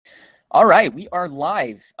All right, we are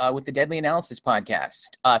live with the Deadly Analysis podcast.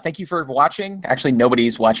 Thank you for watching. Actually,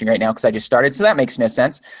 nobody's watching right now because I just started, so that makes no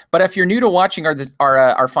sense. But if you're new to watching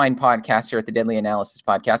our fine podcast here at the Deadly Analysis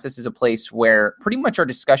podcast, this is a place where pretty much our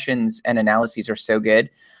discussions and analyses are so good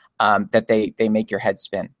that they make your head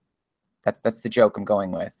spin. That's the joke I'm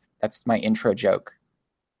going with. That's my intro joke.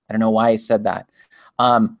 I don't know why I said that.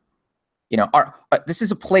 This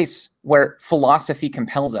is a place where philosophy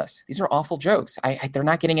compels us. These are awful jokes. They're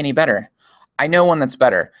not getting any better. I know one that's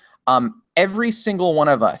better. Every single one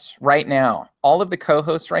of us right now, all of the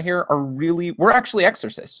co-hosts right here we're actually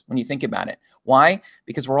exorcists when you think about it. Why?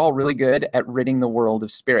 Because we're all really good at ridding the world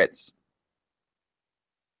of spirits.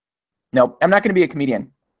 Nope, I'm not going to be a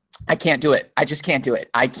comedian. I can't do it. I just can't do it.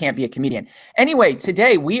 I can't be a comedian. Anyway,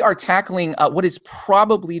 today we are tackling what is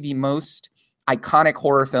probably the most iconic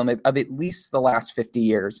horror film of at least the last 50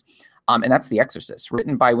 years. And that's The Exorcist,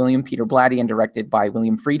 written by William Peter Blatty and directed by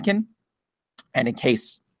William Friedkin. And in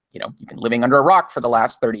case, you've been living under a rock for the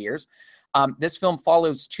last 30 years, this film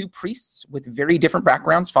follows two priests with very different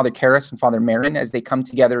backgrounds, Father Karras and Father Merrin, as they come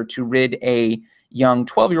together to rid a young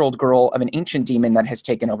 12-year-old girl of an ancient demon that has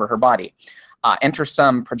taken over her body. Enter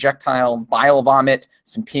some projectile bile vomit,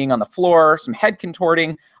 some peeing on the floor, some head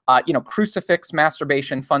contorting, crucifix,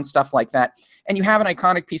 masturbation, fun stuff like that. And you have an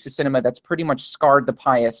iconic piece of cinema that's pretty much scarred the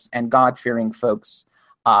pious and God-fearing folks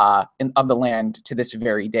of the land to this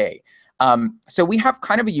very day. So we have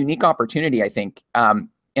kind of a unique opportunity, I think,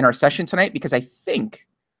 in our session tonight, because I think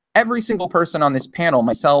every single person on this panel,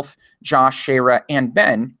 myself, Josh, Shayra, and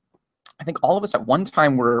Ben, I think all of us at one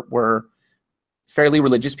time were fairly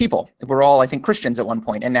religious people. We're all, I think, Christians at one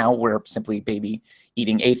point, and now we're simply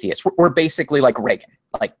baby-eating atheists. We're basically like Reagan.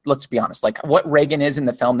 Like, let's be honest. Like, what Reagan is in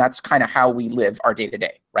the film, that's kind of how we live our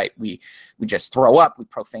day-to-day, right? We just throw up, we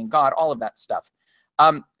profane God, all of that stuff.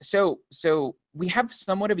 So we have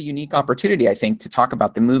somewhat of a unique opportunity, I think, to talk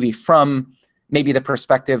about the movie from maybe the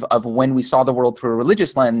perspective of when we saw the world through a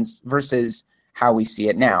religious lens versus how we see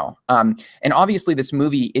it now. And obviously this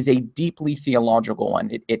movie is a deeply theological one.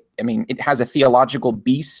 It has a theological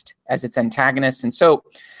beast as its antagonist. And so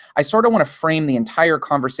I sort of want to frame the entire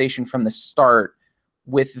conversation from the start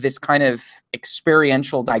with this kind of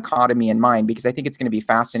experiential dichotomy in mind, because I think it's going to be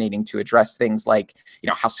fascinating to address things like,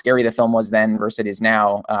 how scary the film was then versus it is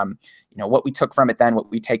now, what we took from it then, what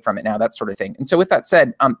we take from it now, that sort of thing. And so with that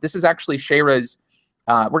said, this is actually Shayra's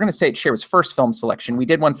we're going to say it's Shayra's first film selection. We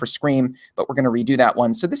did one for Scream, but we're going to redo that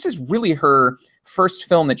one. So this is really her first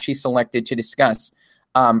film that she selected to discuss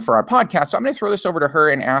for our podcast. So I'm going to throw this over to her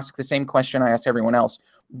and ask the same question I asked everyone else.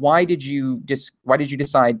 Why did you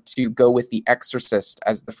decide to go with The Exorcist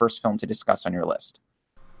as the first film to discuss on your list?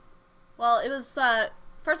 Well, it was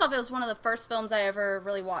first off, it was one of the first films I ever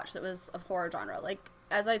really watched that was of horror genre. Like,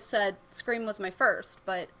 as I've said, Scream was my first,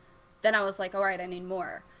 but then I was like, all right, I need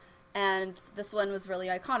more. And this one was really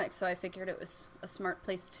iconic, so I figured it was a smart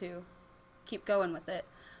place to keep going with it.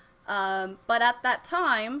 But at that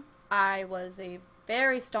time, I was a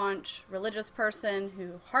very staunch religious person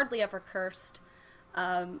who hardly ever cursed.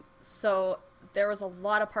 So there was a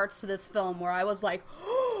lot of parts to this film where I was like,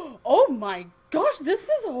 oh my gosh, this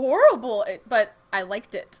is horrible. But I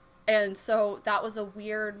liked it. And so that was a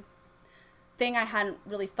weird thing I hadn't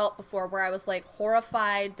really felt before, where I was like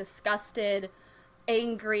horrified, disgusted,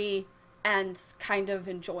 angry, and kind of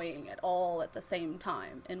enjoying it all at the same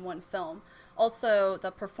time in one film. Also,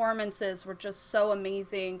 the performances were just so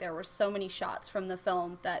amazing. There were so many shots from the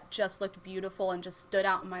film that just looked beautiful and just stood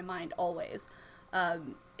out in my mind always.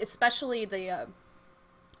 Especially the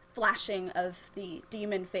flashing of the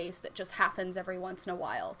demon face that just happens every once in a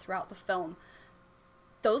while throughout the film.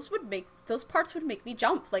 Those parts would make me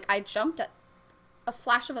jump. Like, I jumped at a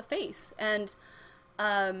flash of a face. And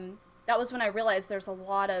that was when I realized there's a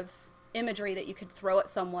lot of imagery that you could throw at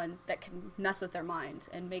someone that can mess with their mind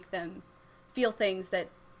and make them feel things that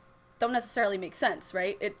don't necessarily make sense,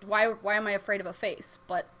 right? Why am I afraid of a face?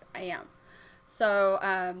 But I am. So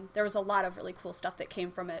there was a lot of really cool stuff that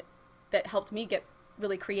came from it that helped me get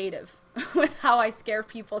really creative with how I scare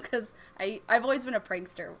people, because I've always been a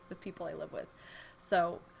prankster with people I live with.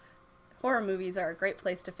 So horror movies are a great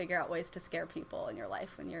place to figure out ways to scare people in your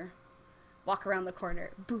life when you're walk around the corner,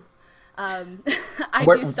 boo. I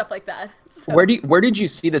do stuff like that. So. Where did you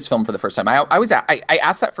see this film for the first time? I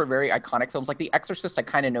asked that for very iconic films like The Exorcist. I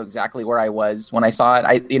kind of know exactly where I was when I saw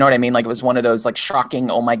it. You know what I mean? Like, it was one of those like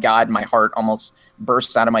shocking, oh my God, my heart almost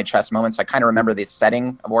bursts out of my chest moments. I kind of remember the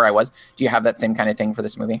setting of where I was. Do you have that same kind of thing for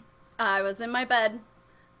this movie? I was in my bed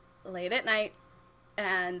late at night,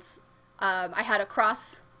 and I had a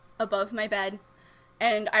cross above my bed,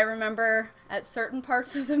 and I remember at certain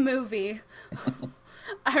parts of the movie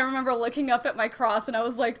I remember looking up at my cross and I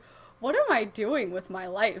was like, what am I doing with my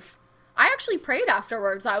life? I actually prayed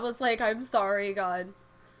afterwards. I was like, I'm sorry, God.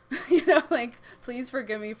 Like, please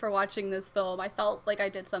forgive me for watching this film. I felt like I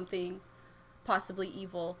did something possibly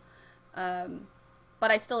evil, um,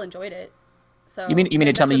 but I still enjoyed it. You mean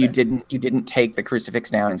to tell That's me where the you didn't take the crucifix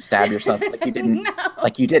down and stab yourself no, like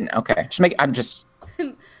you didn't? Okay, I'm just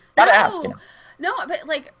gotta ask, you no, know. no, but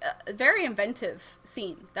like a very inventive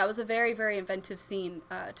scene. That was a very very inventive scene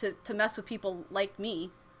to mess with people like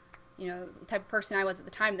me. The type of person I was at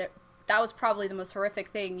the time. That was probably the most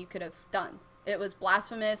horrific thing you could have done. It was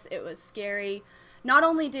blasphemous. It was scary. Not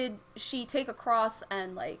only did she take a cross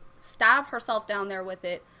and like stab herself down there with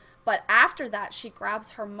it, but after that, she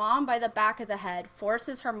grabs her mom by the back of the head,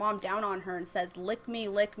 forces her mom down on her, and says, lick me.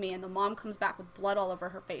 And the mom comes back with blood all over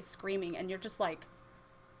her face, screaming. And you're just like,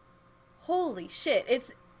 holy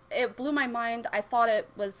shit. It blew my mind. I thought it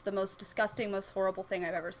was the most disgusting, most horrible thing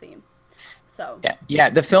I've ever seen. So,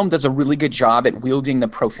 Yeah. The film does a really good job at wielding the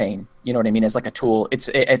profane. You know what I mean? As like a tool.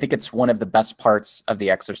 I think it's one of the best parts of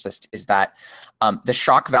The Exorcist is that the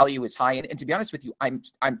shock value is high. And to be honest with you, I'm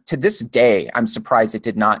to this day I'm surprised it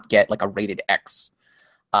did not get like a rated X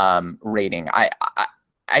rating. I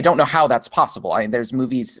don't know how that's possible. There's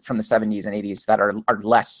movies from the 70s and 80s that are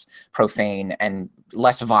less profane and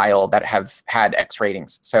less vile that have had X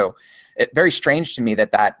ratings. So it's very strange to me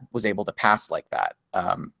that was able to pass like that.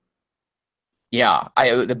 Yeah,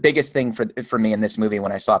 the biggest thing for me in this movie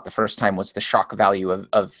when I saw it the first time was the shock value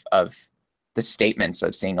of the statements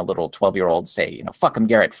of seeing a little 12-year-old say, fuck him,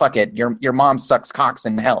 Garrett, fuck it, your mom sucks cocks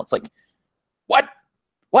in hell. It's like, what?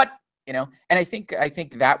 And I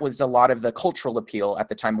think that was a lot of the cultural appeal at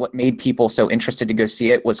the time. What made people so interested to go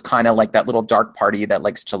see it was kind of like that little dark party that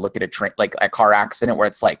likes to look at a car accident where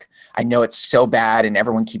it's like, I know it's so bad and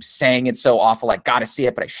everyone keeps saying it's so awful. I got to see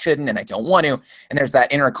it, but I shouldn't, and I don't want to. And there's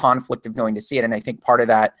that inner conflict of going to see it. And I think part of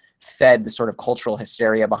that fed the sort of cultural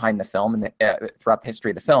hysteria behind the film and throughout the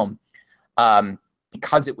history of the film,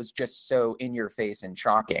 because it was just so in your face and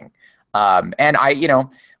shocking. And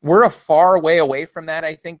we're a far way away from that,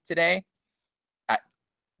 I think, today.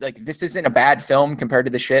 Like, this isn't a bad film compared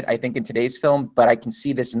to the shit, I think, in today's film, but I can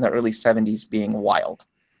see this in the early 70s being wild.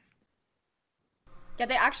 yeah,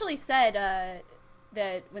 they actually said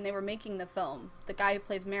that when they were making the film, the guy who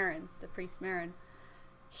plays Marin, the priest Marin,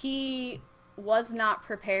 he was not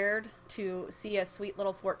prepared to see a sweet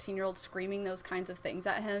little 14-year-old screaming those kinds of things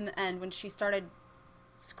at him. And when she started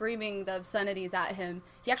screaming the obscenities at him,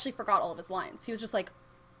 he actually forgot all of his lines. He was just like,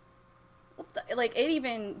 like, it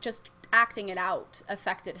even just acting it out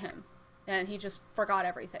affected him, and he just forgot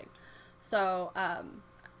everything. So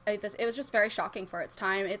it was just very shocking for its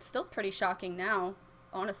time. It's still pretty shocking now,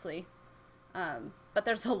 honestly, but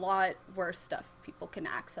there's a lot worse stuff people can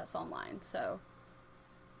access online, so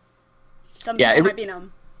some people might be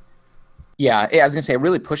numb. Yeah, I was gonna say it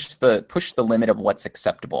really pushed the limit of what's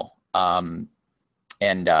acceptable. And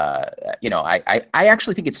I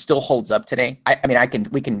actually think it still holds up today.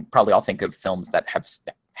 We can probably all think of films that have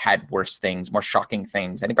had worse things, more shocking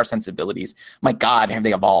things. I think our sensibilities, my God, have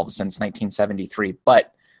they evolved since 1973?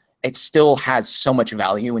 But it still has so much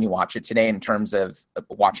value when you watch it today. In terms of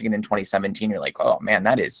watching it in 2017, you're like, oh man,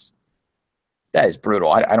 that is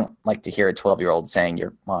brutal. I don't like to hear a 12-year-old saying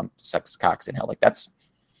your mom sucks cocks in hell. Like,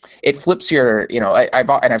 it flips your,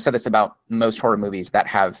 I've said this about most horror movies that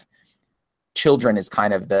have children as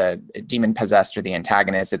kind of the demon possessed or the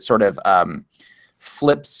antagonist. It sort of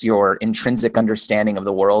flips your intrinsic understanding of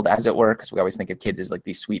the world, as it were, because we always think of kids as like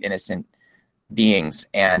these sweet, innocent beings.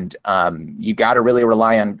 And you got to really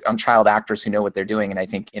rely on child actors who know what they're doing. And I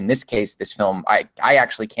think in this case, this film, I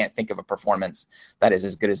actually can't think of a performance that is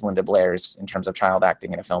as good as Linda Blair's in terms of child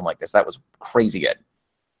acting in a film like this. That was crazy good.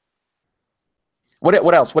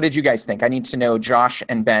 What else? What did you guys think? I need to know, Josh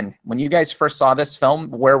and Ben, when you guys first saw this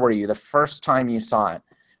film, where were you? The first time you saw it,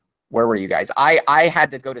 where were you guys? I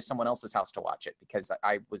had to go to someone else's house to watch it because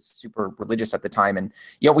I was super religious at the time. And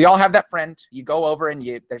we all have that friend. You go over and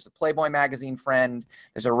there's a Playboy magazine friend,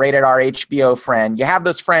 there's a rated R HBO friend. You have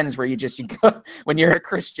those friends where you go when you're a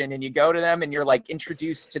Christian and you go to them and you're like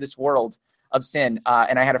introduced to this world of sin.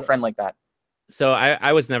 And I had a friend like that. So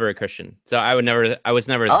I was never a Christian. So I was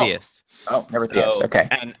never a theist. Oh, never theist. Okay.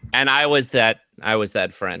 And I was that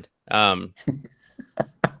friend.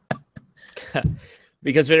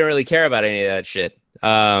 Because we didn't really care about any of that shit.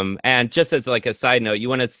 And just as like a side note, you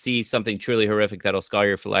want to see something truly horrific that'll scar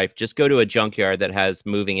you for life, just go to a junkyard that has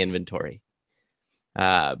moving inventory.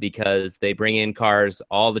 Because they bring in cars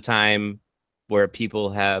all the time where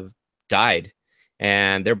people have died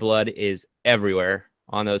and their blood is everywhere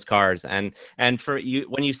on those cars. And for you,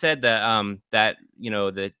 when you said that that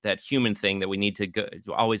that human thing that we need to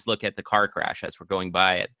always look at the car crash as we're going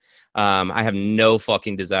by it, I have no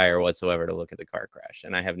fucking desire whatsoever to look at the car crash,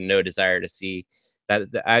 and I have no desire to see that.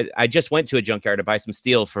 I just went to a junkyard to buy some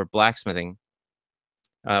steel for blacksmithing,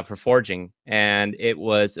 for forging, and it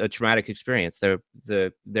was a traumatic experience.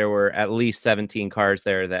 There were at least 17 cars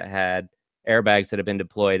there that had airbags that had been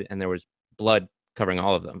deployed, and there was blood covering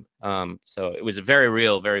all of them. So it was very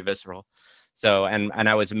real, very visceral. So and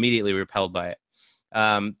I was immediately repelled by it.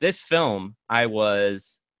 This film, I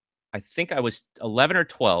think I was 11 or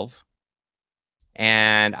 12,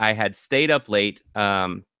 and I had stayed up late.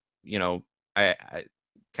 I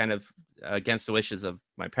kind of against the wishes of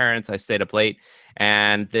my parents, I stayed up late,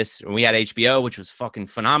 and we had HBO, which was fucking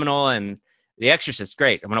phenomenal, and The Exorcist,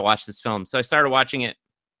 great. I'm gonna watch this film. So I started watching it,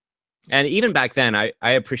 and even back then, I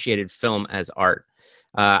appreciated film as art.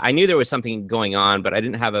 I knew there was something going on, but I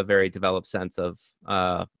didn't have a very developed sense of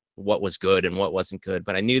what was good and what wasn't good.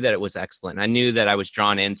 But I knew that it was excellent. I knew that I was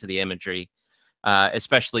drawn into the imagery,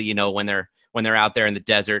 especially when they're out there in the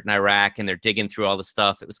desert in Iraq and they're digging through all the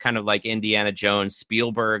stuff. It was kind of like Indiana Jones,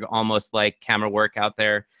 Spielberg, almost like camera work out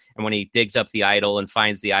there. And when he digs up the idol and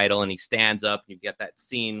finds the idol and he stands up, you get that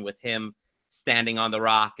scene with him standing on the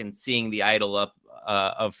rock and seeing the idol up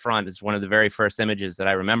front. Is one of the very first images that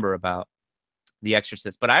I remember about The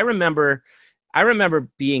Exorcist. But I remember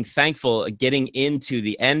being thankful getting into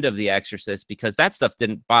the end of The Exorcist, because that stuff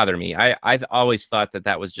didn't bother me. I've always thought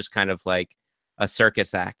that was just kind of like a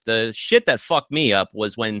circus act. The shit that fucked me up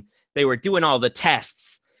was when they were doing all the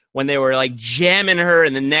tests, when they were like jamming her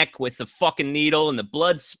in the neck with the fucking needle and the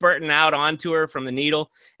blood spurting out onto her from the needle,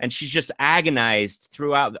 and she's just agonized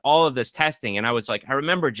throughout all of this testing. And I was like, I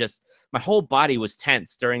remember just my whole body was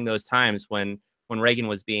tense during those times when Reagan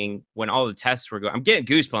was when all the tests were going. I'm getting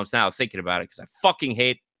goosebumps now thinking about it, because I fucking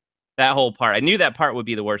hate that whole part. I knew that part would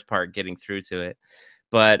be the worst part, getting through to it.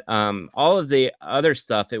 But all of the other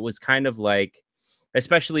stuff, it was kind of like,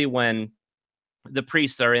 especially when the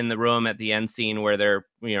priests are in the room at the end scene where they're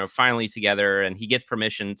finally together, and he gets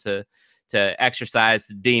permission to exorcise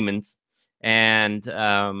the demons, and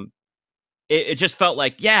it just felt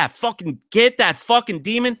like, yeah, fucking get that fucking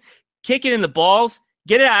demon, kick it in the balls,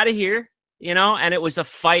 get it out of here, and it was a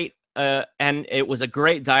fight. And it was a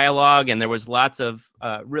great dialogue, and there was lots of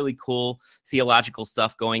really cool theological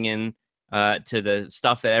stuff going in to the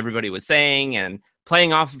stuff that everybody was saying and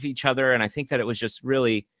playing off of each other. And I think that it was just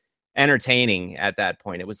really entertaining at that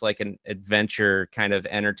point. It was like an adventure kind of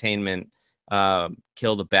entertainment,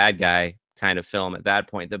 kill the bad guy kind of film at that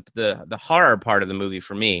point. The horror part of the movie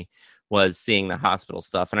for me was seeing the hospital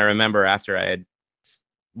stuff. And I remember after I had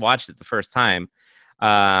watched it the first time,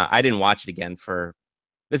 I didn't watch it again for,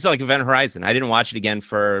 this is like Event Horizon. I didn't watch it again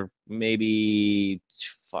for maybe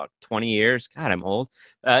 20 years. God, I'm old.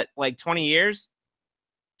 Like 20 years.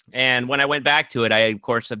 And when I went back to it, I, of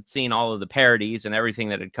course, had seen all of the parodies and everything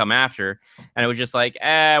that had come after. And it was just like,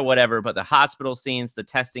 whatever. But the hospital scenes, the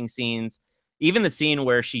testing scenes, even the scene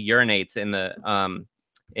where she urinates in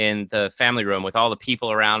the family room with all the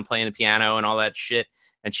people around playing the piano and all that shit.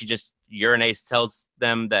 And she just urinates, tells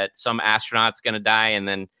them that some astronaut's going to die, and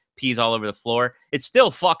then pees all over the floor. It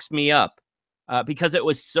still fucks me up because it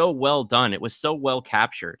was so well done. It was so well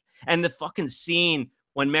captured. And the fucking scene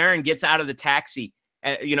when Marin gets out of the taxi,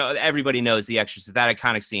 everybody knows The Exorcist, that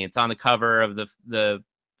iconic scene. It's on the cover of the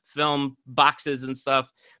film boxes and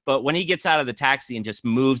stuff. But when he gets out of the taxi and just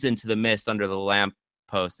moves into the mist under the lamp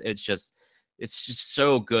post, it's just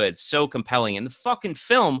so good, so compelling. And the fucking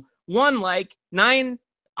film won like 9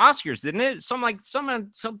 Oscars, didn't it? Some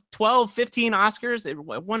 12, 15 Oscars. It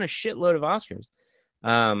won a shitload of Oscars.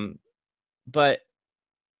 But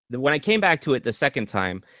when I came back to it the second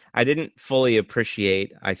time, I didn't fully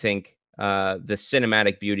appreciate, I think, the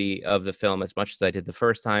cinematic beauty of the film as much as I did the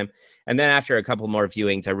first time. And then after a couple more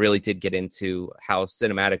viewings, I really did get into how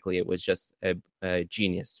cinematically it was just a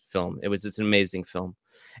genius film. It was just an amazing film.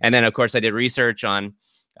 And then, of course, I did research on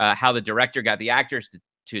how the director got the actors to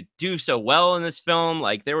do so well in this film.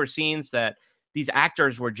 Like, there were scenes that these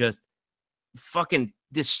actors were just fucking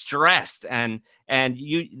distressed, and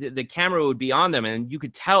the camera would be on them, and you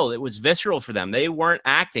could tell it was visceral for them. They weren't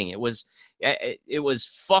acting. It was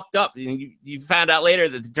fucked up. And you found out later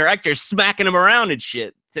that the director's smacking them around and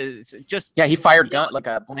shit to just, he fired like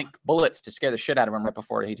a blank bullets to scare the shit out of him right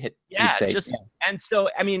before he'd hit. And so,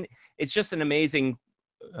 I mean, it's just an amazing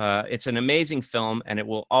it's an amazing film, and it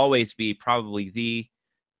will always be probably the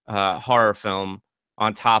horror film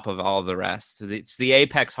on top of all the rest. It's the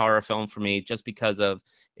apex horror film for me, just because of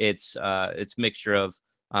its mixture of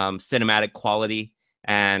cinematic quality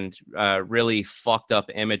and really fucked up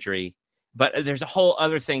imagery. But there's a whole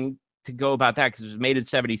other thing to go about that, because it was made in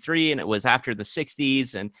 73 and it was after the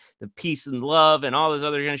 60s and the peace and love and all this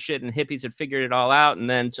other kind of shit, and hippies had figured it all out. And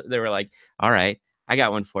then they were like, all right, I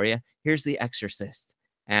got one for you. Here's The Exorcist.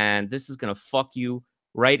 And this is going to fuck you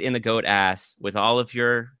right in the goat ass with all of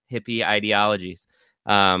your hippie ideologies,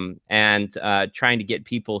 and trying to get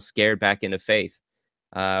people scared back into faith,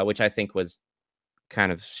 which I think was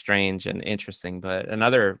kind of strange and interesting, but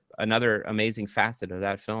another amazing facet of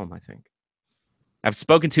that film, I think. I've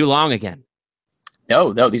spoken too long again.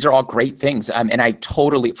 No, these are all great things. And I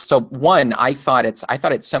totally, so one, I thought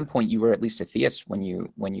at some point you were at least a theist when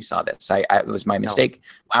you saw this. It was my mistake.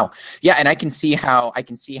 No. Wow. Yeah. And I can see how,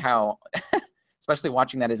 especially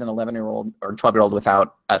watching that as an 11-year-old or 12-year-old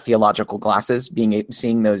without theological glasses,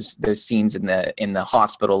 seeing those scenes in the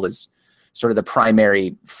hospital is sort of the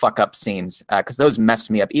primary fuck up scenes. Cause those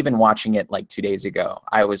messed me up. Even watching it like 2 days ago,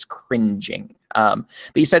 I was cringing. But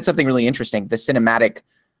you said something really interesting. The cinematic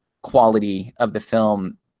quality of the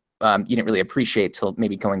film, you didn't really appreciate till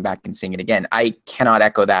maybe going back and seeing it again. I cannot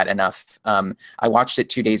echo that enough. I watched it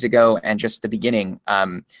 2 days ago, and just the beginning,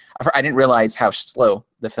 I didn't realize how slow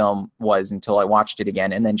the film was until I watched it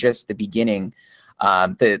again. And then just the beginning,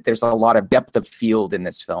 there's a lot of depth of field in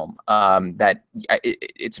this film, that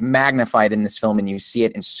it's magnified in this film, and you see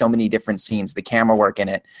it in so many different scenes, the camera work in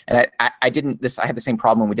it. And I had the same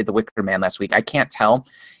problem when we did The Wicker Man last week. I can't tell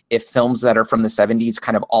if films that are from the 70s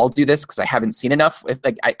kind of all do this, because I haven't seen enough.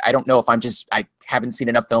 I don't know if I haven't seen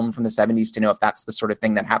enough film from the 70s to know if that's the sort of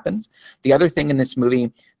thing that happens. The other thing in this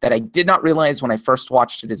movie that I did not realize when I first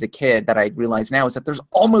watched it as a kid that I realize now is that there's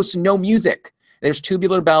almost no music. There's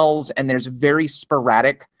tubular bells and there's very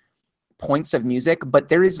sporadic points of music, but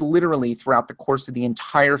there is literally throughout the course of the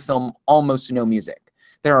entire film almost no music.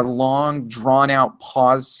 There are long, drawn-out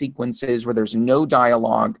pause sequences where there's no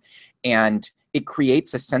dialogue, and it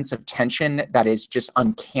creates a sense of tension that is just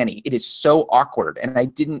uncanny. It is so awkward, and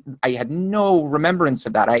I had no remembrance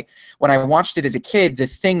of that. When I watched it as a kid, the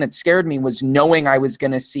thing that scared me was knowing I was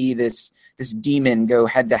going to see this demon go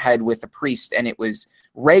head to head with a priest, and it was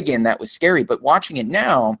Reagan that was scary. But watching it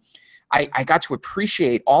now, I got to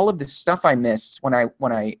appreciate all of the stuff I missed when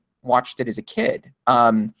I watched it as a kid.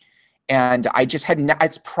 And I just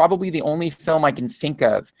it's probably the only film I can think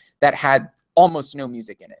of that had almost no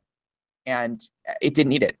music in it. And it didn't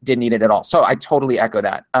need it at all. So I totally echo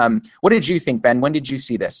that. What did you think, Ben? When did you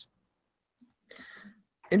see this?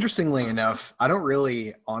 Interestingly enough, I don't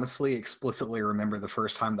really honestly explicitly remember the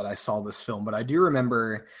first time that I saw this film, but I do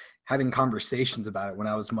remember having conversations about it when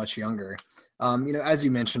I was much younger. As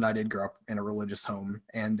you mentioned, I did grow up in a religious home,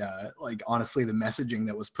 and honestly, the messaging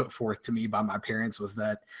that was put forth to me by my parents was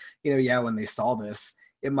that, when they saw this,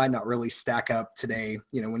 it might not really stack up today.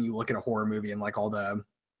 When you look at a horror movie and like all the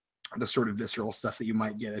sort of visceral stuff that you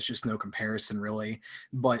might get, it's just no comparison really.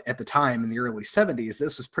 But at the time in the early 70s,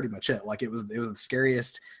 this was pretty much it. Like it was the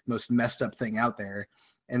scariest, most messed up thing out there.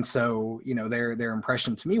 And so, their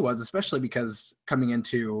impression to me was, especially because coming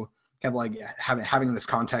into kind of like having this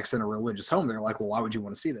context in a religious home, they're like, well, why would you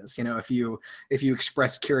want to see this? If you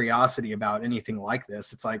express curiosity about anything like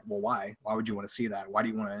this, it's like, well, why would you want to see that? Why do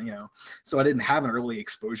you want to, so I didn't have an early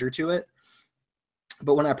exposure to it.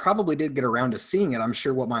 But when I probably did get around to seeing it, I'm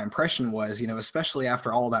sure what my impression was, especially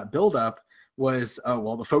after all that buildup, was, oh,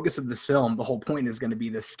 well, the focus of this film, the whole point is going to be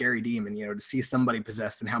this scary demon, to see somebody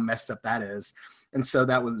possessed and how messed up that is. And so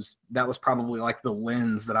that was probably like the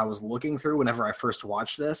lens that I was looking through whenever I first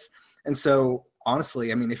watched this. And so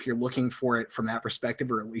honestly, I mean, if you're looking for it from that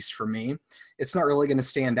perspective, or at least for me, it's not really going to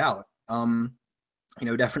stand out.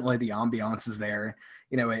 Definitely the ambiance is there.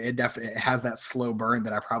 It definitely has that slow burn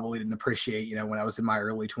that I probably didn't appreciate, when I was in my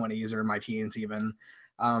early 20s or my teens even.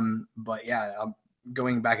 But yeah,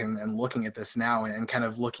 going back and looking at this now and kind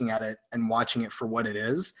of looking at it and watching it for what it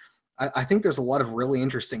is, I think there's a lot of really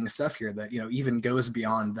interesting stuff here that, even goes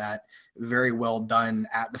beyond that very well done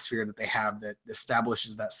atmosphere that they have that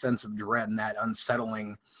establishes that sense of dread and that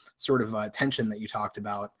unsettling sort of tension that you talked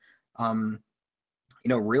about.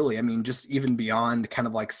 Really, I mean, just even beyond kind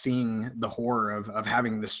of like seeing the horror of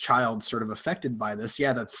having this child sort of affected by this.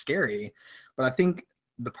 Yeah, that's scary. But I think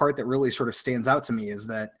the part that really sort of stands out to me is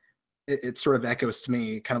that it sort of echoes to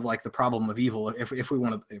me kind of like the problem of evil, if we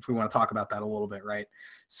want to talk about that a little bit, right?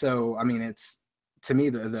 So, I mean, it's, to me,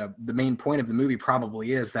 the main point of the movie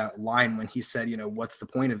probably is that line when he said, what's the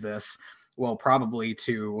point of this? Well, probably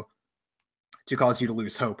to cause you to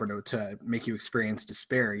lose hope, or to make you experience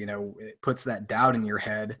despair. It puts that doubt in your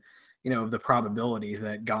head, of the probability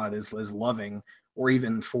that God is loving, or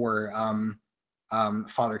even for,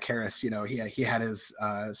 Father Karras, he had his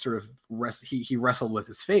sort of he wrestled with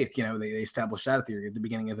his faith. They established that at the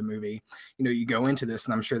beginning of the movie. You go into this,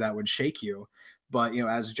 and I'm sure that would shake you. But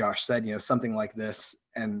as Josh said, something like this,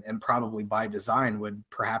 and probably by design, would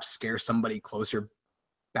perhaps scare somebody closer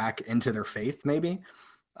back into their faith, maybe.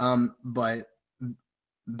 But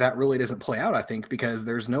that really doesn't play out, I think, because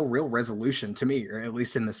there's no real resolution to me, or at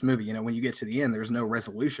least in this movie. When you get to the end, there's no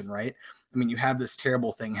resolution, right? I mean, you have this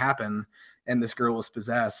terrible thing happen, and this girl is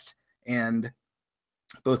possessed, and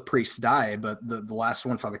both priests die, but the last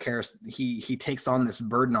one, Father Karras, he takes on this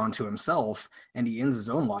burden onto himself, and he ends his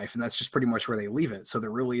own life, and that's just pretty much where they leave it. So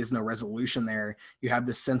there really is no resolution there. You have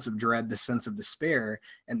this sense of dread, this sense of despair,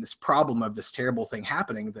 and this problem of this terrible thing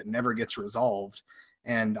happening that never gets resolved.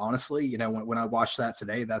 And honestly, when I watch that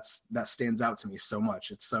today, that stands out to me so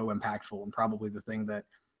much. It's so impactful, and probably the thing that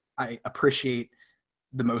I appreciate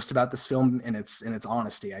the most about this film, and its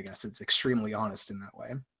honesty. I guess it's extremely honest in that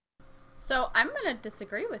way. So I'm gonna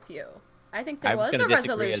disagree with you. I think there was a disagree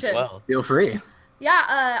resolution. as well. Feel free.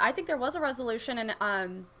 Yeah, I think there was a resolution,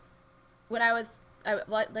 and when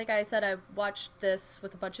like I said, I watched this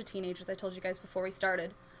with a bunch of teenagers. I told you guys before we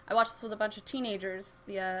started. I watched this with a bunch of teenagers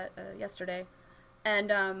yesterday,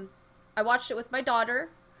 and I watched it with my daughter,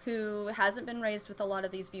 who hasn't been raised with a lot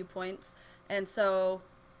of these viewpoints, and so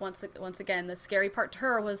once again, the scary part to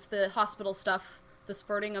her was the hospital stuff, the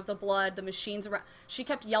spurting of the blood, the machines around. She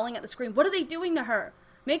kept yelling at the screen, "What are they doing to her?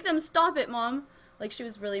 Make them stop it, Mom!" Like, she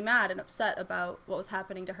was really mad and upset about what was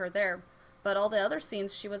happening to her there. But all the other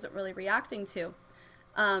scenes, she wasn't really reacting to.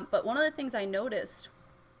 But one of the things I noticed,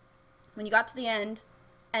 when you got to the end,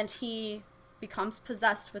 and he becomes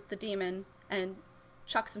possessed with the demon and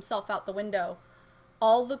chucks himself out the window,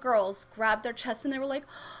 all the girls grabbed their chests and they were like,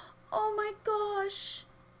 "Oh my gosh,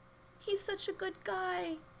 he's such a good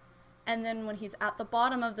guy." And then when he's at the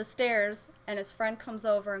bottom of the stairs and his friend comes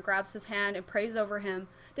over and grabs his hand and prays over him,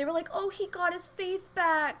 they were like, "Oh, he got his faith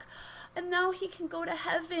back, and now he can go to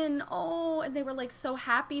heaven." Oh, and they were like so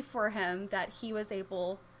happy for him that he was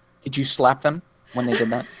able. Did you slap them when they did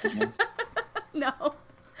that? Did you? No.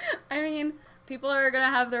 I mean, people are going to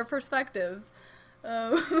have their perspectives.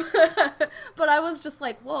 But I was just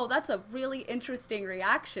like, whoa, that's a really interesting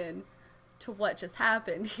reaction to what just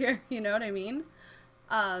happened here. You know what I mean?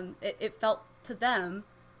 It felt to them,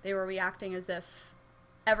 they were reacting as if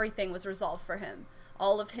everything was resolved for him.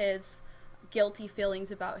 All of his guilty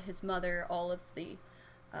feelings about his mother, all of the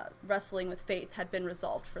wrestling with faith had been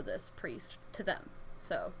resolved for this priest to them.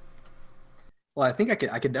 So, well, I think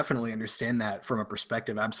I could definitely understand that from a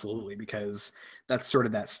perspective, absolutely, because that's sort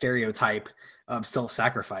of that stereotype of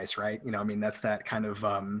self-sacrifice, right? I mean, that's that kind of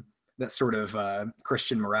that sort of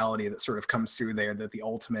Christian morality that sort of comes through there, that the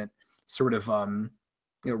ultimate sort of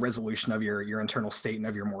resolution of your internal state and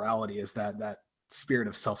of your morality is that spirit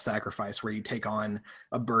of self-sacrifice, where you take on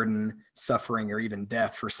a burden, suffering, or even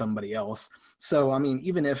death for somebody else. So, I mean,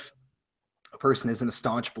 even if a person isn't a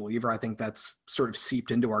staunch believer, I think that's sort of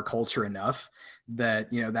seeped into our culture enough that,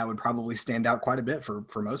 that would probably stand out quite a bit for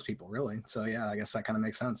most people, really. So yeah, I guess that kind of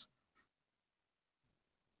makes sense.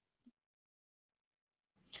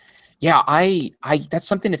 Yeah, I that's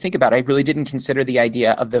something to think about. I really didn't consider the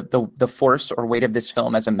idea of the force or weight of this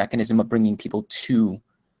film as a mechanism of bringing people to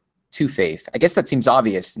faith. I guess that seems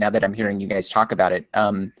obvious now that I'm hearing you guys talk about it.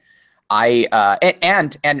 And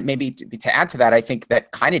maybe to add to that, I think that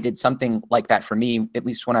kind of did something like that for me, at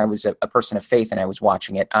least when I was a person of faith and I was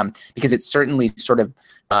watching it, because it certainly sort of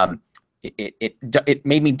it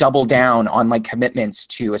made me double down on my commitments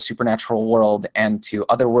to a supernatural world and to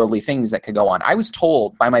otherworldly things that could go on. I was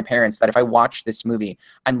told by my parents that if I watched this movie,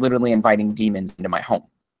 I'm literally inviting demons into my home.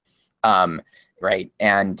 Right.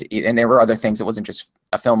 And there were other things. It wasn't just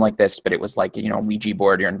a film like this, but it was like, Ouija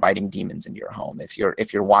board, you're inviting demons into your home. If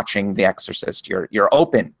you're watching The Exorcist, you're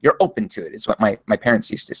open to it, is what my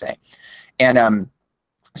parents used to say. And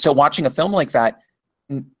so watching a film like that,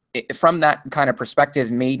 from that kind of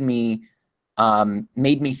perspective, made me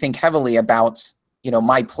think heavily about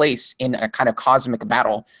my place in a kind of cosmic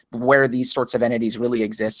battle where these sorts of entities really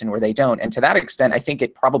exist and where they don't. And to that extent, I think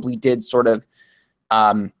it probably did sort of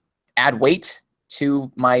add weight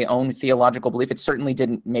to my own theological belief. It certainly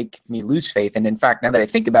didn't make me lose faith. And in fact, now that I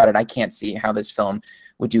think about it, I can't see how this film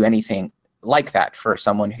would do anything like that for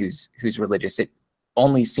someone who's religious. It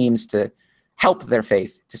only seems to help their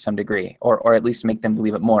faith to some degree, or at least make them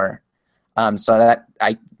believe it more. So that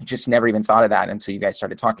I just never even thought of that until you guys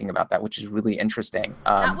started talking about that, which is really interesting.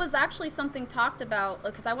 That was actually something talked about,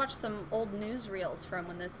 because I watched some old newsreels from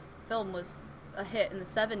when this film was a hit in the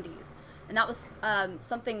 70s. And that was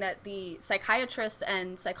something that the psychiatrists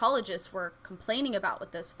and psychologists were complaining about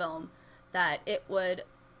with this film, that it would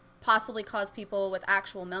possibly cause people with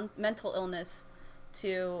actual mental illness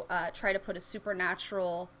to try to put a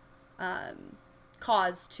supernatural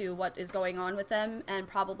cause to what is going on with them and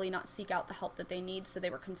probably not seek out the help that they need. So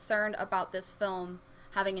they were concerned about this film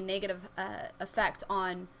having a negative effect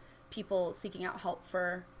on people seeking out help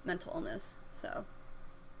for mental illness. So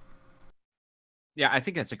yeah, I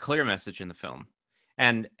think that's a clear message in the film.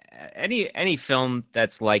 And any film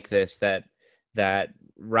that's like this, that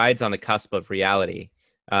rides on the cusp of reality.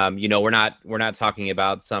 We're not talking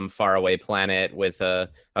about some faraway planet with a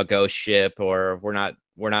ghost ship, or we're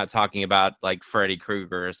not talking about like Freddy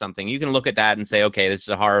Krueger or something. You can look at that and say, okay, this is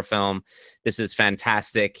a horror film. This is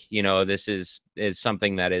fantastic. This is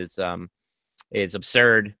something that is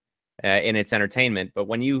absurd in its entertainment. But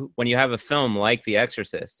when you have a film like The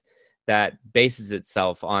Exorcist that bases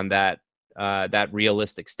itself on that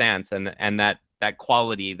realistic stance and that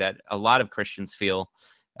quality that a lot of Christians feel,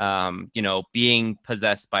 being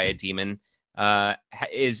possessed by a demon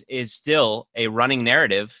is still a running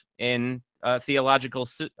narrative in theological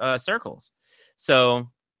circles. So,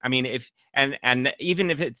 I mean, and even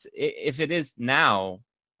if it is now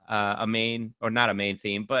a main, or not a main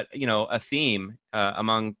theme, but a theme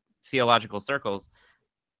among theological circles,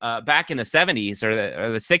 back in the 70s or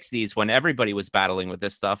the 60s, when everybody was battling with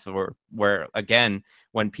this stuff, where again,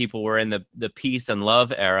 when people were in the peace and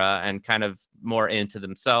love era and kind of more into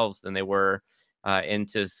themselves than they were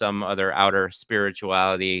into some other outer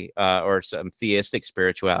spirituality or some theistic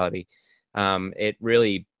spirituality, it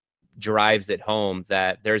really drives it home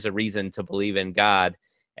that there's a reason to believe in God,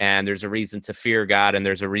 and there's a reason to fear God, and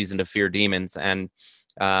there's a reason to fear demons, and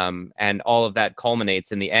all of that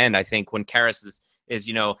culminates in the end. I think when Karras is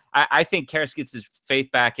I think Karras gets his faith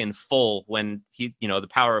back in full when he, the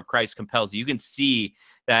power of Christ compels you. You can see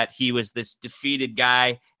that he was this defeated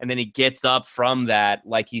guy, and then he gets up from that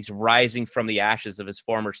like he's rising from the ashes of his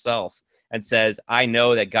former self and says, I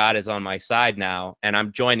know that God is on my side now, and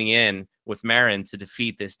I'm joining in with Marin to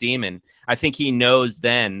defeat this demon. I think he knows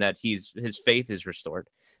then that his faith is restored.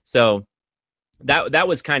 So that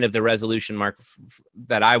was kind of the resolution mark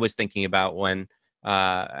that I was thinking about when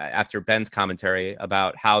after Ben's commentary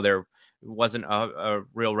about how there wasn't a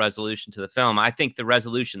real resolution to the film. I think the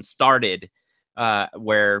resolution started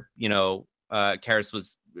where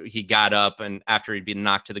Karras he got up, and after he'd been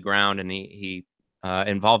knocked to the ground, and he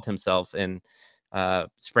involved himself in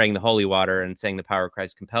spraying the holy water and saying the power of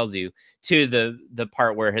Christ compels you, to the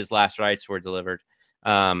part where his last rites were delivered.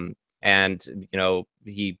 And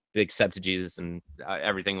he accepted Jesus, and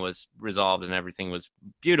everything was resolved, and everything was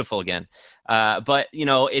beautiful again. But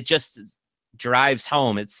it just drives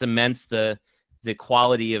home. It cements the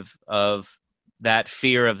quality of that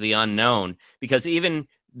fear of the unknown, because even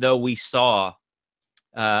though we saw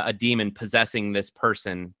a demon possessing this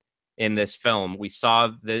person in this film, we saw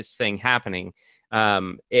this thing happening.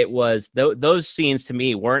 It was those scenes to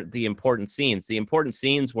me weren't the important scenes. The important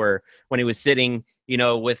scenes were when he was sitting,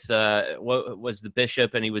 with what was the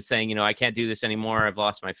bishop, and he was saying, I can't do this anymore. I've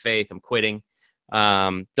lost my faith. I'm quitting.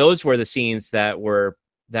 Those were the scenes that were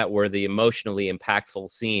the emotionally impactful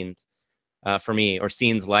scenes for me, or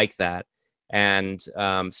scenes like that, and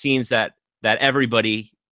scenes that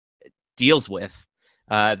everybody deals with.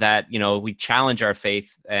 That we challenge our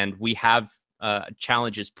faith, and we have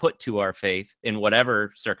challenges put to our faith in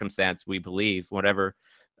whatever circumstance we believe, whatever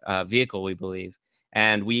vehicle we believe,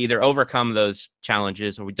 and we either overcome those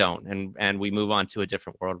challenges or we don't, and we move on to a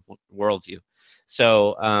different worldview.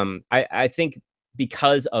 So I think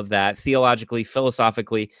because of that, theologically,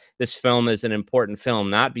 philosophically, this film is an important film,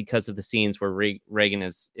 not because of the scenes where Reagan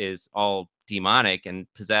is all demonic and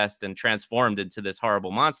possessed and transformed into this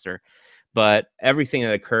horrible monster, but everything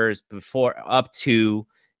that occurs before, up to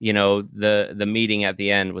the meeting at the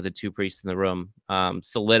end with the two priests in the room,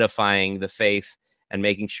 solidifying the faith and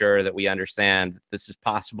making sure that we understand that this is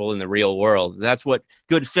possible in the real world. That's what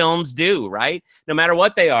good films do, right? No matter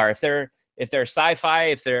what they are, if they're sci-fi,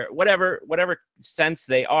 if they're whatever sense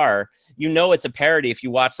they are, it's a parody if you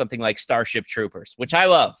watch something like Starship Troopers, which I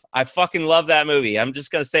love. I fucking love that movie. I'm just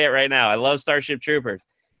going to say it right now. I love Starship Troopers.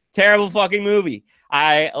 Terrible fucking movie.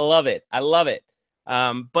 I love it.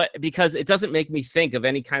 But because it doesn't make me think of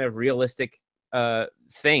any kind of realistic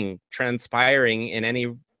thing transpiring in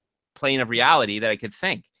any plane of reality that I could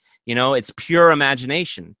think. It's pure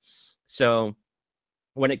imagination. So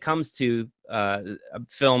when it comes to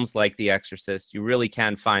films like The Exorcist, you really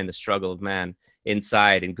can find the struggle of man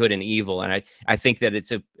inside, and good and evil. And I think that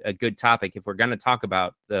it's a good topic if we're going to talk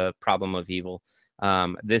about the problem of evil.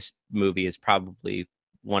 This movie is probably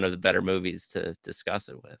one of the better movies to discuss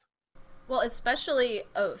it with. Well, especially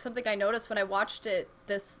something I noticed when I watched it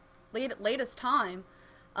this latest time,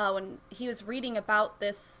 when he was reading about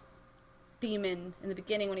this demon in the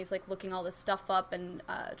beginning, when he's like looking all this stuff up and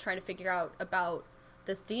trying to figure out about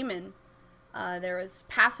this demon, there was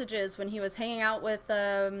passages when he was hanging out with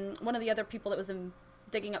one of the other people that was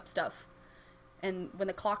digging up stuff, and when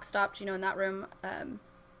the clock stopped, in that room,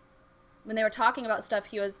 when they were talking about stuff,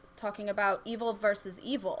 he was talking about evil versus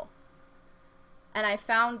evil. And I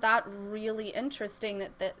found that really interesting,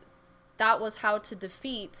 that was how to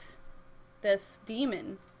defeat this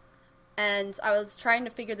demon. And I was trying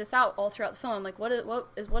to figure this out all throughout the film. I'm like, what is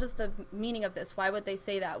the meaning of this? Why would they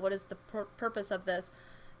say that? What is the purpose of this?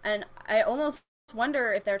 And I almost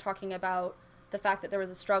wonder if they're talking about the fact that there was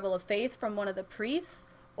a struggle of faith from one of the priests,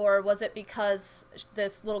 or was it because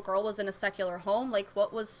this little girl was in a secular home? Like,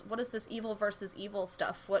 what is this evil versus evil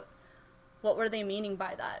stuff? What were they meaning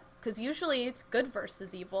by that? Because usually it's good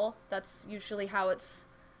versus evil. That's usually how it's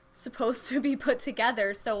supposed to be put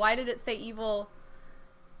together. So why did it say evil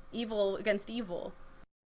against evil?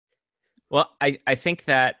 Well, I think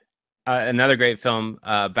that another great film,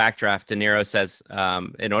 Backdraft, De Niro says,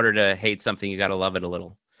 in order to hate something, you got to love it a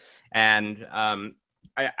little. And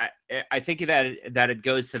I think that it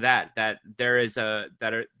goes to that there is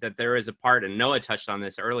a part, and Noah touched on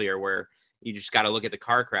this earlier, where you just got to look at the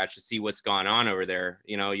car crash to see what's going on over there.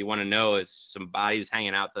 You want to know if some bodies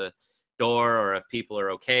hanging out the door, or if people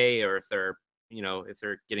are okay, or if they're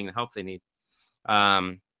getting the help they need.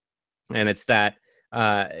 And it's that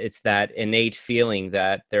innate feeling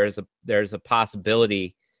that there's a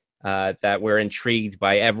possibility that we're intrigued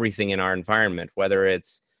by everything in our environment, whether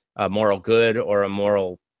it's a moral good or a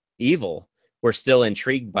moral evil. We're still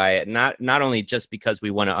intrigued by it, not only just because we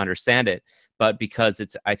want to understand it, but because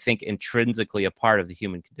it's, I think, intrinsically a part of the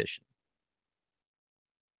human condition.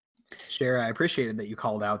 Shara, I appreciated that you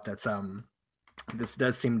called out that this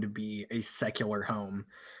does seem to be a secular home.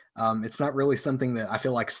 It's not really something that I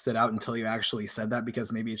feel like stood out until you actually said that,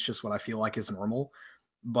 because maybe it's just what I feel like is normal.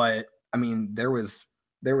 But I mean, there was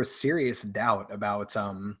serious doubt about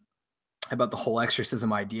the whole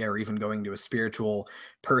exorcism idea, or even going to a spiritual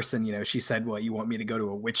person. She said, well, you want me to go to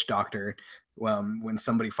a witch doctor? When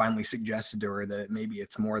somebody finally suggested to her that maybe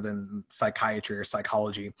it's more than psychiatry or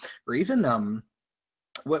psychology, or even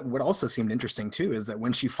what also seemed interesting too is that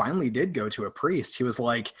when she finally did go to a priest, he was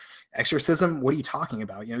like, exorcism, what are you talking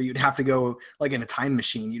about? You'd have to go like in a time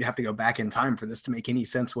machine. You'd have to go back in time for this to make any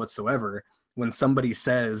sense whatsoever. When somebody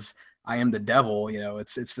says, I am the devil,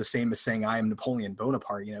 it's the same as saying I am Napoleon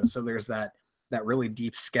Bonaparte, so there's that really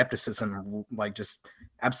deep skepticism, like just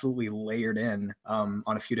absolutely layered in on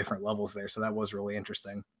a few different levels there. So that was really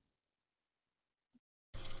interesting.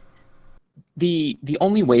 The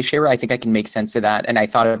only way, Shara, I think I can make sense of that, and I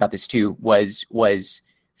thought about this too, was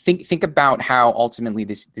think about how ultimately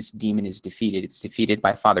this demon is defeated. It's defeated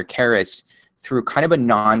by Father Karras through kind of a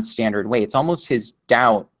non-standard way. It's almost his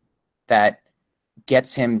doubt that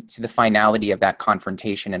gets him to the finality of that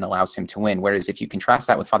confrontation and allows him to win. Whereas if you contrast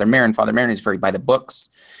that with Father Marin is very by the books.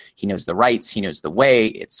 He knows the rites, he knows the way,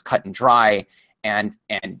 it's cut and dry, and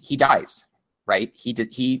he dies, right?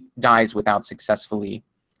 He dies without successfully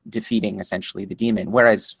defeating essentially the demon.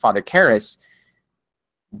 Whereas Father Karras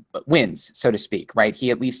wins, so to speak, right?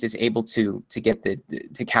 He at least is able to get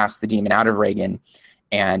to cast the demon out of Regan,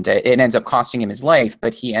 and it ends up costing him his life,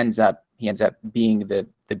 but he ends up being the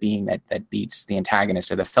being that beats the antagonist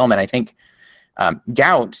of the film. And I think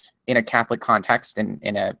doubt in a Catholic context and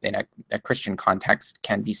in a Christian context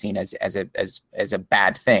can be seen as a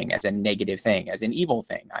bad thing, as a negative thing, as an evil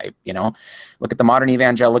thing. Look at the modern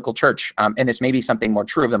evangelical church, and this may be something more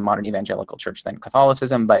true of the modern evangelical church than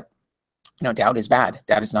Catholicism, but doubt is bad.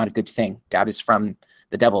 Doubt is not a good thing. Doubt is from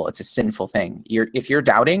the devil. It's a sinful thing. If you're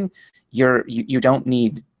doubting, you don't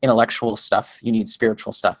need intellectual stuff. You need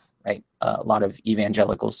spiritual stuff, right? A lot of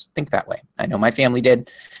evangelicals think that way. I know my family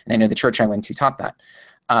did, and I know the church I went to taught that.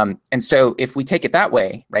 And so if we take it that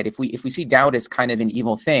way, right? If we see doubt as kind of an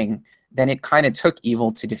evil thing, then it kind of took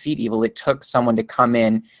evil to defeat evil. It took someone to come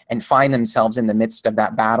in and find themselves in the midst of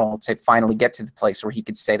that battle to finally get to the place where he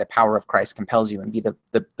could say the power of Christ compels you and be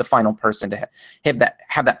the final person to have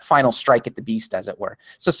that final strike at the beast, as it were.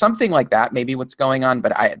 So something like that, maybe what's going on,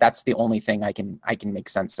 but that's the only thing I can make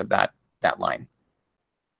sense of that line.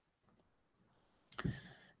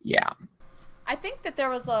 Yeah. I think that there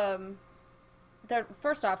was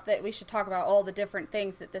first off, that we should talk about all the different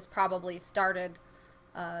things that this probably started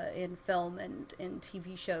in film and in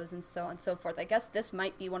TV shows and so on and so forth. I guess this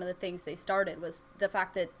might be one of the things they started, was the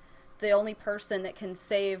fact that the only person that can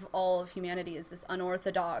save all of humanity is this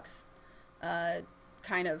unorthodox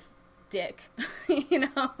kind of dick.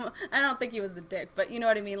 I don't think he was a dick, but you know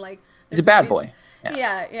what I mean? Like, he's a bad boy.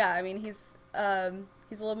 Yeah. I mean, he's a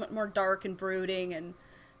little bit more dark and brooding, and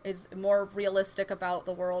is more realistic about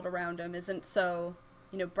the world around him. Isn't so,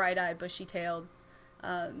 bright-eyed, bushy-tailed.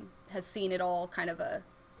 Has seen it all, kind of a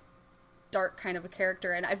dark kind of a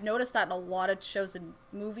character. And I've noticed that in a lot of shows and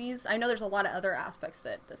movies. I know there's a lot of other aspects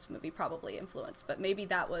that this movie probably influenced, but maybe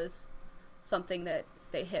that was something that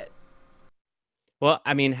they hit. Well,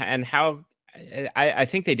 I mean, and how I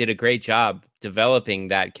think they did a great job developing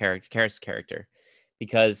that Karras character,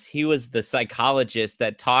 because he was the psychologist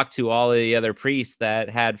that talked to all of the other priests that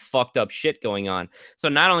had fucked up shit going on. So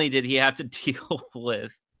not only did he have to deal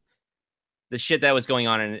with the shit that was going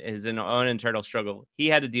on in his own internal struggle, he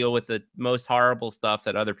had to deal with the most horrible stuff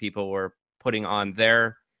that other people were putting on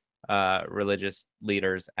their religious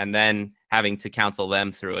leaders, and then having to counsel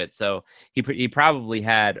them through it. So he probably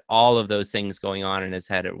had all of those things going on in his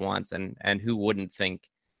head at once. And who wouldn't think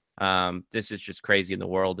this is just crazy and the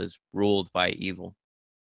world is ruled by evil?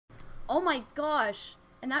 Oh my gosh.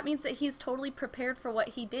 And that means that he's totally prepared for what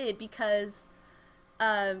he did, because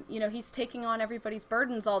he's taking on everybody's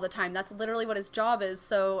burdens all the time. That's literally what his job is.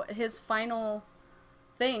 So his final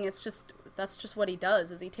thing, that's just what he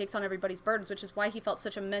does, is he takes on everybody's burdens, which is why he felt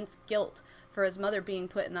such immense guilt for his mother being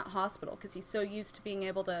put in that hospital, because he's so used to being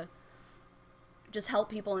able to just help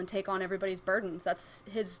people and take on everybody's burdens. That's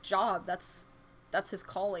his job. That's his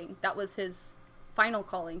calling. That was his final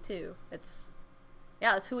calling too. That's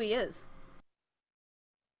who he is.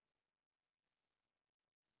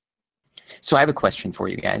 So I have a question for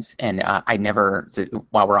you guys, and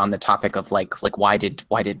while we're on the topic of like what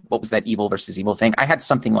was that evil versus evil thing? I had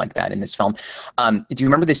something like that in this film. Do you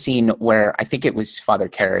remember the scene where I think it was Father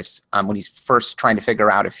Karras, when he's first trying to figure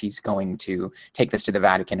out if he's going to take this to the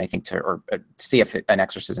Vatican, I think, or see if an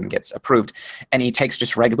exorcism gets approved, and he takes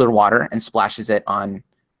just regular water and splashes it on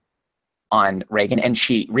Regan, and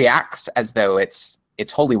she reacts as though it's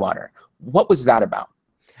holy water. What was that about?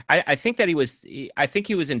 I think he was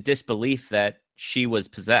in disbelief that she was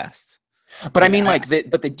possessed. But I mean,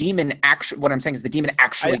 but the demon actually. What I'm saying is, the demon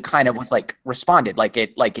actually kind of was like responded, like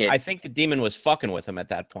it. I think the demon was fucking with him at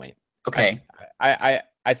that point. Okay. I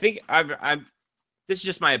think I'm. This is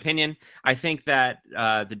just my opinion. I think that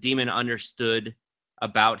the demon understood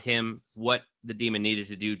about him what the demon needed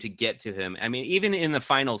to do to get to him. I mean, even in the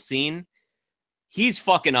final scene, he's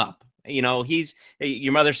fucking up. He's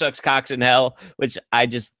your mother sucks cocks in hell, which I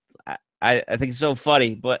think it's so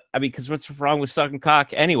funny. But I mean, because what's wrong with sucking cock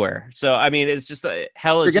anywhere? So I mean, it's just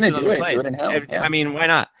hell is just another place. Do it in hell. Yeah. I mean, why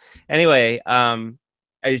not? Anyway,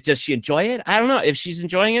 does she enjoy it? I don't know. If she's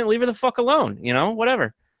enjoying it, leave her the fuck alone.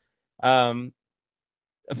 Whatever.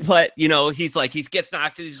 But he gets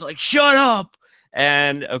knocked and he's like, shut up.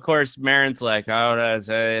 And of course, Marin's like, oh, gets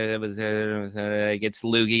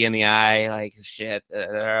loogie in the eye, like shit,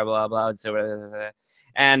 blah blah.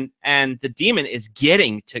 And the demon is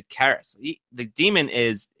getting to Karras. The demon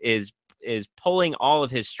is pulling all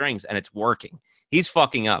of his strings, and it's working. He's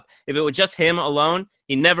fucking up. If it was just him alone,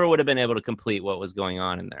 he never would have been able to complete what was going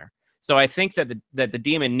on in there. So I think that the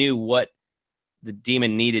demon knew what the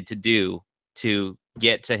demon needed to do to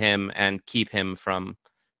get to him and keep him from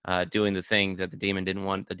doing the thing that the demon didn't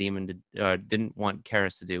want. The demon didn't want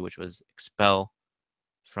Karras to do, which was expel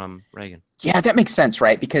from Regan. Yeah, that makes sense,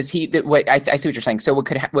 right? Because I see what you're saying. So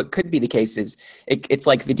what could be the case is it's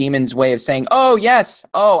like the demon's way of saying, "Oh yes,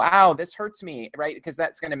 oh ow, this hurts me," right? Because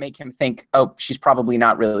that's going to make him think, "Oh, she's probably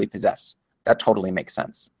not really possessed." That totally makes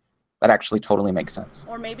sense. That actually totally makes sense.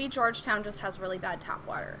 Or maybe Georgetown just has really bad tap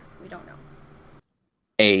water. We don't know.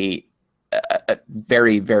 A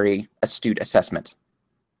very, very astute assessment.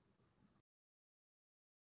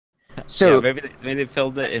 So maybe they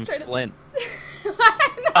filled it in Flint.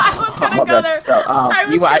 I was gonna go there. I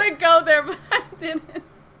was gonna go there, but I didn't.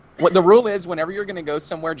 What the rule is, whenever you're gonna go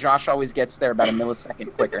somewhere, Josh always gets there about a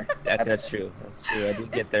millisecond quicker. That's true. That's true. I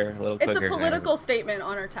did get there a little quicker. It's a political statement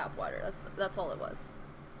on our tap water. That's all it was.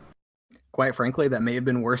 Quite frankly, that may have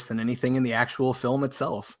been worse than anything in the actual film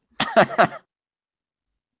itself.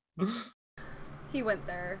 He went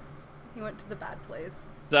there. He went to the bad place.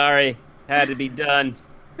 Sorry, had to be done.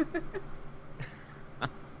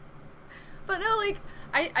 But no, like,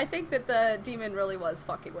 I think that the demon really was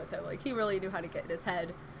fucking with him. Like, he really knew how to get in his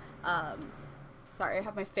head. Sorry, I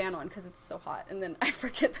have my fan on because it's so hot. And then I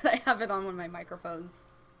forget that I have it on one of my microphones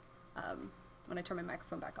when I turn my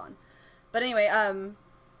microphone back on. But anyway,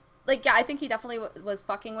 I think he definitely was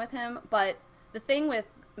fucking with him. But the thing with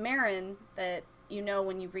Marin that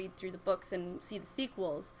when you read through the books and see the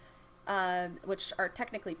sequels, which are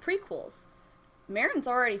technically prequels, Marin's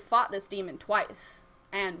already fought this demon twice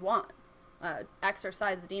and won.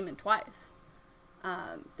 Exorcised the demon twice.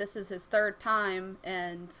 This is his third time,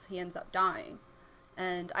 and he ends up dying.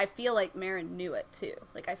 And I feel like Marin knew it too.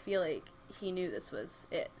 Like, I feel like he knew this was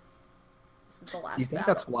it. This is the last. Do you think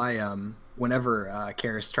battle. that's why whenever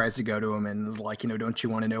Karis tries to go to him and is like, don't you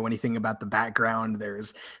want to know anything about the background?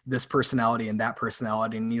 There's this personality and that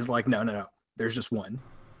personality, and he's like, no, there's just one.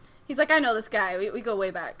 He's like, I know this guy. We go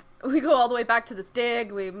way back. We go all the way back to this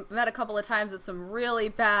dig. We met a couple of times at some really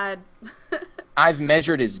bad. I've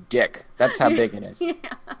measured his dick. That's how big it is. Yeah.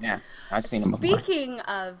 Yeah, I've seen him before. Speaking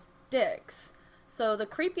of dicks, so the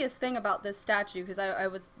creepiest thing about this statue, because I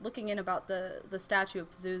was looking in about the statue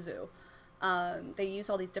of Pazuzu, they use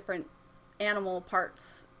all these different animal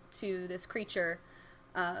parts to this creature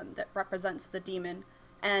that represents the demon,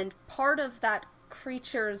 and part of that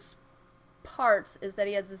creature's parts is that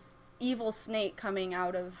he has this evil snake coming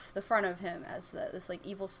out of the front of him as this like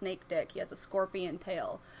evil snake dick. He has a scorpion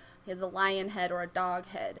tail. He has a lion head or a dog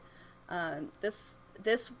head. This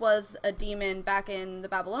was a demon back in the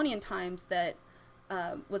Babylonian times that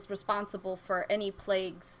was responsible for any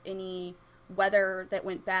plagues, any weather that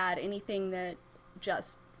went bad, anything that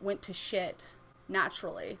just went to shit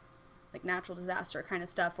naturally, like natural disaster kind of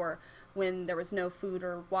stuff, or when there was no food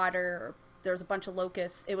or water, or there was a bunch of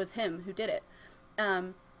locusts. It was him who did it.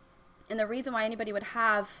 And the reason why anybody would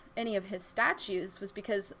have any of his statues was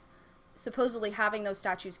because supposedly having those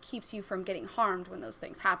statues keeps you from getting harmed when those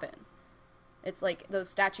things happen. It's like those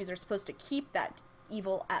statues are supposed to keep that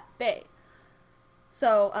evil at bay.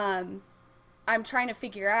 So I'm trying to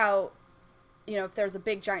figure out, if there's a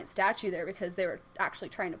big giant statue there, because they were actually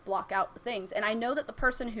trying to block out the things. And I know that the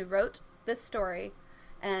person who wrote this story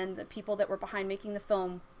and the people that were behind making the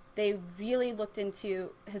film, they really looked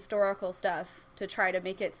into historical stuff to try to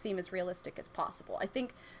make it seem as realistic as possible. I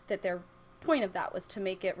think that their point of that was to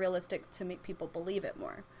make it realistic, to make people believe it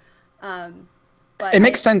more. But it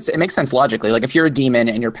makes sense. It makes sense logically. Like if you're a demon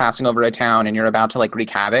and you're passing over a town and you're about to like wreak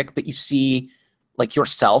havoc, but you see like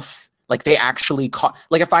yourself, like they actually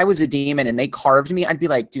like if I was a demon and they carved me, I'd be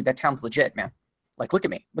like, dude, that town's legit, man. Like, look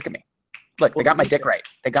at me. Look, they got my dick right.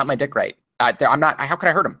 I'm not. How could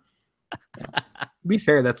I hurt him? To be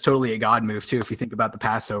fair, that's totally a God move too. If you think about the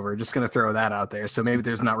Passover, just going to throw that out there. So maybe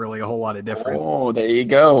there's not really a whole lot of difference. Oh, there you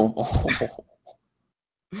go.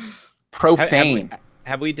 Profane.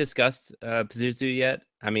 Have we discussed Pazuzu yet?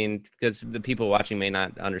 I mean, because the people watching may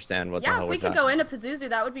not understand what the hell we're talking. Yeah, if we could go into Pazuzu,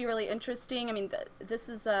 that would be really interesting. I mean, this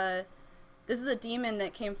is a demon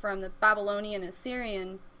that came from the Babylonian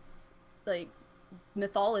Assyrian, like,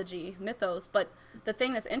 mythos, but the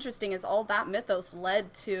thing that's interesting is all that mythos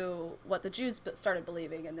led to what the Jews started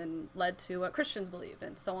believing, and then led to what Christians believed,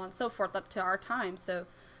 and so on and so forth up to our time. So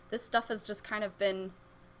this stuff has just kind of been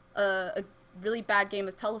a really bad game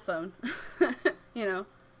of telephone,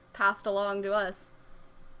 passed along to us.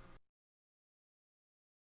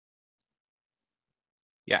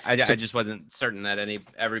 Yeah, I just wasn't certain that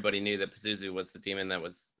everybody knew that Pazuzu was the demon that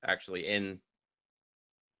was actually in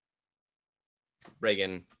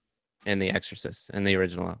Reagan and the Exorcist and the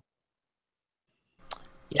original.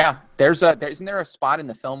 Yeah, isn't there a spot in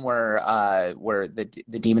the film where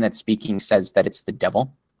the demon that's speaking says that it's the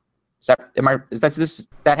devil? That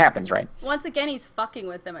happens, right? Once again, he's fucking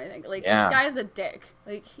with them, I think. Like, yeah. This guy's a dick.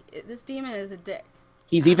 Like, this demon is a dick.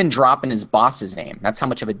 He's even dropping his boss's name. That's how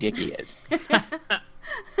much of a dick he is. He's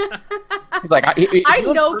like, I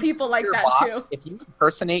know people like that too. If you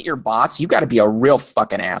impersonate your boss, you got to be a real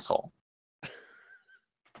fucking asshole.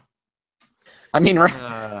 I mean,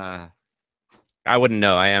 I wouldn't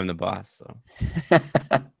know. I am the boss. So.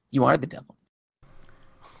 You are the devil.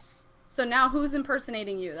 So now who's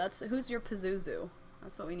impersonating you? Who's your Pazuzu?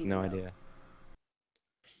 That's what we need to know. No idea.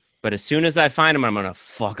 But as soon as I find him, I'm going to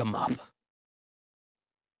fuck him up.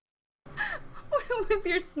 With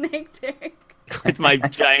your snake dick. With my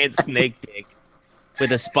giant snake dick.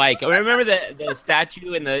 With a spike. I remember the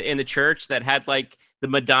statue in the church that had like the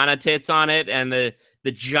Madonna tits on it and the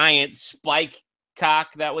giant spike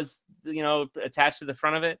cock that was, attached to the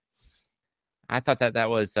front of it. I thought that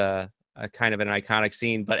was a kind of an iconic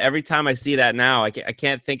scene, but every time I see that now, I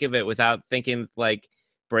can't think of it without thinking like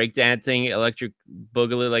breakdancing, electric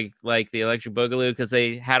boogaloo, like the electric boogaloo, because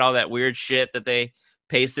they had all that weird shit that they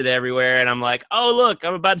pasted everywhere, and I'm like, oh look,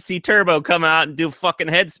 I'm about to see Turbo come out and do a fucking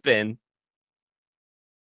head spin.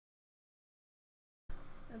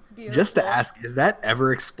 That's beautiful. Just to ask, is that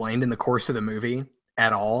ever explained in the course of the movie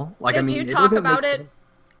at all? Like, they do talk about it.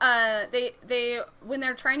 They when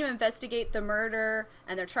they're trying to investigate the murder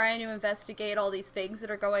and they're trying to investigate all these things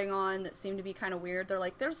that are going on that seem to be kind of weird, they're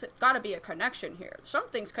like, there's got to be a connection here.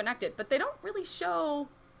 Something's connected, but they don't really show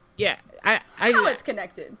yeah, How it's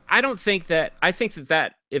connected. I don't think that. I think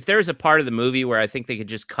that if there's a part of the movie where I think they could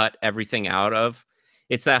just cut everything out of,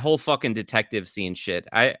 it's that whole fucking detective scene shit.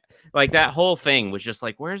 I like that whole thing was just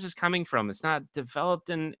like, where's this coming from? It's not developed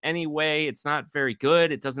in any way. It's not very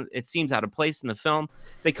good. It doesn't. It seems out of place in the film.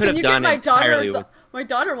 They could Can have you done get my entirely daughter? with. My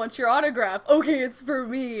daughter wants your autograph. Okay, it's for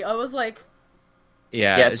me. I was like,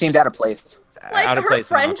 Yeah, it seemed out of place. like Out of her place and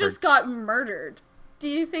friend awkward. just got murdered. Do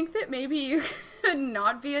you think that maybe you could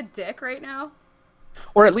not be a dick right now?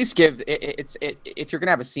 Or at least give if you're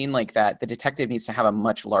gonna have a scene like that, the detective needs to have a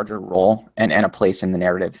much larger role and a place in the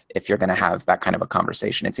narrative. If you're gonna have that kind of a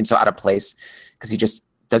conversation, it seems so out of place because he just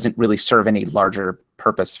doesn't really serve any larger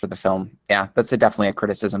purpose for the film. Yeah, that's definitely a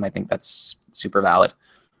criticism. I think that's super valid.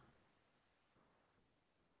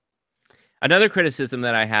 Another criticism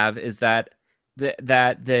that I have is that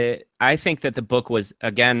I think that the book was,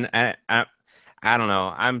 again, I don't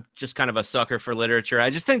know. I'm just kind of a sucker for literature. I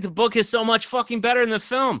just think the book is so much fucking better than the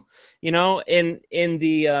film. You know, in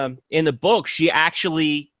the book, she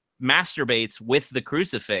actually masturbates with the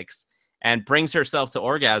crucifix and brings herself to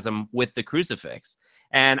orgasm with the crucifix.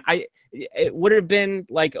 And it would have been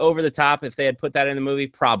like over the top if they had put that in the movie.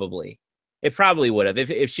 Probably, it probably would have.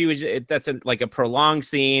 If she was, that's like a prolonged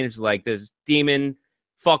scene. It's like this demon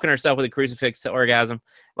fucking herself with a crucifix to orgasm.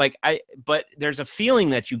 But there's a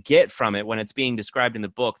feeling that you get from it when it's being described in the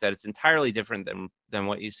book that it's entirely different than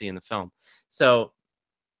what you see in the film. So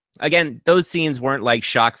again, those scenes weren't like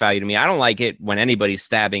shock value to me. I don't like it when anybody's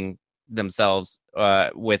stabbing themselves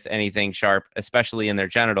with anything sharp, especially in their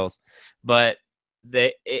genitals. But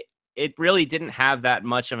it really didn't have that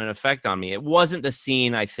much of an effect on me. It wasn't the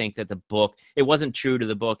scene, I think, that the book, it wasn't true to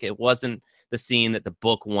the book. It wasn't the scene that the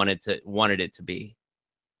book wanted it to be.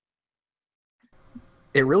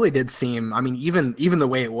 It really did seem, I mean, even the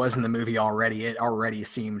way it was in the movie already, it already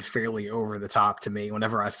seemed fairly over the top to me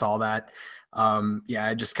whenever I saw that. Yeah,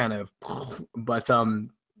 I just kind of, but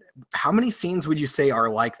how many scenes would you say are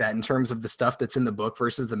like that in terms of the stuff that's in the book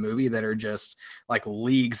versus the movie that are just like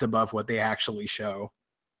leagues above what they actually show?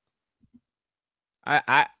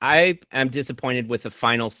 I am disappointed with the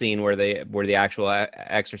final scene where the actual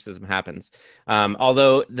exorcism happens.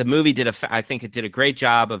 Although the movie I think it did a great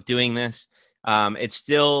job of doing this. It's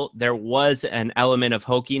still, there was an element of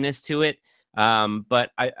hokiness to it.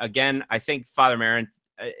 But I think Father Merrin,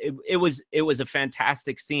 it was a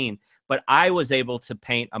fantastic scene, but I was able to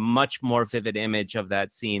paint a much more vivid image of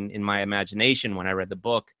that scene in my imagination when I read the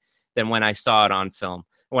book than when I saw it on film.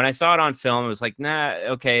 When I saw it on film, it was like, nah,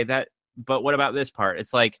 okay, but what about this part?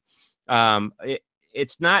 It's like,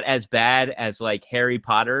 it's not as bad as like Harry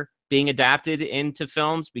Potter being adapted into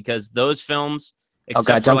films, because those films, Oh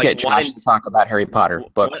God, don't get Josh to talk about Harry Potter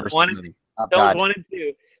book versus movie. Oh, films 1 and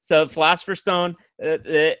 2. So Philosopher's Stone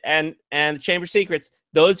and the Chamber of Secrets,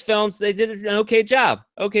 those films, they did an okay job.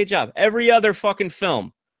 Okay job. Every other fucking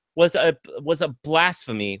film was a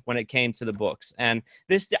blasphemy when it came to the books. And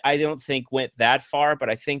this, I don't think, went that far, but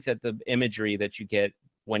I think that the imagery that you get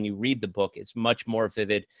when you read the book is much more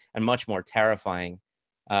vivid and much more terrifying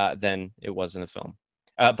than it was in the film.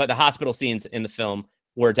 But the hospital scenes in the film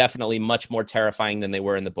were definitely much more terrifying than they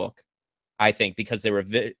were in the book, I think, because they were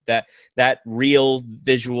that real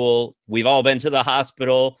visual. We've all been to the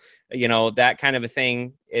hospital, you know, that kind of a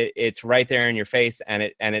thing. It's right there in your face, and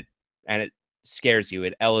it scares you.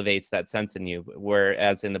 It elevates that sense in you.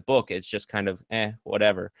 Whereas in the book, it's just kind of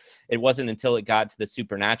whatever. It wasn't until it got to the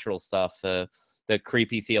supernatural stuff, the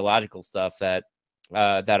creepy theological stuff, that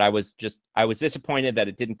I was disappointed that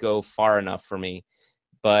it didn't go far enough for me.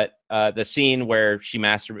 But the scene where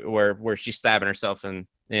where she's stabbing herself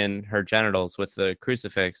in her genitals with the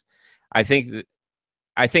crucifix, I think,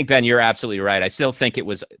 Ben, you're absolutely right. I still think it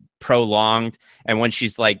was prolonged. And when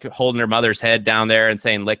she's like holding her mother's head down there and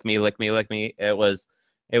saying, lick me, lick me, lick me, it was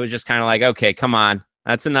just kind of like, okay, come on.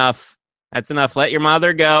 That's enough. That's enough. Let your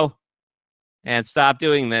mother go and stop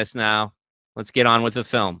doing this now. Let's get on with the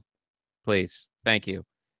film, please. Thank you.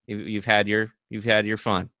 You've had your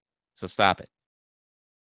fun. So stop it.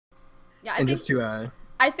 Yeah,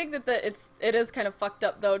 I think that it is kind of fucked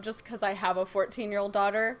up though, just because I have a 14-year-old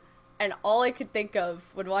daughter, and all I could think of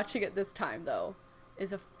when watching it this time though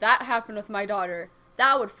is if that happened with my daughter,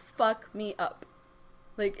 that would fuck me up.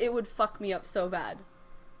 Like, it would fuck me up so bad.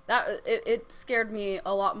 It scared me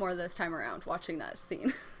a lot more this time around watching that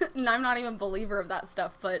scene. And I'm not even a believer of that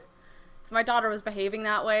stuff, but if my daughter was behaving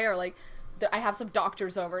that way, or like I have some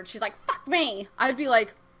doctors over and she's like, fuck me, I'd be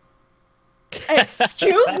like,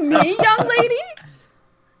 excuse me, young lady?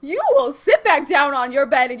 you will sit back down on your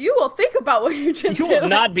bed and you will think about what you just You did. will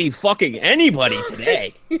not be fucking anybody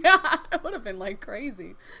today. Yeah, it would have been like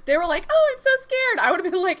crazy. They were like, "Oh, I'm so scared." I would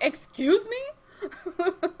have been like, "Excuse me?"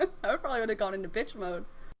 I probably would have gone into bitch mode.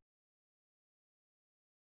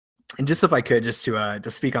 And just if I could, just to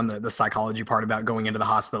speak on the psychology part about going into the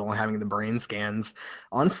hospital and having the brain scans,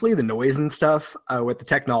 honestly, the noise and stuff with the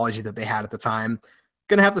technology that they had at the time,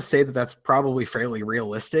 gonna have to say that that's probably fairly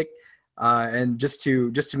realistic. And just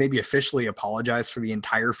to maybe officially apologize for the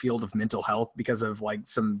entire field of mental health because of like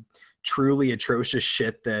some truly atrocious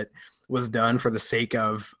shit that was done for the sake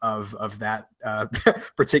of that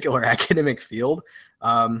particular academic field.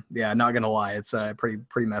 Yeah, not gonna lie, it's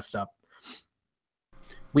pretty messed up.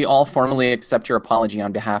 We all formally accept your apology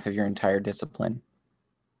on behalf of your entire discipline.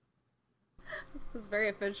 It was very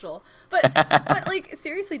official. But like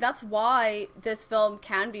seriously, that's why this film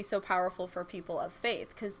can be so powerful for people of faith,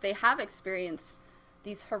 because they have experienced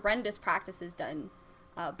these horrendous practices done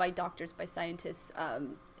by doctors, by scientists,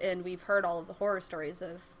 and we've heard all of the horror stories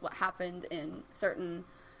of what happened in certain,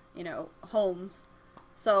 homes.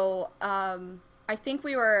 So I think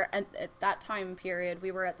we were at that time period,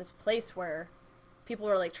 we were at this place where people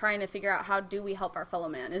were like trying to figure out, how do we help our fellow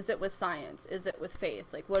man? Is it with science? Is it with faith?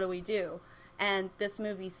 Like, what do we do? And this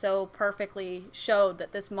movie so perfectly showed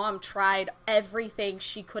that this mom tried everything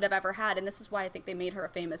she could have ever had. And this is why I think they made her a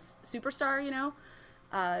famous superstar,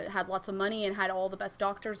 had lots of money and had all the best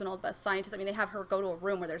doctors and all the best scientists. I mean, they have her go to a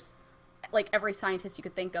room where there's like every scientist you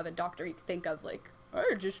could think of, a doctor you could think of, like,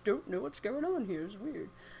 I just don't know what's going on here. It's weird.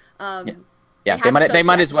 Yeah, they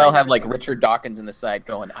might as well have like Richard Dawkins in the side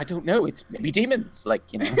going, I don't know, it's maybe demons, like,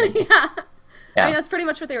 Like, yeah. I mean, that's pretty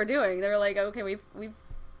much what they were doing. They were like, okay, we've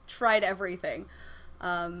tried everything,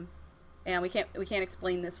 and we can't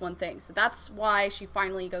explain this one thing. So that's why she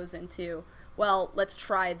finally goes into, well, let's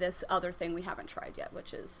try this other thing we haven't tried yet,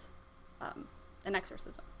 which is an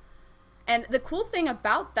exorcism. And the cool thing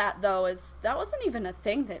about that, though, is that wasn't even a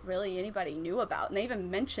thing that really anybody knew about, and they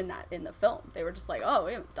even mentioned that in the film. They were just like, oh,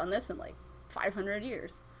 we haven't done this in like 500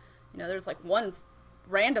 years. There's like one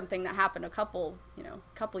random thing that happened a couple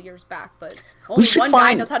years back, but only one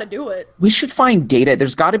guy knows how to do it. We should find data.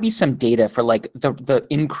 There's got to be some data for like the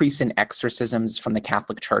increase in exorcisms from the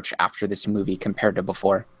Catholic Church after this movie compared to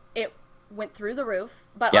before. It went through the roof,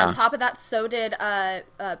 but on top of that, so did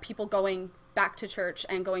people going back to church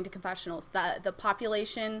and going to confessionals. The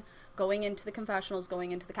population going into the confessionals,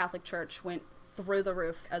 going into the Catholic Church went through the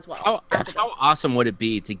roof as well. How awesome would it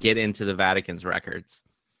be to get into the Vatican's records?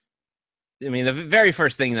 I mean, the very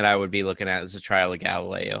first thing that I would be looking at is the trial of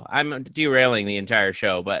Galileo. I'm derailing the entire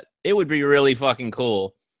show, but it would be really fucking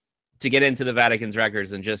cool to get into the Vatican's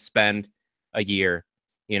records and just spend a year,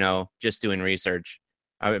 just doing research.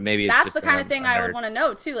 Maybe it's that's the kind of thing I would want to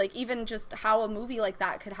know too. Like, even just how a movie like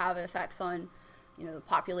that could have effects on, the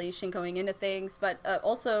population going into things, but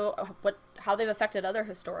also how they've affected other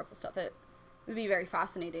historical stuff. It would be very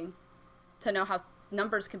fascinating to know how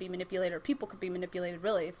numbers can be manipulated, or people could be manipulated.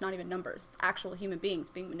 Really, it's not even numbers, it's actual human beings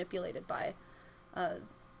being manipulated by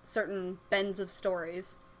certain bends of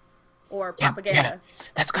stories or propaganda.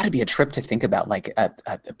 Yeah. That's got to be a trip to think about, like a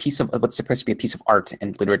piece of what's supposed to be a piece of art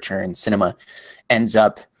and literature and cinema ends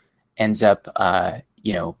up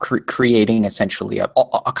creating essentially a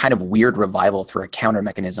kind of weird revival through a counter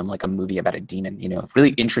mechanism, like a movie about a demon. Really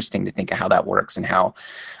interesting to think of how that works and how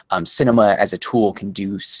cinema as a tool can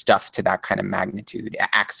do stuff to that kind of magnitude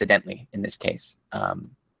accidentally in this case.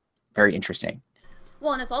 Very interesting.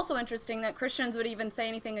 Well, and it's also interesting that Christians would even say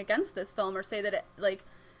anything against this film, or say that it like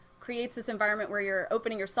creates this environment where you're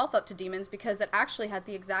opening yourself up to demons, because it actually had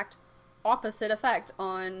the exact opposite effect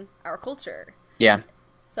on our culture. Yeah.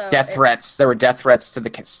 So death threats. There were death threats to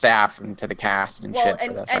the staff and to the cast and shit.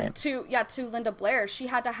 And to Linda Blair, she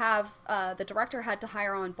had to have the director had to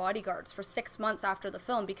hire on bodyguards for 6 months after the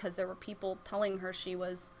film, because there were people telling her she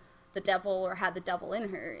was the devil or had the devil in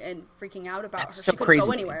her and freaking out about her. So she crazy. Couldn't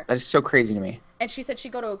go anywhere. That's so crazy to me. And she said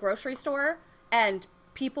she'd go to a grocery store and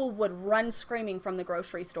people would run screaming from the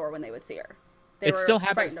grocery store when they would see her. It still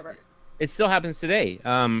happens. It still happens today.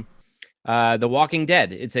 The Walking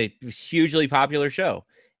Dead. It's a hugely popular show.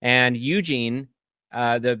 And Eugene,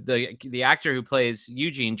 the actor who plays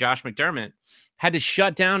Eugene, Josh McDermott, had to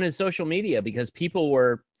shut down his social media because people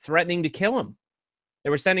were threatening to kill him. They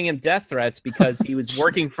were sending him death threats because he was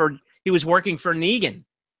working for Negan,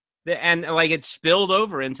 and like it spilled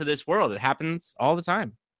over into this world. It happens all the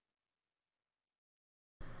time.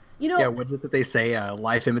 Yeah, what's it that they say?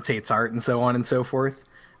 Life imitates art, and so on and so forth.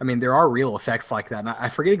 I mean, there are real effects like that. And I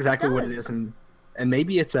forget exactly what it is, and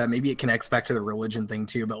maybe it's maybe it connects back to the religion thing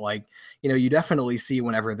too. But like, you definitely see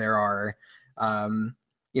whenever there are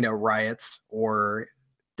riots or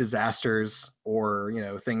disasters or,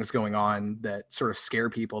 things going on that sort of scare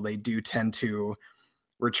people, they do tend to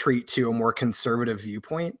retreat to a more conservative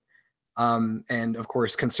viewpoint. And of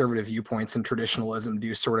course, conservative viewpoints and traditionalism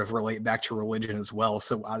do sort of relate back to religion as well.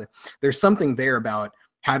 So there's something there about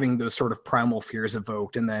having those sort of primal fears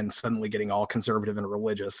evoked and then suddenly getting all conservative and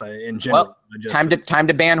religious in general. Well, time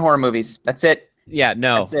to ban horror movies. That's it. Yeah,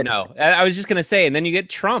 no. I was just going to say, and then you get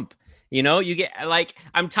Trump. You get like,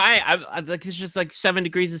 I'm tired. I'm like, it's just like 7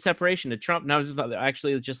 degrees of separation to Trump. No, it's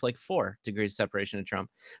actually just like 4 degrees of separation to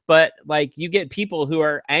Trump. But like, you get people who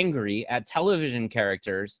are angry at television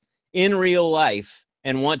characters in real life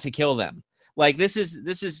and want to kill them. Like, this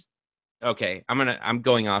is okay. I'm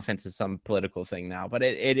going off into some political thing now, but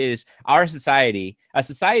it is our society, a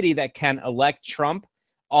society that can elect Trump.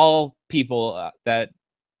 All people that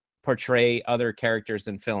portray other characters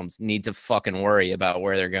in films need to fucking worry about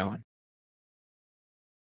where they're going.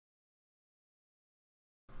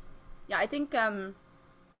 Yeah, I think that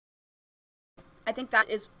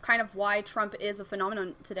is kind of why Trump is a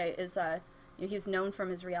phenomenon today. Is he was known from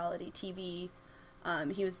his reality TV.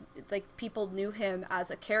 He was like, people knew him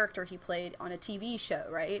as a character he played on a TV show,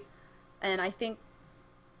 right? And I think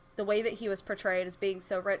the way that he was portrayed as being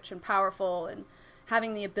so rich and powerful and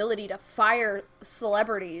having the ability to fire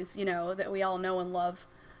celebrities, that we all know and love,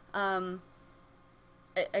 I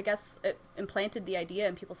guess it implanted the idea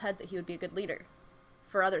in people's head that he would be a good leader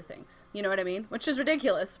for other things. You know what I mean? Which is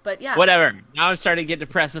ridiculous, but yeah. Whatever. Now I'm starting to get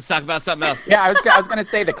depressed. Let's talk about something else. Yeah, I was going to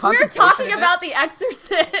say the contemplation. We're talking about The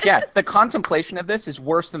Exorcist. Yeah, the contemplation of this is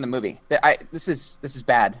worse than the movie. This is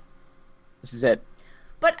bad. This is it.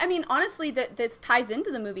 But I mean, honestly, this ties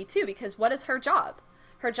into the movie too, because what is her job?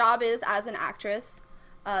 Her job is, as an actress,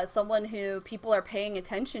 someone who people are paying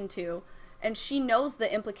attention to, and she knows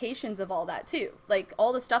the implications of all that too. Like,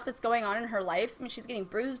 all the stuff that's going on in her life. I mean, she's getting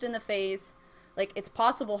bruised in the face. Like, it's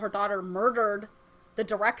possible her daughter murdered the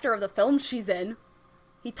director of the film she's in.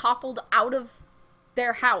 He toppled out of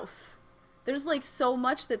their house. There's, like, so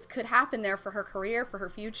much that could happen there for her career, for her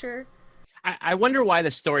future. I wonder why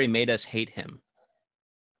the story made us hate him.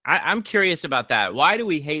 I'm curious about that. Why do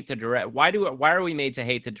we hate the why are we made to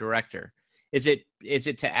hate the director? Is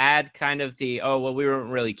it to add kind of the, oh, well, we don't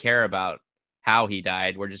really care about how he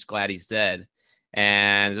died. We're just glad he's dead.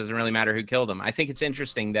 And it doesn't really matter who killed him. I think it's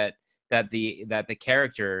interesting that the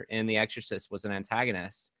character in The Exorcist was an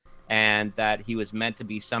antagonist, and that he was meant to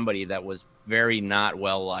be somebody that was very not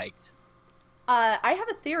well liked. I have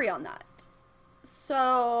a theory on that.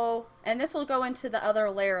 So, and this will go into the other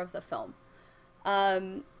layer of the film.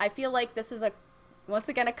 I feel like this is once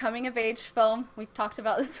again, a coming of age film. We've talked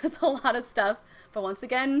about this with a lot of stuff, but once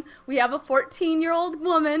again, we have a 14-year-old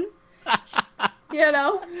woman. She's starting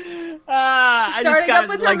up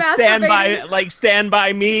with her masturbating. Stand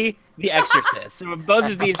By Me, The Exorcist. So both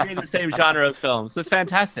of these are in the same genre of films. So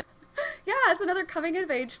fantastic. Yeah, it's another coming of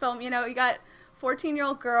age film. You got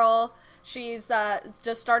 14-year-old girl. She's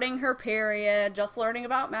just starting her period, just learning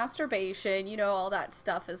about masturbation. All that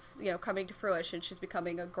stuff is, coming to fruition. She's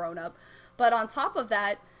becoming a grown-up. But on top of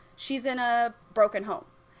that, she's in a broken home.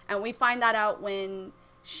 And we find that out when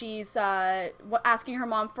she's asking her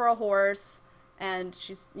mom for a horse. And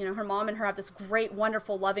she's, her mom and her have this great,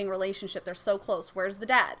 wonderful, loving relationship. They're so close. Where's the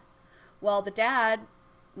dad? Well,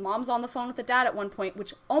 mom's on the phone with the dad at one point,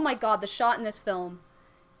 which, oh my God, the shot in this film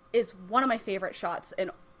is one of my favorite shots in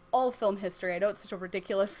all film history. I know it's such a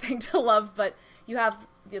ridiculous thing to love, but you have,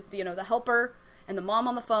 the helper and the mom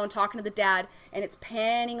on the phone talking to the dad, and it's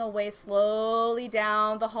panning away slowly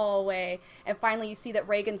down the hallway. And finally you see that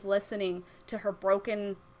Reagan's listening to her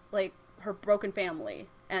broken family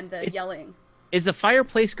and the yelling. Is the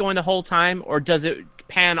fireplace going the whole time, or does it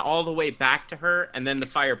pan all the way back to her and then the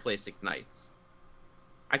fireplace ignites?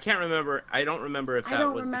 I can't remember. I don't remember if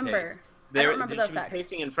that was the case. I don't remember the effect. She was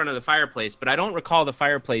pacing in front of the fireplace, but I don't recall the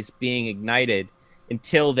fireplace being ignited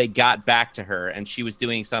until they got back to her and she was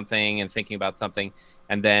doing something and thinking about something,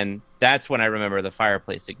 and then that's when I remember the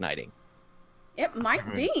fireplace igniting. It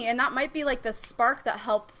might be, and that might be like the spark that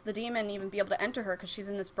helped the demon even be able to enter her, because she's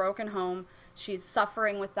in this broken home. She's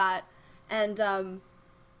suffering with that. And,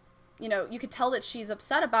 you could tell that she's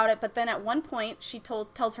upset about it, but then at one point she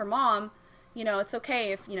tells her mom, it's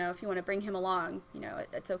okay if you want to bring him along,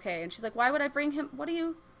 it's okay. And she's like, why would I bring him?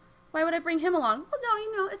 Why would I bring him along? Well,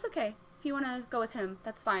 no, it's okay. If you want to go with him,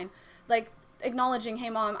 that's fine. Like, acknowledging,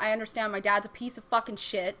 hey mom, I understand my dad's a piece of fucking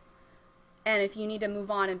shit. And if you need to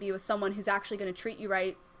move on and be with someone who's actually going to treat you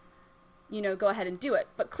right, go ahead and do it.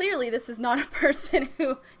 But clearly this is not a person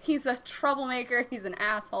he's a troublemaker. He's an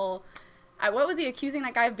asshole. What was he accusing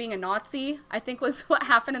that guy of being a Nazi? I think was what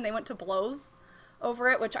happened, and they went to blows over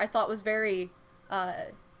it, which I thought was very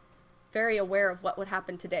aware of what would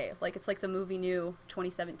happen today. Like, it's like the movie knew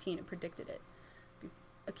 2017 and predicted it,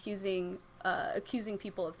 accusing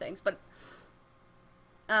people of things. But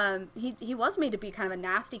he was made to be kind of a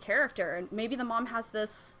nasty character, and maybe the mom has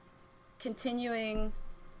this continuing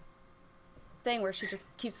thing where she just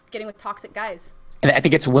keeps getting with toxic guys. And I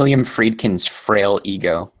think it's William Friedkin's frail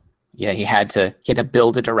ego. Yeah, he had to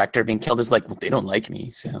build a director being killed. Is like, well, they don't like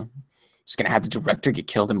me, so I'm just gonna have the director get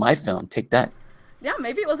killed in my film. Take that. Yeah,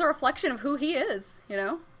 maybe it was a reflection of who he is, you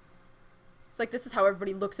know? It's like, this is how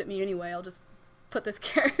everybody looks at me anyway. I'll just put this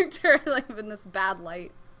character like in this bad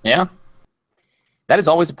light. Yeah. That is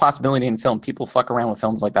always a possibility in film. People fuck around with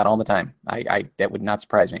films like that all the time. I that would not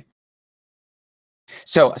surprise me.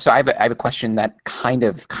 So I have a question that kind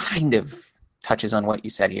of touches on what you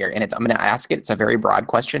said here, and I'm going to ask it. It's a very broad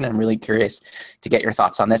question, and I'm really curious to get your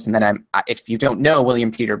thoughts on this. And then if you don't know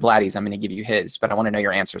William Peter Blatty's, I'm going to give you his, but I want to know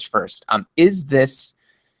your answers first. Is this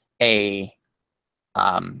a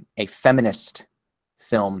feminist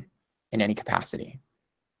film in any capacity?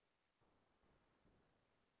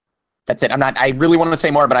 That's it. I really want to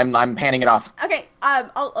say more, but I'm panning it off. Okay,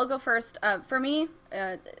 I'll go first. For me,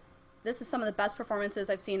 this is some of the best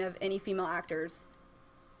performances I've seen of any female actors,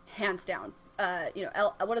 hands down.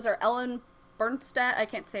 What is her, Ellen Bernstadt? I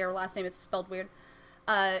can't say her last name; it's spelled weird.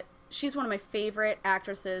 She's one of my favorite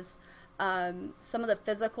actresses. Some of the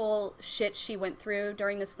physical shit she went through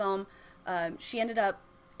during this film, she ended up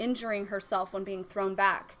injuring herself when being thrown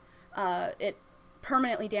back. It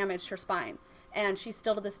permanently damaged her spine, and she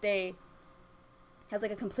still to this day has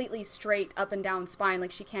like a completely straight up and down spine.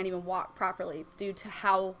 Like, she can't even walk properly due to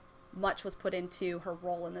how much was put into her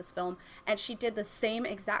role in this film. And she did the same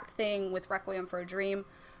exact thing with Requiem for a Dream,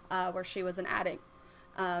 where she was an addict.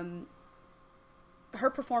 Her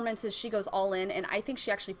performance is, she goes all in, and I think she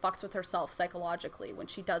actually fucks with herself psychologically when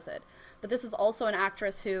she does it. But this is also an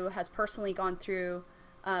actress who has personally gone through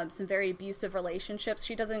some very abusive relationships.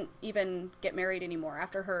 She doesn't even get married anymore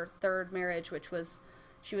after her third marriage, which was,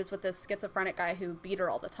 she was with this schizophrenic guy who beat her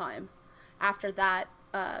all the time. After that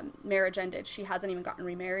marriage ended, she hasn't even gotten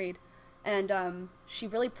remarried. And she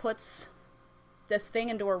really puts this thing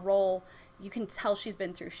into her role. You can tell she's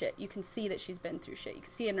been through shit. You can see that she's been through shit. You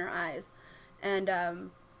can see it in her eyes. And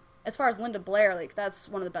as far as Linda Blair, like, that's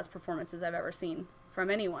one of the best performances I've ever seen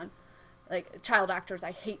from anyone. Like, child actors,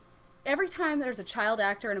 I hate. Every time there's a child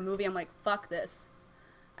actor in a movie, I'm like, fuck this.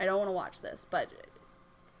 I don't want to watch this. But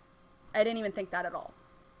I didn't even think that at all.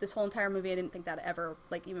 This whole entire movie, I didn't think that ever,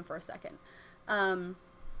 like, even for a second.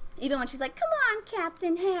 Even when she's like, come on,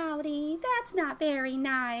 Captain Howdy, that's not very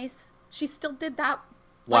nice. She still did that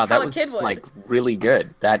like wow, how that was a kid would. Like really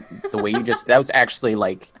good. That the way you just, that was actually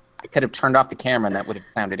like, I could have turned off the camera and that would have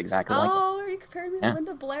sounded exactly like it. Oh, are you comparing me to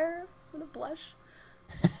Linda Blair? I'm gonna blush.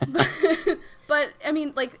 But, I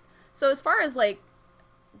mean, like, so as far as, like,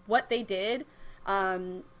 what they did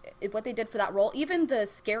for that role, even the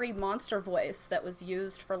scary monster voice that was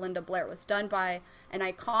used for Linda Blair was done by an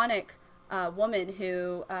iconic woman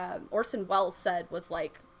who Orson Welles said was,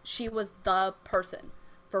 like, she was the person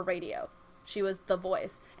for radio. She was the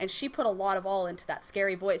voice. And she put a lot of all into that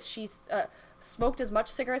scary voice. She smoked as much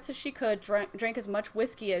cigarettes as she could, drank as much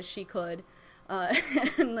whiskey as she could,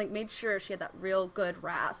 and, like, made sure she had that real good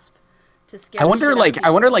rasp to scare. I wonder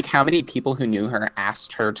like how many people who knew her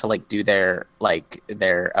asked her to, like, do their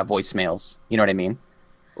voicemails. You know what I mean?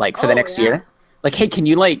 Like, for the next year. Like, hey, can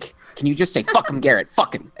you just say "fuck him, Garrett,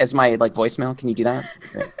 fuck him" as my, like, voicemail? Can you do that?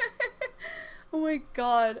 Right. Oh my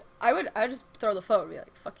god, I would just throw the phone and be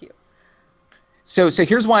like, "Fuck you." So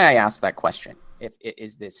here's why I asked that question.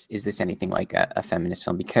 Is this anything like a feminist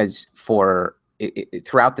film? Because throughout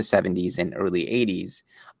the 70s and early 80s,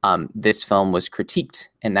 this film was critiqued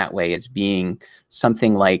in that way as being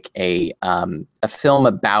something like a film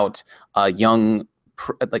about a young,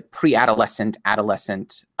 pre-adolescent,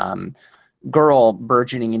 adolescent girl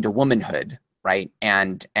burgeoning into womanhood, right?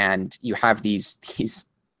 And you have these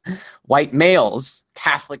white males,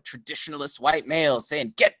 Catholic traditionalist white males,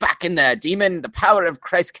 saying, "Get back in there, demon! The power of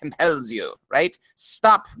Christ compels you." Right?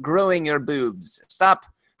 Stop growing your boobs. Stop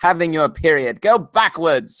having your period. Go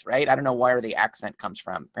backwards. Right? I don't know where the accent comes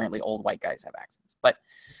from. Apparently, old white guys have accents, but.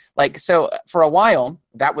 Like, so for a while,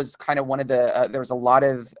 that was kind of one of the, there was a lot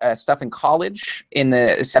of stuff in college in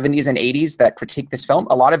the 70s and 80s that critiqued this film.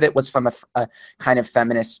 A lot of it was from a kind of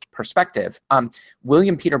feminist perspective.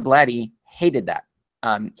 William Peter Blatty hated that.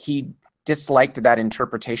 He disliked that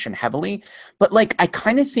interpretation heavily. But, like, I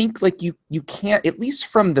kind of think, like, you can't, at least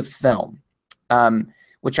from the film,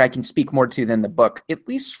 which I can speak more to than the book, at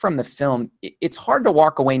least from the film, it's hard to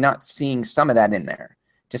walk away not seeing some of that in there.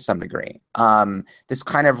 to some degree. This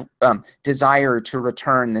kind of desire to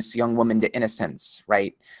return this young woman to innocence,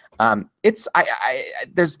 right?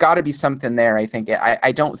 There's got to be something there. I think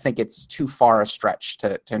I don't think it's too far a stretch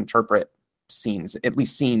to interpret scenes, at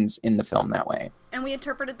least scenes in the film, that way. And we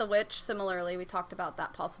interpreted The Witch similarly. We talked about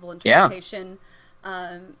that possible interpretation.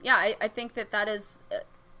 I think that is,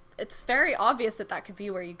 it's very obvious that could be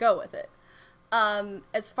where you go with it.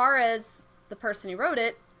 As far as the person who wrote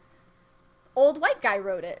it, old white guy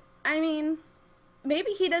wrote it. I mean,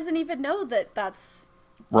 maybe he doesn't even know that that's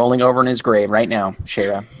rolling over in his grave right now.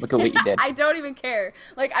 Shayra, look at what you did. I don't even care.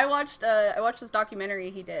 Like, I watched this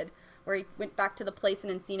documentary he did where he went back to the place in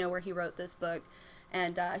Encino where he wrote this book,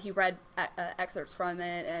 and he read excerpts from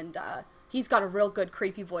it, and he's got a real good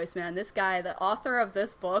creepy voice, man. This guy, the author of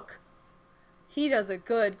this book, he does a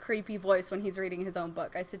good creepy voice when he's reading his own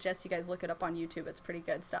book. I suggest you guys look it up on YouTube. It's pretty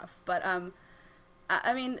good stuff. But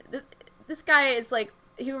I mean, this guy is like,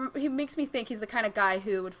 he makes me think he's the kind of guy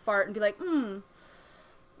who would fart and be like,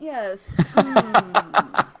 yes,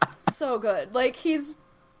 so good. Like, he's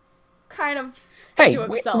kind of Hey,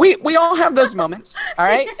 we all have those moments, all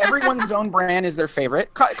right? Everyone's own brand is their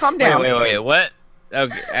favorite. Calm down. Wait, what?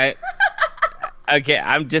 Okay, okay,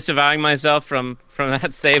 I'm disavowing myself from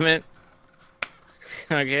that statement.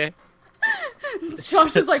 Okay.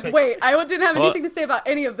 Josh is like, wait, I didn't have anything to say about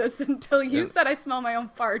any of this until you said I smell my own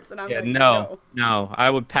farts, and I'm like, no, I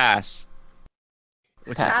would pass.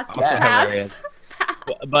 Which pass, is also hilarious.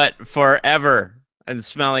 But forever, and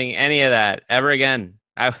smelling any of that ever again,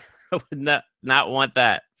 I would not want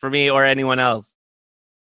that for me or anyone else.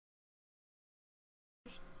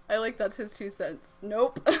 I like that's his 2 cents.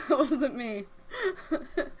 Nope, it wasn't me.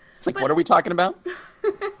 It's like, what are we talking about?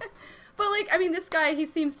 But, like, I mean, this guy, he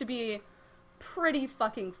seems to be pretty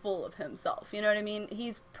fucking full of himself. You know what I mean?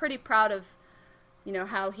 He's pretty proud of, you know,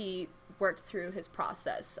 how he worked through his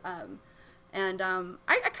process. I kind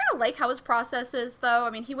of like how his process is, though.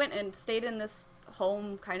 I mean, he went and stayed in this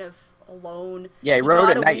home kind of alone. Yeah, he wrote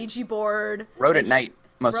at night. Ouija board. Wrote at night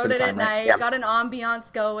most of the time, right? Yeah. Got an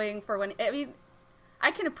ambiance going for when. I mean,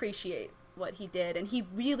 I can appreciate what he did, and he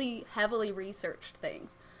really heavily researched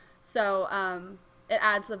things. So it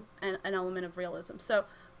adds an element of realism. So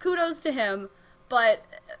kudos to him, but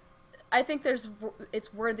I think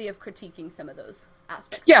it's worthy of critiquing some of those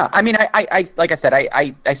aspects. Yeah, I mean, I like I said,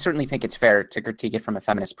 I certainly think it's fair to critique it from a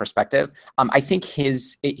feminist perspective. I think he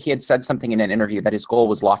had said something in an interview that his goal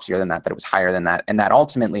was loftier than that it was higher than that, and that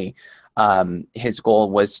ultimately his goal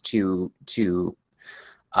was to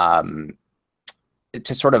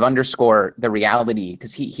sort of underscore the reality,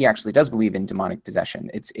 because he actually does believe in demonic possession.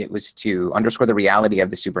 It was to underscore the reality of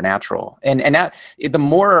the supernatural. And that, the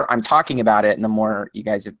more I'm talking about it, and the more you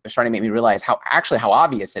guys are starting to make me realize how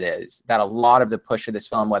obvious it is that a lot of the push of this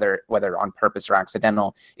film, whether on purpose or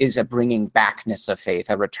accidental, is a bringing backness of faith,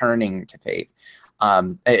 a returning to faith.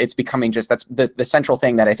 It's becoming that's the central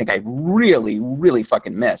thing that I think I really, really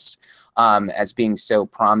fucking missed as being so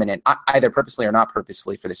prominent, either purposely or not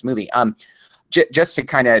purposefully, for this movie. Just to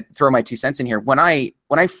kind of throw my 2 cents in here, when I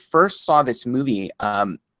first saw this movie,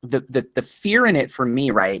 the fear in it for me,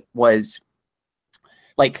 right, was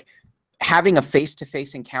like having a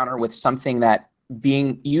face-to-face encounter with something that,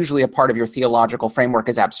 being usually a part of your theological framework,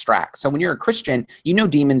 is abstract. So when you're a Christian, you know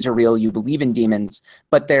demons are real, you believe in demons,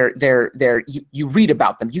 but you read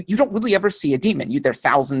about them. You don't really ever see a demon. They're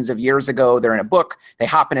thousands of years ago, they're in a book, they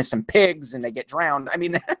hop into some pigs and they get drowned. I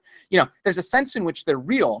mean, you know, there's a sense in which they're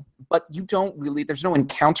real, but there's no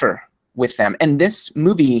encounter with them. And this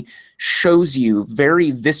movie shows you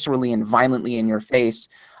very viscerally and violently in your face,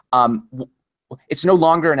 it's no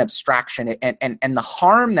longer an abstraction, and the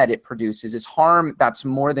harm that it produces is harm that's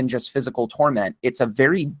more than just physical torment. It's a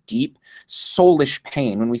very deep, soulish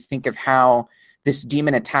pain when we think of how this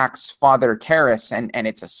demon attacks Father Karras, and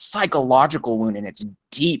it's a psychological wound, and it's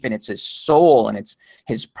deep, and it's his soul, and it's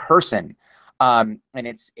his person, and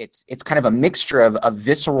it's kind of a mixture of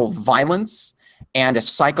visceral violence and a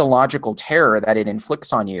psychological terror that it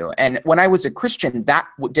inflicts on you. And when I was a Christian, that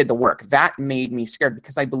did the work. That made me scared,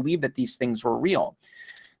 because I believed that these things were real.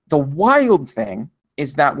 The wild thing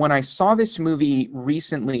is that when I saw this movie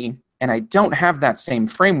recently, and I don't have that same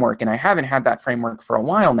framework, and I haven't had that framework for a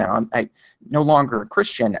while now, I'm no longer a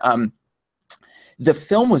Christian, the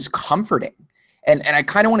film was comforting. And I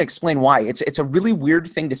kind of want to explain why. It's a really weird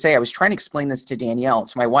thing to say. I was trying to explain this to Danielle,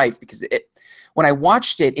 to my wife, because when I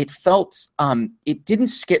watched it, it felt, it didn't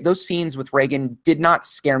scare, those scenes with Reagan did not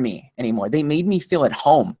scare me anymore. They made me feel at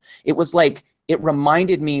home. It was like it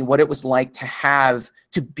reminded me what it was like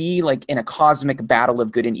to be like in a cosmic battle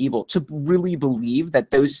of good and evil, to really believe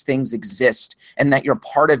that those things exist and that you're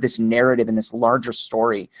part of this narrative in this larger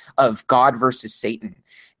story of God versus Satan.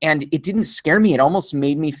 And it didn't scare me. It almost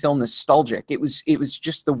made me feel nostalgic. It was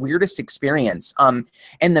just the weirdest experience.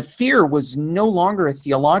 And the fear was no longer a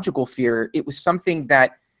theological fear. It was something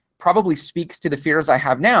that probably speaks to the fears I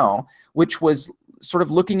have now, which was sort of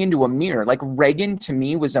looking into a mirror. Like Reagan to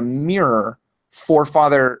me was a mirror for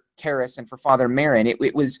Father Karras and for Father Marin.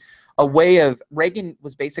 It was a way of, Reagan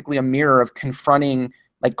was basically a mirror of confronting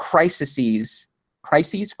like crises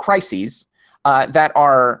that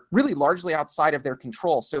are really largely outside of their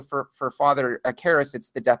control. So for Father Karras,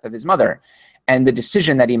 it's the death of his mother and the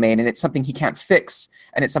decision that he made, and it's something he can't fix,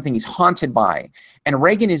 and it's something he's haunted by. And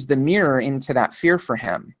Reagan is the mirror into that fear for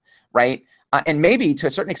him, right? And maybe to a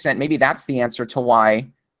certain extent, maybe that's the answer to why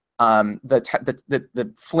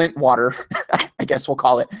the Flint water, I guess we'll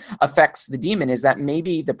call it, affects the demon, is that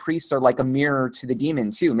maybe the priests are like a mirror to the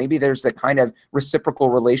demon too. Maybe there's a kind of reciprocal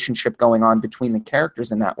relationship going on between the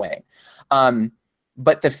characters in that way.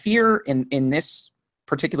 But the fear in this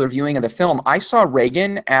particular viewing of the film, I saw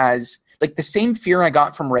Reagan as like the same fear I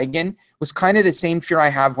got from Reagan was kind of the same fear I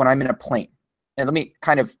have when I'm in a plane. And let me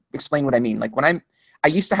kind of explain what I mean. Like I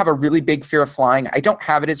used to have a really big fear of flying. I don't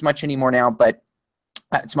have it as much anymore now, but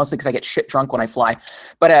it's mostly because I get shit drunk when I fly.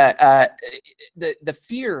 But the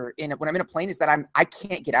fear when I'm in a plane is that I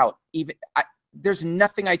can't get out. There's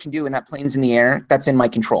nothing I can do when that plane's in the air that's in my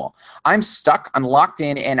control. I'm stuck, I'm locked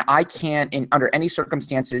in, and I can't, under any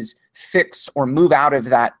circumstances, fix or move out of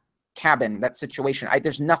that cabin, that situation.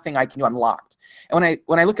 There's nothing I can do. I'm locked. And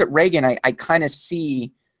when I look at Reagan, I kind of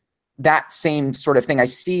see that same sort of thing. I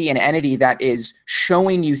see an entity that is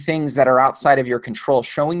showing you things that are outside of your control,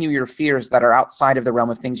 showing you your fears that are outside of the realm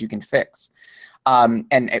of things you can fix.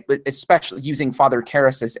 And especially using Father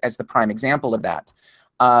Karras as the prime example of that.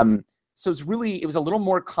 So it was a little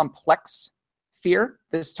more complex fear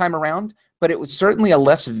this time around, but it was certainly a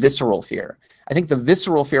less visceral fear. I think the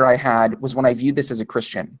visceral fear I had was when I viewed this as a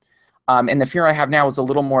Christian. And the fear I have now is a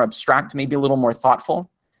little more abstract, maybe a little more thoughtful.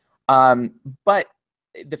 But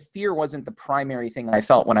the fear wasn't the primary thing I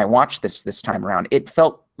felt when I watched this time around. It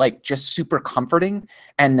felt like just super comforting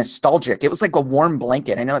and nostalgic. It was like a warm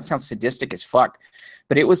blanket. I know it sounds sadistic as fuck,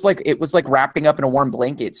 but it was like wrapping up in a warm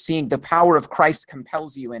blanket, seeing the power of Christ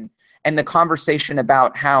compels you, and the conversation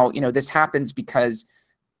about how, this happens because,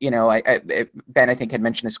 Ben, I think, had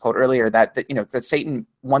mentioned this quote earlier, that that Satan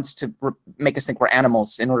wants to make us think we're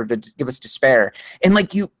animals in order to give us despair. And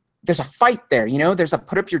like there's a fight there, there's a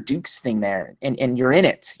put up your dukes thing there, and you're in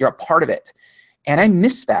it, you're a part of it. And I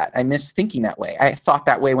miss that. I miss thinking that way. I thought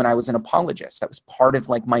that way when I was an apologist. That was part of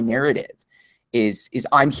like my narrative is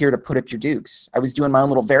I'm here to put up your dukes. I was doing my own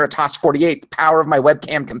little Veritas 48, the power of my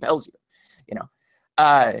webcam compels you,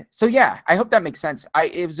 So yeah, I hope that makes sense.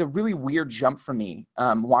 It was a really weird jump for me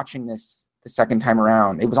watching this the second time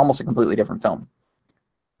around. It was almost a completely different film.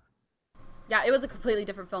 Yeah, it was a completely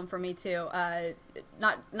different film for me too.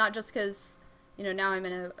 Not just because now I'm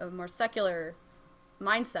in a more secular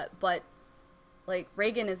mindset, but like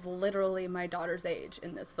Reagan is literally my daughter's age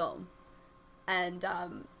in this film, and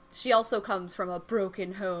she also comes from a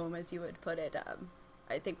broken home, as you would put it.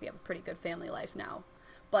 I think we have a pretty good family life now,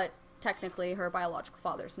 but technically her biological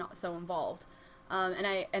father's not so involved. And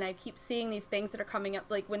I keep seeing these things that are coming up,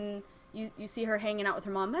 like when you see her hanging out with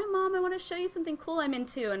her mom. My mom, I want to show you something cool I'm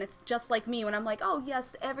into. And it's just like me when I'm like, oh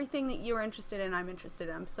yes, everything that you're interested in, I'm interested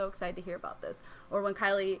in. I'm so excited to hear about this. Or when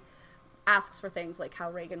Kylie asks for things, like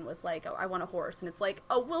how Reagan was like, oh, I want a horse. And it's like,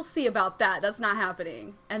 oh, we'll see about that. That's not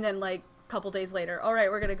happening. And then like a couple days later, all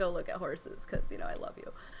right, we're going to go look at horses because, I love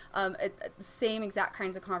you. The same exact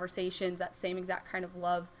kinds of conversations, that same exact kind of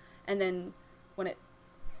love. And then when it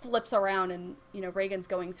flips around and, Reagan's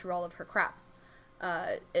going through all of her crap,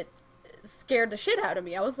 it scared the shit out of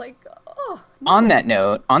me. I was like, oh. No. On that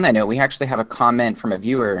note, we actually have a comment from a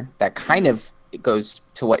viewer that kind of goes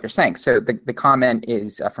to what you're saying. So the comment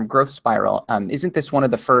is from Growth Spiral. Isn't this one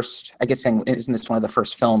of the first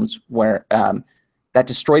films where that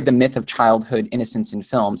destroyed the myth of childhood innocence in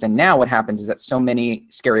films? And now what happens is that so many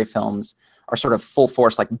scary films are sort of full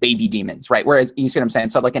force like baby demons, right? Whereas, you see what I'm saying?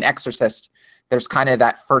 So like in Exorcist, there's kind of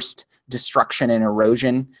that first destruction and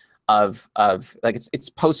erosion of like it's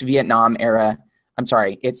post-Vietnam era. I'm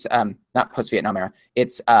sorry, it's not post-Vietnam era.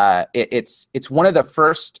 It's one of the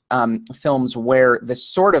first films where the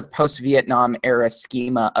sort of post-Vietnam era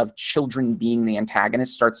schema of children being the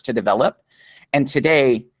antagonist starts to develop. And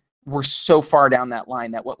today we're so far down that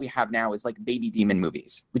line that what we have now is like baby demon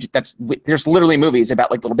movies. There's literally movies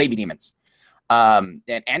about like little baby demons.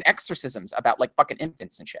 and exorcisms about like fucking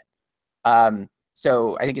infants and shit.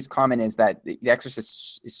 So I think it's common is that The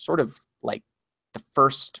Exorcist is sort of like the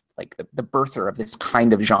first, like the birther of this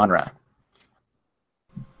kind of genre.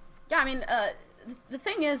 Yeah, I mean, the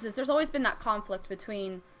thing is there's always been that conflict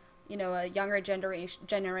between, you know, a younger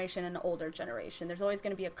generation and an older generation. There's always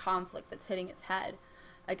going to be a conflict that's hitting its head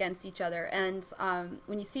against each other. And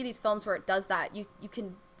when you see these films where it does that, you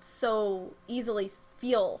can so easily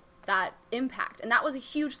feel that impact. And that was a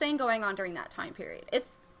huge thing going on during that time period.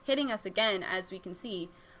 It's hitting us again, as we can see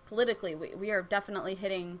politically. We are definitely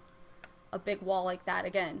hitting a big wall like that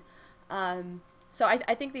again. So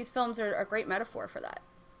I think these films are a great metaphor for that,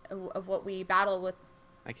 of what we battle with.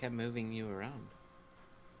 I kept moving you around.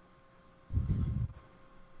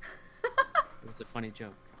 It was a funny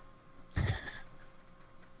joke.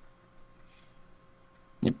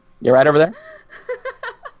 You're right over there?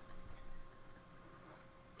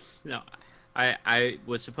 No, I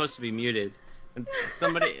was supposed to be muted, and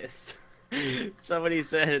somebody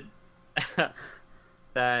said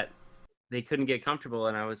that they couldn't get comfortable,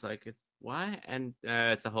 and I was like, why? And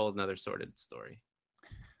it's a whole nother sordid story.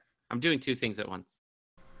 I'm doing two things at once.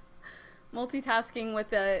 Multitasking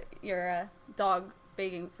with your dog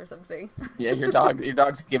begging for something. Yeah, your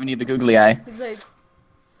dog's giving you the googly eye. He's like,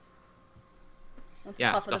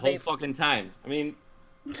 yeah, the whole fucking time. I mean,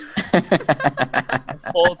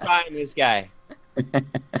 whole time, this guy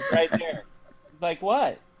right there. Like,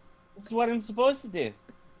 what? This is what I'm supposed to do.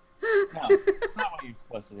 No, it's not what you're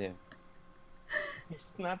supposed to do. You're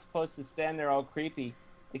not supposed to stand there all creepy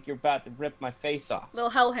like you're about to rip my face off. Little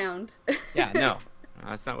hellhound. Yeah, no,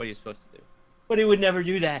 that's not what you're supposed to do. But he would never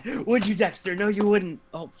do that, would you, Dexter? No, you wouldn't.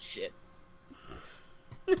 Oh shit.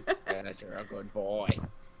 Yeah, you're a good boy.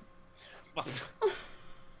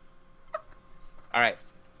 All right,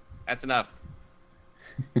 that's enough.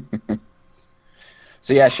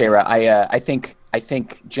 So yeah, Shayra, I think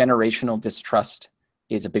generational distrust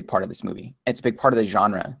is a big part of this movie. It's a big part of the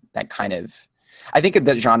genre. That kind of, I think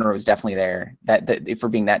the genre was definitely there. That if we're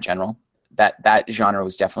being that general, that genre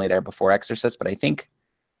was definitely there before Exorcist. But I think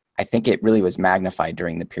it really was magnified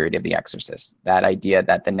during the period of The Exorcist. That idea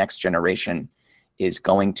that the next generation is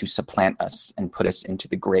going to supplant us and put us into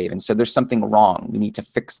the grave, and so there's something wrong. We need to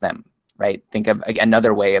fix them. Right? Think of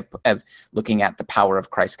another way of looking at the power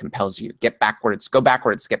of Christ compels you. Get backwards, go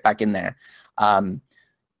backwards, get back in there. And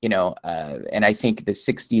I think the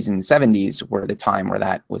 60s and 70s were the time where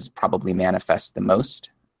that was probably manifest the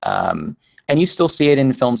most. And you still see it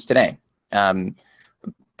in films today.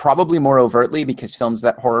 Probably more overtly because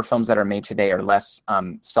horror films that are made today are less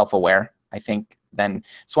self-aware, I think. Then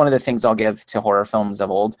it's one of the things I'll give to horror films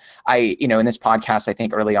of old. In this podcast, I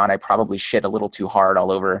think early on, I probably shit a little too hard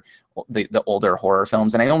all over the older horror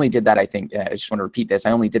films. And I only did that, I think, I just want to repeat this.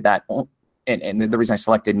 I only did that. And the reason I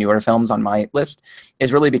selected newer films on my list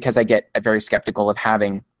is really because I get very skeptical of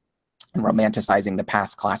having and romanticizing the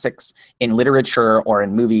past classics in literature or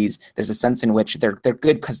in movies. There's a sense in which they're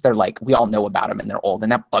good because they're like, we all know about them and they're old,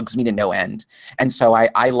 and that bugs me to no end. And so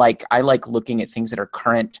I like looking at things that are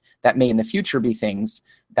current that may in the future be things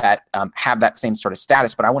that have that same sort of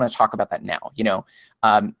status. But I want to talk about that now.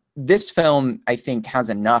 This film, I think, has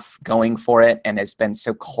enough going for it and has been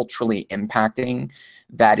so culturally impacting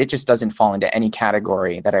that it just doesn't fall into any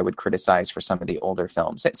category that I would criticize for some of the older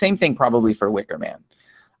films. Same thing probably for Wicker Man.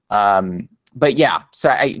 But yeah, so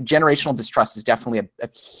generational distrust is definitely a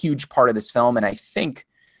huge part of this film. And I think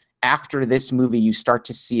after this movie, you start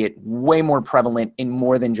to see it way more prevalent in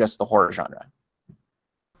more than just the horror genre.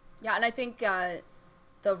 Yeah, and I think the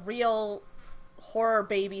real horror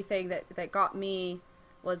baby thing that got me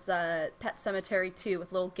was Pet Sematary 2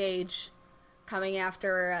 with little Gage coming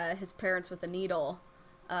after his parents with a needle.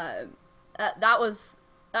 That was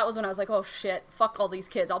when I was like, oh shit, fuck all these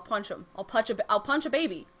kids. I'll punch them. I'll punch a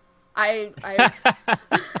baby. I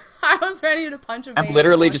was ready to punch a baby. I'm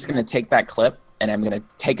literally just going to take that clip and I'm going to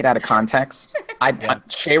take it out of context.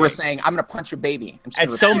 Shay was saying, I'm going to punch a baby.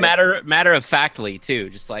 It's so matter of factly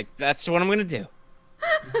too. Just like, that's what I'm going to do.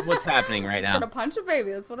 This is what's happening right now. I'm going to punch a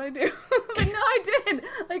baby. That's what I do. Like, no, I did.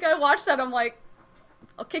 Like, I watched that. I'm like,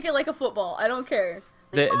 I'll kick it like a football. I don't care.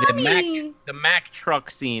 Like, the Mack truck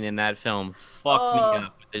scene in that film fucked me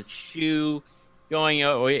up. The shoe going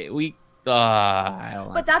out. I don't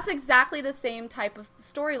like But that's exactly the same type of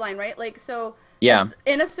storyline, right? Like, so yeah, it's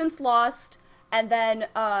innocence lost, and then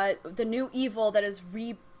the new evil that is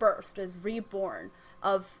rebirthed, is reborn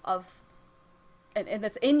and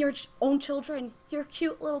that's in your own children. Your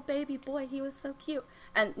cute little baby boy, he was so cute,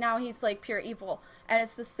 and now he's like pure evil. And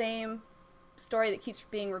it's the same story that keeps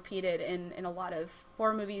being repeated in a lot of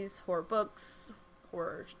horror movies, horror books,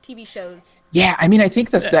 horror TV shows. Yeah, I mean, I think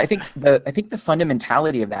the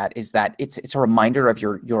fundamentality of that is that it's a reminder of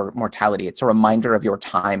your mortality. It's a reminder of your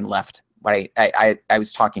time left. Right. I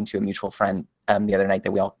was talking to a mutual friend the other night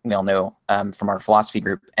that we all know from our philosophy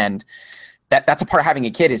group, and that's a part of having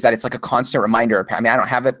a kid, is that it's like a constant reminder. I mean, I don't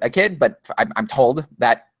have a kid, but I'm told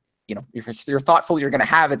that, you know, if you're thoughtful, you're going to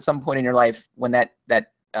have at some point in your life when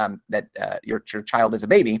your child is a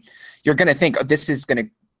baby, you're going to think, oh,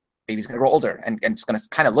 baby's going to grow older and it's going to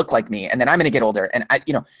kind of look like me. And then I'm going to get older. And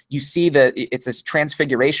you see it's this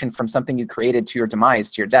transfiguration from something you created to your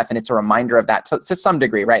demise, to your death. And it's a reminder of that to some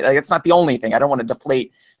degree, right? Like, it's not the only thing. I don't want to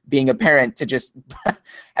deflate being a parent to just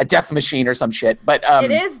a death machine or some shit, but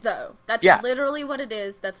it is, though. That's literally what it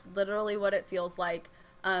is. That's literally what it feels like.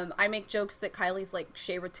 I make jokes that Kylie's like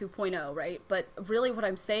Shayra 2.0, right? But really what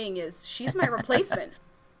I'm saying is she's my replacement.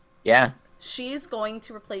 Yeah. She's going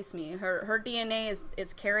to replace me. Her DNA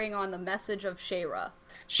is carrying on the message of Shayra.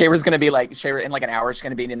 Shayra's going to be like, Shayra in like an hour, she's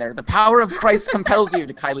going to be in there. The power of Christ compels you,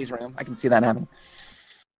 to Kylie's room. I can see that happening.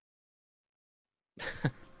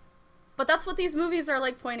 But that's what these movies are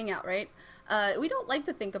like pointing out, right? We don't like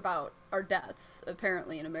to think about our deaths,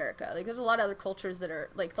 apparently, in America. Like, there's a lot of other cultures that are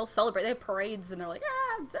like, they'll celebrate, they have parades, and they're like,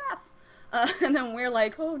 death. And then we're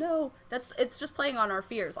like, oh no, it's just playing on our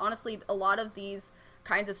fears. Honestly, a lot of these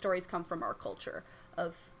kinds of stories come from our culture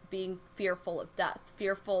of being fearful of death,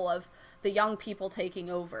 fearful of the young people taking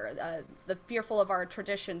over, the fearful of our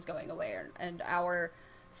traditions going away, and our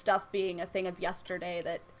stuff being a thing of yesterday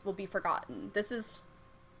that will be forgotten. That's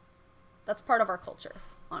part of our culture,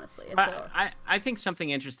 honestly. I think something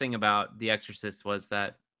interesting about The Exorcist was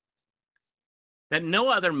that no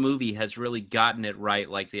other movie has really gotten it right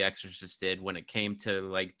like The Exorcist did when it came to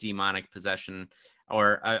like demonic possession,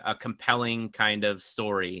 or a compelling kind of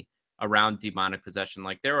story around demonic possession.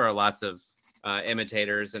 Like, there are lots of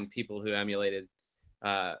imitators and people who emulated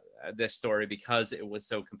this story because it was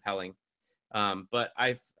so compelling. But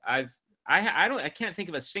I can't think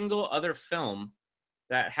of a single other film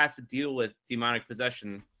that has to deal with demonic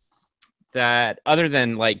possession that, other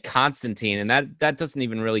than like Constantine, and that doesn't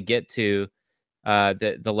even really get to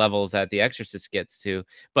the level that The Exorcist gets to.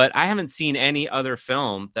 But I haven't seen any other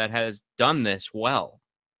film that has done this well.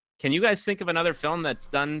 Can you guys think of another film that's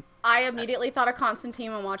done? I immediately thought of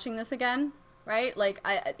Constantine when watching this again, right? Like,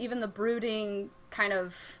 even the brooding kind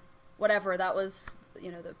of whatever that was,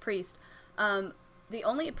 the priest. The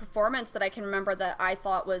only performance that I can remember that I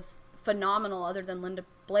thought was phenomenal, other than Linda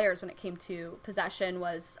Blair's when it came to possession,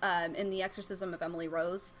 was in The Exorcism of Emily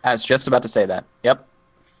Rose. I was just about to say that. Yep.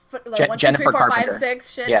 Jennifer Carpenter.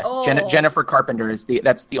 6 shit. Yeah, oh. Jennifer Carpenter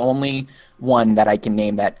that's the only one that I can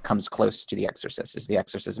name that comes close to The Exorcist, is The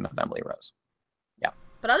Exorcism of Emily Rose. Yeah.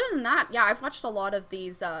 But other than that, yeah, I've watched a lot of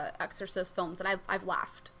these Exorcist films, and I've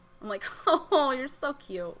laughed. I'm like, oh, you're so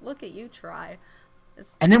cute. Look at you try.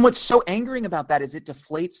 And then what's so angering about that is it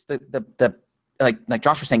deflates the like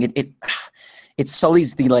Josh was saying, it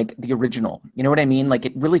sullies the original. You know what I mean? Like,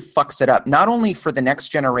 it really fucks it up, not only for the next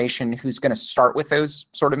generation who's going to start with those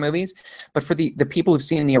sort of movies, but for the people who've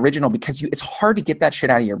seen the original, because it's hard to get that shit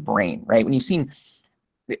out of your brain, right? When you've seen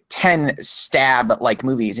 10 stab like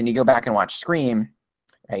movies and you go back and watch Scream,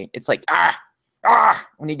 right? It's like,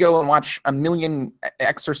 when you go and watch a million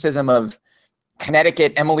exorcism of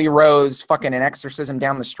Connecticut, Emily Rose, fucking an exorcism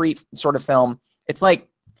down the street sort of film, it's like,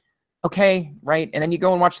 okay, right? And then you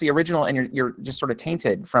go and watch the original and you're just sort of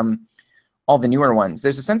tainted from all the newer ones.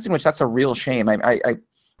 There's a sense in which that's a real shame.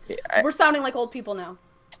 We're sounding like old people now.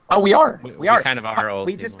 Oh, we are. We are. Kind of are old.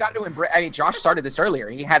 We just got to embrace. I mean, Josh started this earlier.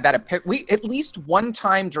 He had that. We at least one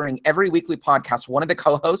time during every weekly podcast, one of the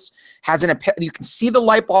co-hosts has an. You can see the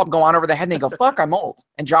light bulb go on over the head, and they go, "Fuck, I'm old."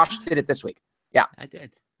 And Josh did it this week. Yeah, I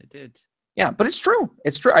did. Yeah, but it's true.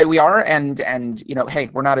 It's true. We are, and hey,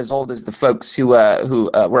 we're not as old as the folks who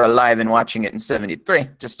were alive and watching it in '73.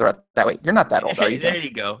 Just throw it that way. You're not that old, are you? There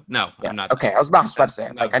you go. No, yeah. I'm not. Okay, I was about to say.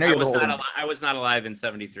 No, like, I know you're old. I was not alive in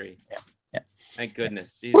 '73. Yeah. Thank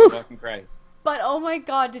goodness. Jesus fucking Christ. But oh my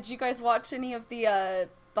God, did you guys watch any of the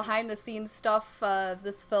behind the scenes stuff of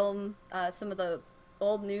this film? Some of the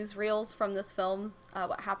old newsreels from this film.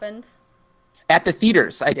 What happened? At the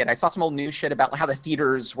theaters, I did. I saw some old news shit about how the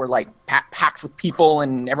theaters were like packed with people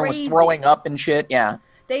and everyone was throwing up and shit. Yeah.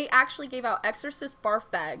 They actually gave out Exorcist barf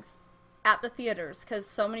bags at the theaters because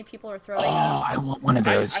so many people are throwing up. Oh, I want one of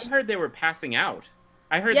those. I heard they were passing out.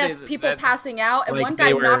 I heard people passing out, and like one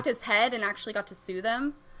guy knocked his head and actually got to sue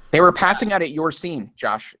them. They were passing out at your scene,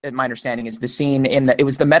 Josh. My understanding is the scene it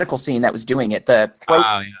was the medical scene that was doing it. The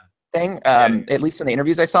throat thing. At least in the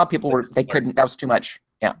interviews I saw, people they couldn't. That was too much.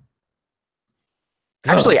 Yeah.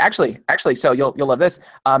 Actually, so you'll love this.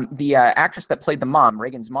 The actress that played the mom,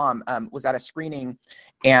 Reagan's mom, was at a screening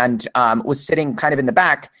and was sitting kind of in the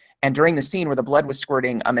back. And during the scene where the blood was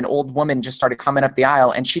squirting, an old woman just started coming up the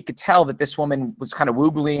aisle, and she could tell that this woman was kind of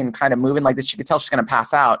wobbly and kind of moving like this. She could tell she's going to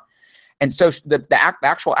pass out. And so the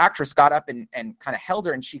actual actress got up and kind of held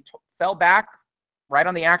her, and she fell back right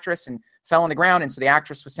on the actress and fell on the ground. And so the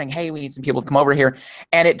actress was saying, hey, we need some people to come over here.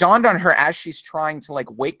 And it dawned on her as she's trying to like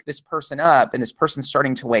wake this person up, and this person's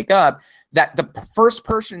starting to wake up, that the first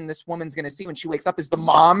person this woman's going to see when she wakes up is the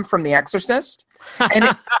mom from The Exorcist.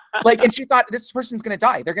 And and she thought, this person's going to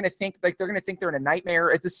die. They're going to think they're in a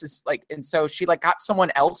nightmare. This is like, and so she like got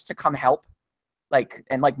someone else to come help,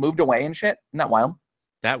 and moved away and shit. Isn't that wild?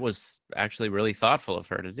 That was actually really thoughtful of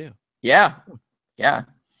her to do. Yeah. Yeah.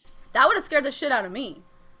 That would have scared the shit out of me.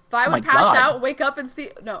 If I would pass out, wake up and see...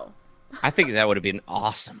 No. I think that would have been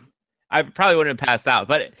awesome. I probably wouldn't have passed out,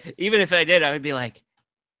 but even if I did, I would be like,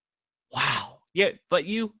 wow. Yeah, but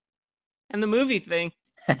you and the movie thing,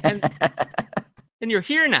 and you're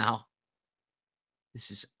here now.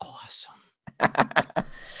 This is awesome.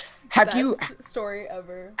 Story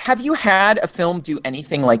ever. Have you had a film do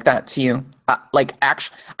anything like that to you?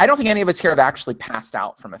 Actually, I don't think any of us here have actually passed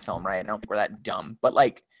out from a film, right? I don't think we're that dumb, but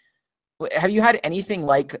have you had anything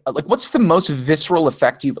like what's the most visceral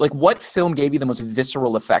effect what film gave you the most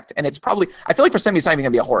visceral effect? And it's probably, I feel like for some of you it's not even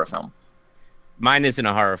gonna be a horror film. Mine isn't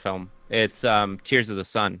a horror film. It's Tears of the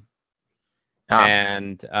Sun.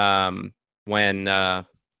 And when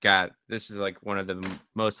God, this is like one of the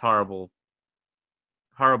most horrible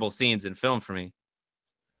scenes in film for me.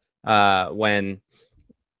 When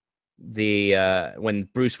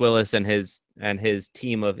Bruce Willis and his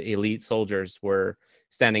team of elite soldiers were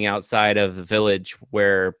standing outside of the village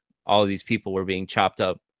where all of these people were being chopped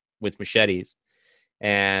up with machetes,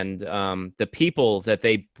 and the people that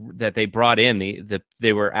they brought in,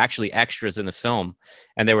 they were actually extras in the film,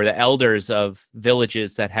 and they were the elders of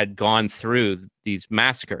villages that had gone through these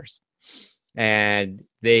massacres, and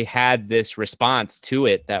they had this response to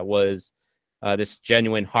it that was this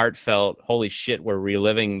genuine, heartfelt, holy shit, we're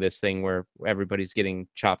reliving this thing where everybody's getting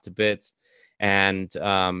chopped to bits. And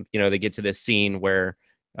they get to this scene where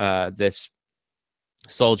this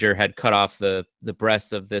soldier had cut off the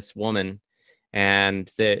breasts of this woman, and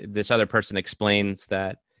this other person explains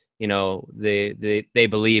that they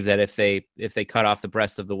believe that if they cut off the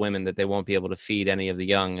breasts of the women, that they won't be able to feed any of the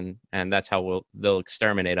young, and that's how they'll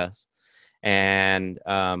exterminate us. And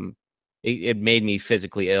it made me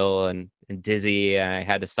physically ill and dizzy, and I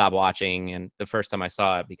had to stop watching. And the first time I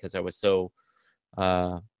saw it, because I was so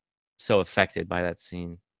affected by that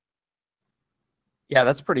scene. Yeah,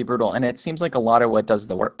 that's pretty brutal. And it seems like a lot of what does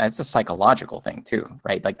the work, it's a psychological thing too,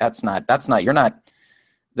 right? Like that's not,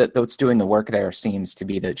 what's doing the work there seems to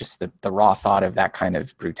be the raw thought of that kind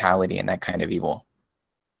of brutality and that kind of evil.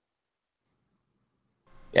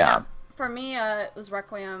 Yeah. For me, it was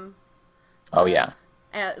Requiem. Oh yeah.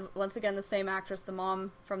 And once again, the same actress, the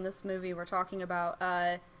mom from this movie we're talking about,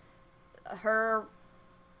 her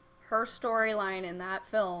storyline in that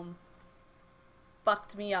film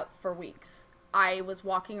fucked me up for weeks. I was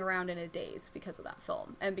walking around in a daze because of that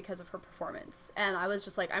film and because of her performance. And I was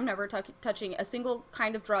just like, I'm never touching a single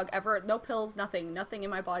kind of drug ever. No pills, nothing in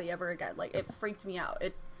my body ever again. Like, it freaked me out.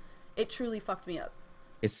 It truly fucked me up.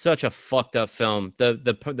 It's such a fucked up film.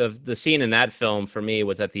 The scene in that film for me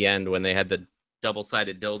was at the end when they had the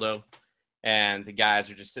double-sided dildo and the guys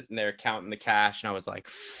are just sitting there counting the cash, and I was like,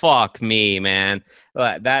 fuck me, man.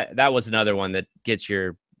 That was another one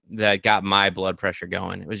that got my blood pressure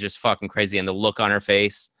going. It was just fucking crazy, and the look on her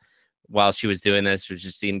face while she was doing this was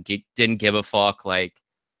just didn't give a fuck. Like,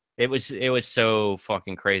 it was so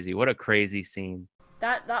fucking crazy. What a crazy scene.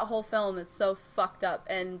 That whole film is so fucked up,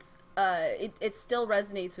 and it still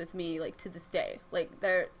resonates with me, like, to this day. Like,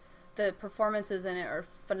 the performances in it are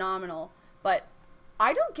phenomenal, but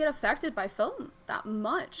I don't get affected by film that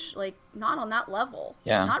much. Like, not on that level.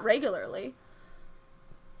 Yeah. Not regularly.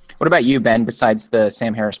 What about you, Ben, besides the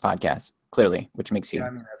Sam Harris podcast? Clearly, which makes you... Yeah, I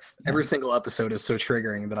mean, every single episode is so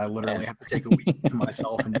triggering that I literally have to take a week to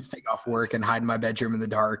myself and just take off work and hide in my bedroom in the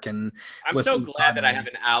dark. And I'm so glad that I have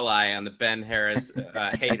an ally on the Ben Harris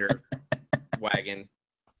hater wagon,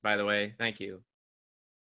 by the way. Thank you.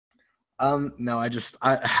 No,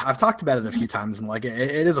 I've talked about it a few times, and like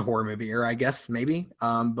it is a horror movie, or I guess maybe.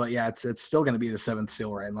 But yeah, it's still going to be the Seventh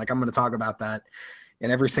Seal, right? And like I'm going to talk about that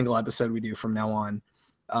in every single episode we do from now on.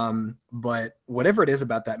 But whatever it is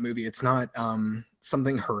about that movie, it's not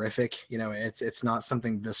something horrific. It's not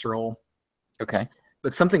something visceral. Okay.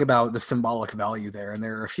 but something about the symbolic value there. And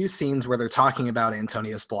there are a few scenes where they're talking about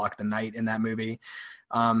Antonius Block, the knight in that movie.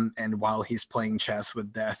 And while he's playing chess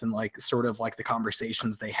with death, and like sort of like the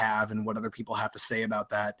conversations they have and what other people have to say about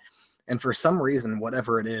that. And for some reason,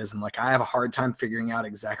 whatever it is, and like I have a hard time figuring out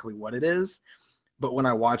exactly what it is, but when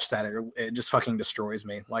I watch that, it just fucking destroys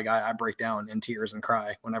me. Like I break down in tears and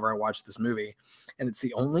cry whenever I watch this movie. And it's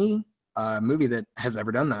the only movie that has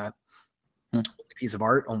ever done that. Only piece of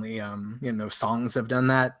art, only songs have done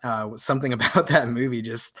that. Something about that movie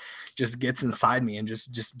just gets inside me and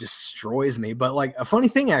just destroys me. But like a funny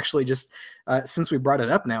thing, actually, just since we brought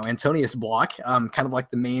it up now, Antonius Block, kind of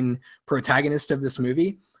like the main protagonist of this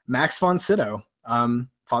movie, Max von Sydow,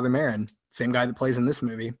 Father Merrin, same guy that plays in this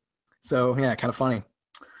movie. So yeah, kind of funny.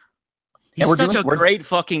 He's such a great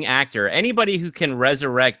fucking actor. Anybody who can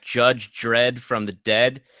resurrect Judge Dredd from the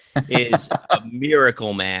dead is a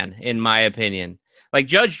miracle, man, in my opinion. Like,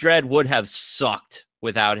 Judge Dredd would have sucked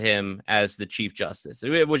without him as the Chief Justice.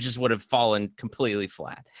 It would have fallen completely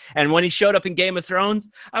flat. And when he showed up in Game of Thrones,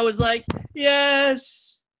 I was like,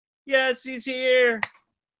 yes, he's here.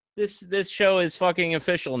 This show is fucking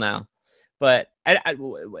official now. But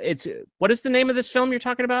it's what is the name of this film you're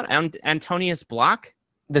talking about? Antonius Block?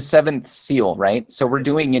 The Seventh Seal, right? So we're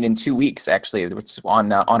doing it in 2 weeks, actually. It's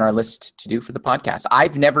on our list to do for the podcast.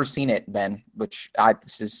 I've never seen it, Ben,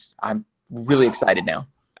 I'm really excited now.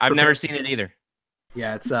 I've never seen it either.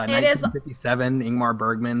 Yeah, it's 1957, Ingmar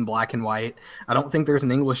Bergman, black and white. I don't think there's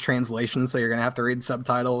an English translation, so you're gonna have to read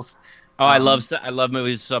subtitles. Oh, I love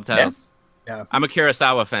movies with subtitles. Yeah. I'm a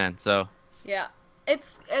Kurosawa fan, so yeah.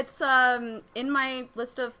 It's in my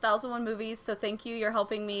list of 1001 movies, so thank you. You're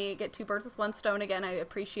helping me get two birds with one stone again. I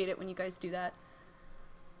appreciate it when you guys do that.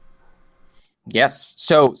 Yes.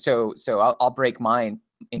 So I'll break mine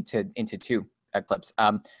into two clips.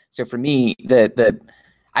 So for me,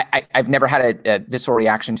 I've never had a visceral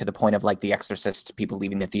reaction to the point of like The Exorcist, people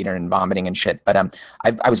leaving the theater and vomiting and shit. But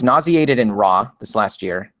I was nauseated in Raw this last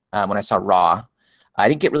year when I saw Raw. I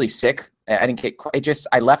didn't get really sick. I didn't get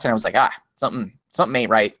I left and I was like, something ain't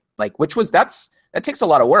right. Like, that takes a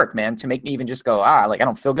lot of work, man, to make me even just go, like I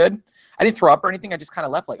don't feel good. I didn't throw up or anything. I just kind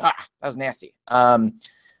of left like, that was nasty.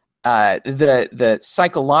 The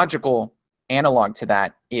psychological analog to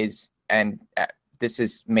that is, and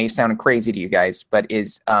this may sound crazy to you guys, but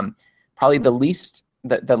is probably the least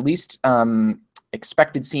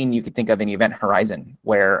expected scene you could think of in Event Horizon,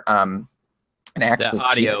 where and actually the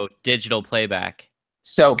audio digital playback.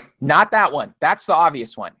 So not that one. That's the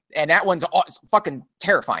obvious one, and that one's fucking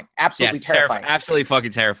terrifying. Absolutely terrifying. Absolutely fucking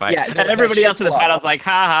terrifying. Yeah, and everybody else in the panel's like,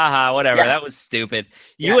 ha ha ha, whatever. Yeah. That was stupid.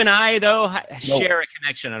 You and I though share a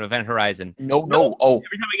connection on Event Horizon. No. Oh,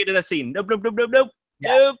 every time I get to that scene, nope. Yeah.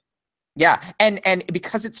 Nope. Yeah, and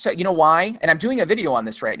because it's so, you know why? And I'm doing a video on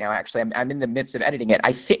this right now. Actually, I'm in the midst of editing it.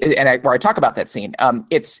 Where I talk about that scene.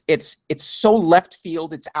 It's so left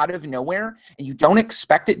field. It's out of nowhere, and you don't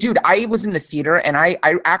expect it, dude. I was in the theater, and I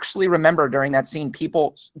actually remember during that scene,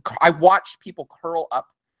 I watched people curl up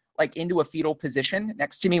like into a fetal position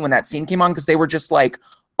next to me when that scene came on, because they were just like,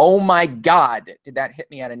 "Oh my God, did that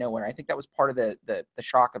hit me out of nowhere?" I think that was part of the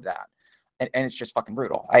shock of that. And it's just fucking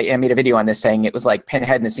brutal. I made a video on this saying it was like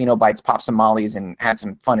Pinhead and the Cenobites popped some mollies and had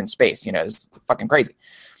some fun in space. You know, it's fucking crazy.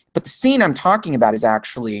 But the scene I'm talking about is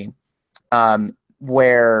actually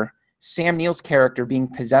where Sam Neill's character, being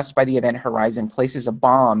possessed by the Event Horizon, places a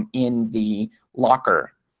bomb in the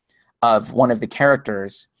locker of one of the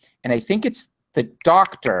characters. And I think it's the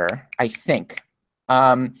doctor,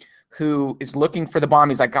 who is looking for the bomb.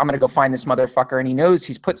 He's like, I'm going to go find this motherfucker. And he knows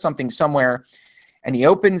he's put something somewhere. And he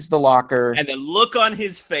opens the locker. And the look on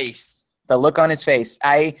his face.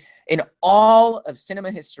 In all of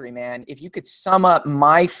cinema history, man, if you could sum up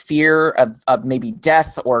my fear of maybe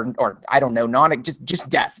death or I don't know, just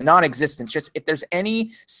death, non-existence, just if there's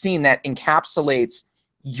any scene that encapsulates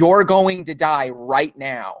you're going to die right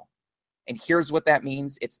now, and here's what that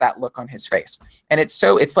means, it's that look on his face. And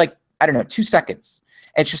it's like, I don't know, 2 seconds.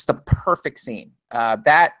 It's just the perfect scene.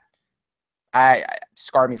 That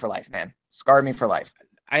scarred me for life, man. Scarred me for life.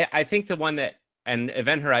 I think the one that, and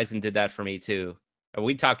Event Horizon did that for me too.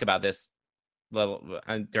 We talked about this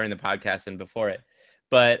during the podcast and before it,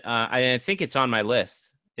 but I think it's on my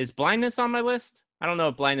list. Is Blindness on my list? I don't know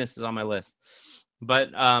if Blindness is on my list,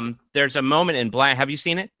 but there's a moment in Blind. Have you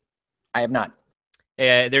seen it? I have not.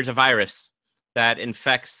 There's a virus that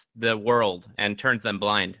infects the world and turns them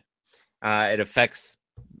blind. It affects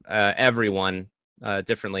everyone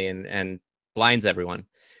differently and blinds everyone.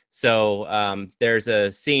 So there's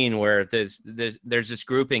a scene where there's this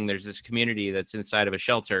grouping, there's this community that's inside of a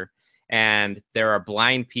shelter, and there are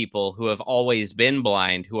blind people who have always been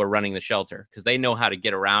blind who are running the shelter because they know how to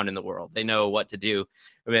get around in the world. They know what to do.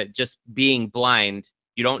 I mean, just being blind,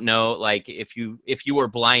 you don't know, like if you were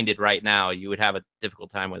blinded right now, you would have a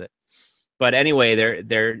difficult time with it. But anyway,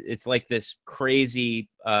 it's like this crazy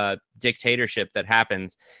dictatorship that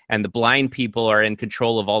happens, and the blind people are in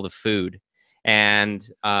control of all the food, and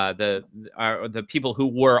the people who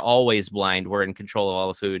were always blind were in control of all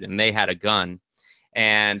the food, and they had a gun,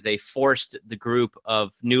 and they forced the group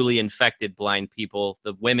of newly infected blind people,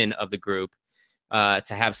 the women of the group, to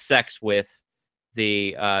have sex with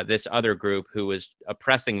this other group who was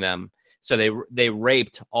oppressing them. So they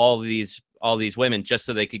raped all these women just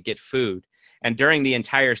so they could get food. And during the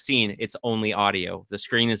entire scene, it's only audio. The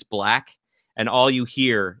screen is black, and all you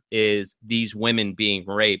hear is these women being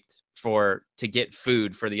raped to get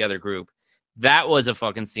food for the other group. That was a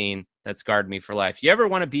fucking scene that scarred me for life. You ever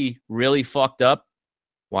want to be really fucked up?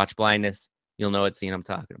 Watch Blindness. You'll know what scene I'm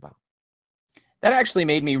talking about. That actually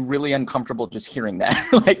made me really uncomfortable just hearing that.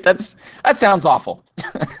 Like that sounds awful.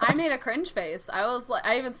 I made a cringe face. I was like,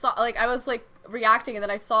 I even saw, like, I was like reacting, and then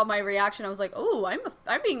I saw my reaction. I was like, oh,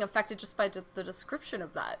 I'm being affected just by the description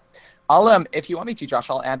of that. I'll if you want me to, Josh,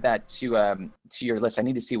 I'll add that to your list. I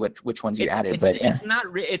need to see which ones you added.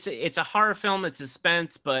 It's a horror film. It's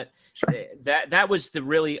suspense, but sure. that was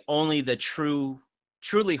only the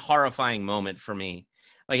truly horrifying moment for me.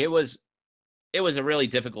 Like it was a really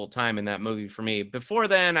difficult time in that movie for me. Before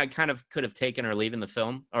then, I kind of could have taken or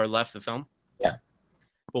left the film. Yeah.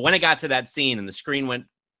 But when it got to that scene and the screen went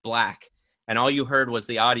black and all you heard was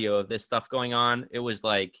the audio of this stuff going on, it was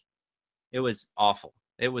awful.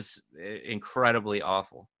 It was incredibly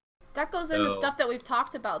awful. That goes into stuff that we've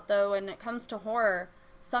talked about, though, when it comes to horror.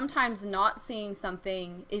 Sometimes not seeing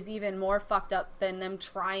something is even more fucked up than them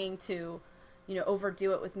trying to,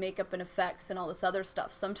 overdo it with makeup and effects and all this other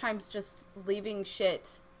stuff. Sometimes just leaving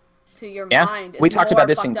shit to your mind is we talked about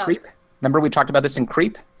this in Creep. Remember we talked about this in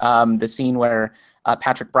Creep? The scene where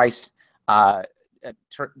Patrick Bryce,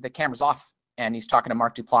 the camera's off and he's talking to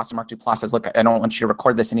Mark Duplass, and Mark Duplass says, look, I don't want you to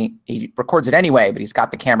record this, and he records it anyway, but he's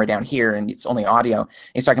got the camera down here and it's only audio. And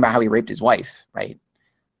he's talking about how he raped his wife, right?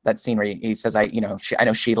 That scene where he says, I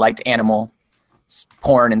know she liked animal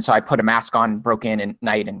porn, and so I put a mask on, broke in at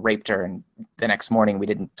night and raped her, and the next morning we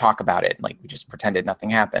didn't talk about it. Like we just pretended nothing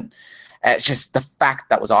happened. It's just the fact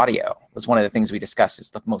that was audio was one of the things we discussed. Is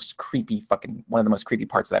the most creepy one of the most creepy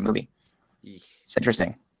parts of that movie. It's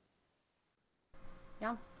interesting.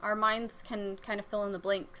 Yeah, our minds can kind of fill in the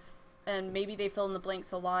blanks, and maybe they fill in the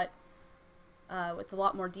blanks a lot with a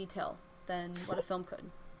lot more detail than what a film could.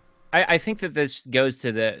 I think that this goes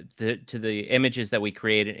to the images that we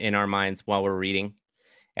create in our minds while we're reading,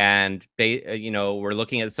 and we're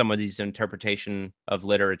looking at somebody's interpretation of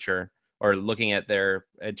literature or looking at their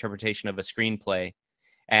interpretation of a screenplay,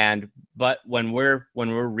 but when we're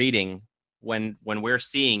reading, when we're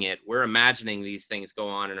seeing it, we're imagining these things go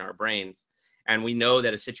on in our brains, and we know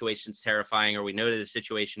that a situation's terrifying, or we know that a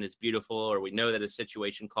situation is beautiful, or we know that a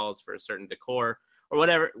situation calls for a certain decor, or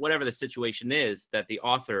whatever the situation is that the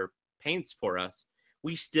author paints for us,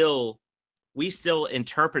 we still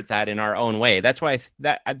interpret that in our own way. That's why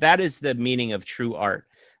that is the meaning of true art.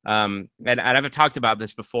 And I've talked about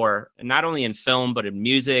this before, not only in film, but in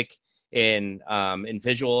music, in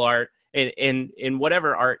visual art, in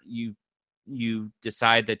whatever art you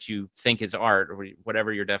decide that you think is art, or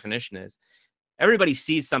whatever your definition is. Everybody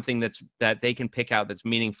sees something that they can pick out that's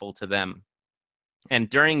meaningful to them. And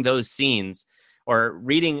during those scenes, or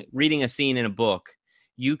reading a scene in a book,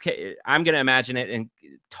 I'm going to imagine it in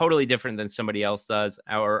totally different than somebody else does,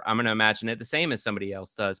 or I'm going to imagine it the same as somebody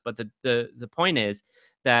else does. But the point is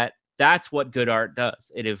that that's what good art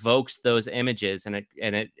does. It evokes those images, and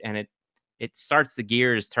it starts the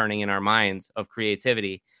gears turning in our minds of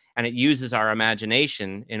creativity, and it uses our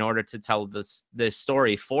imagination in order to tell this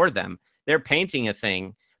story for them. They're painting a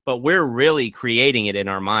thing, but we're really creating it in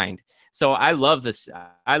our mind. So I love this.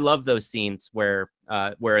 I love those scenes where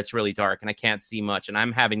it's really dark and I can't see much, and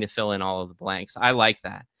I'm having to fill in all of the blanks. I like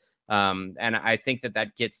that, and I think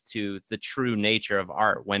that gets to the true nature of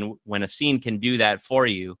art. When a scene can do that for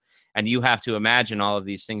you, and you have to imagine all of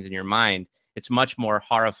these things in your mind, it's much more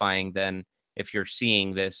horrifying than if you're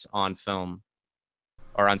seeing this on film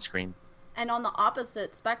or on screen. And on the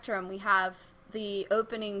opposite spectrum, we have the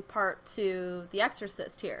opening part to The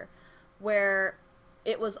Exorcist here, where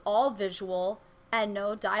it was all visual and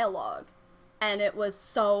no dialogue. And it was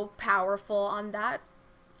so powerful on that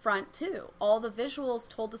front, too. All the visuals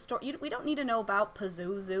told the story. We don't need to know about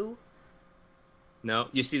Pazuzu. No,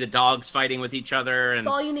 you see the dogs fighting with each other. And that's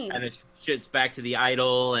all you need. And it shits back to the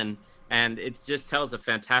idol. And and it just tells a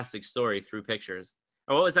fantastic story through pictures.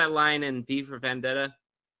 Or what was that line in V for Vendetta?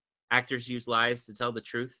 Actors use lies to tell the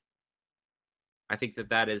truth. I think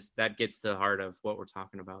that gets to the heart of what we're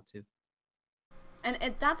talking about too. And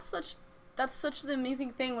that's such the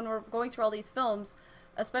amazing thing when we're going through all these films,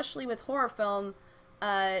 especially with horror film.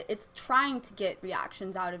 It's trying to get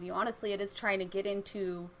reactions out of you. Honestly, it is trying to get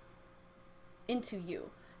into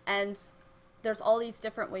you, and there's all these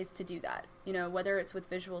different ways to do that. You know, whether it's with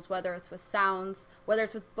visuals, whether it's with sounds, whether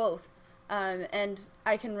it's with both. And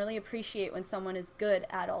I can really appreciate when someone is good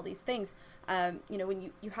at all these things. You know,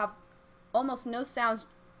 when you have almost no sounds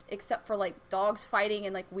except for like dogs fighting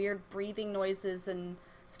and like weird breathing noises and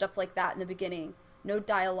stuff like that in the beginning. No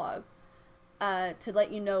dialogue to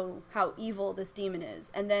let you know how evil this demon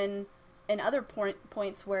is. And then in other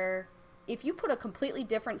points where if you put a completely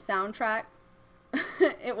different soundtrack,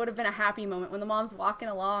 it would have been a happy moment when the mom's walking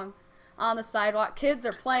along on the sidewalk, kids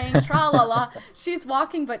are playing, tra-la-la, she's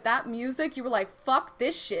walking, but that music, you were like, fuck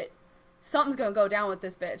this shit. Something's gonna go down with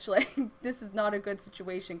this bitch. Like, this is not a good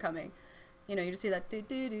situation coming. You know, you just hear that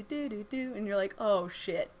do-do-do-do-do-do, and you're like, oh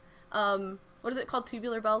shit. What is it called?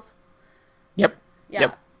 Tubular bells? Yep. Yeah.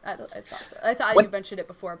 Yep. I thought so. I thought you mentioned it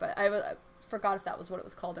before, but I forgot if that was what it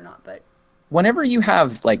was called or not, but whenever you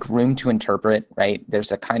have like room to interpret, right,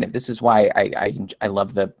 there's a kind of, this is why I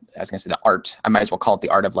love the, I was gonna say the art, I might as well call it the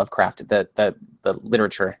art of Lovecraft. The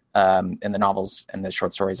literature and the novels and the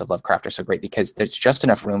short stories of Lovecraft are so great because there's just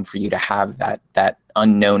enough room for you to have that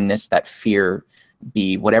unknownness, that fear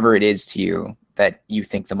be whatever it is to you that you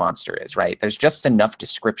think the monster is, right? There's just enough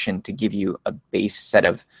description to give you a base set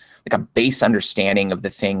of, like a base understanding of the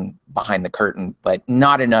thing behind the curtain, but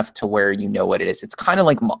not enough to where you know what it is. It's kind of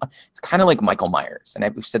like Michael Myers,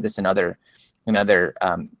 and we've said this in other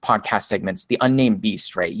podcast segments. The unnamed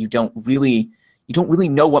beast, right? You don't really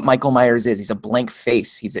know what Michael Myers is. He's a blank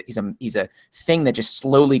face. He's a thing that just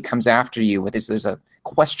slowly comes after you. There's a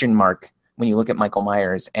question mark when you look at Michael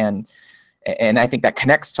Myers, and I think that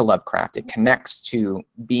connects to Lovecraft. It connects to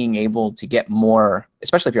being able to get more,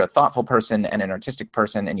 especially if you're a thoughtful person and an artistic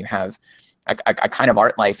person, and you have a kind of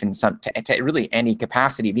art life in some to really any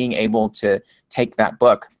capacity, being able to take that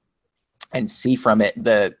book and see from it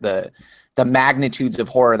the magnitudes of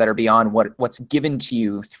horror that are beyond what's given to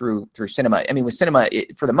you through cinema. I mean, with cinema,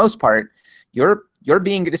 for the most part, you're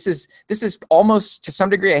being, this is almost, to some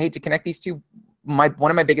degree, I hate to connect these two. One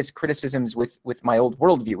of my biggest criticisms with my old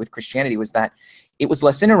worldview with Christianity was that it was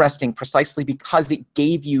less interesting precisely because it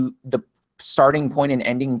gave you the starting point and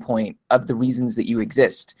ending point of the reasons that you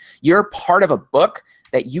exist. You're part of a book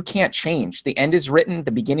that you can't change. The end is written,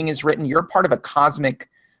 the beginning is written. You're part of a cosmic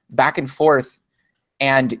back and forth,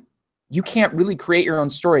 and you can't really create your own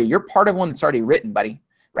story. You're part of one that's already written, buddy,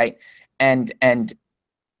 right? And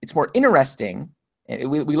it's more interesting.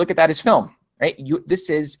 We look at that as film. Right?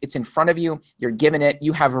 It's in front of you. You're given it.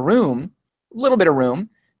 You have a little bit of room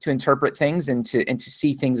to interpret things and to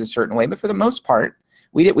see things a certain way. But for the most part,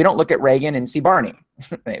 we don't look at Reagan and see Barney.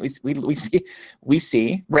 Right? We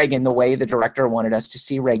see Reagan the way the director wanted us to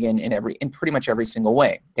see Reagan in pretty much every single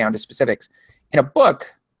way, down to specifics. In a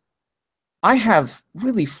book, I have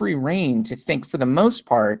really free reign to think, for the most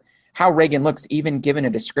part, how Reagan looks, even given a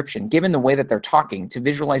description, given the way that they're talking, to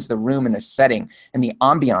visualize the room and the setting and the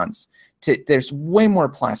ambiance. There's way more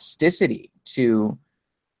plasticity to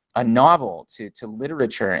a novel, to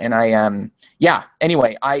literature, and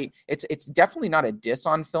anyway, it's definitely not a diss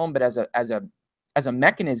on film, but as a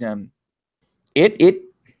mechanism, it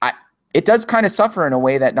does kind of suffer in a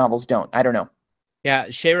way that novels don't. I don't know. Yeah,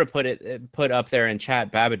 Shayra put up there in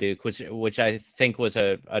chat Babadook, which I think was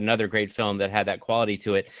another great film that had that quality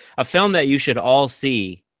to it. A film that you should all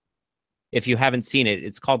see if you haven't seen it.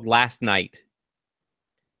 It's called Last Night.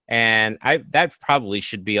 And that probably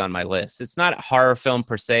should be on my list. It's not a horror film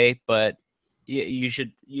per se, but you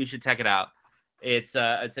should check it out. It's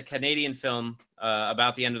a Canadian film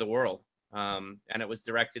about the end of the world, and it was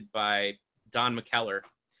directed by Don McKellar,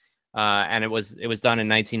 and it was done in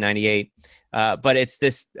 1998. But it's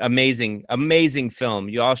this amazing film.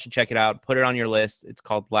 You all should check it out. Put it on your list. It's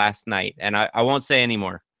called Last Night, and I won't say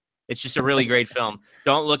anymore. It's just a really great film.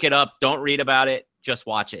 Don't look it up. Don't read about it. Just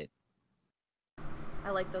watch it. I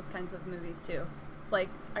like those kinds of movies too. It's like,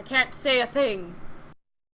 I can't say a thing.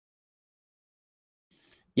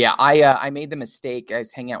 Yeah, I made the mistake. I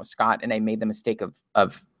was hanging out with Scott, and I made the mistake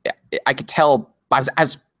of I could tell I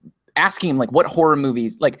was asking him like what horror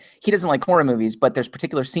movies, like he doesn't like horror movies, but there's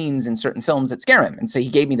particular scenes in certain films that scare him. And so he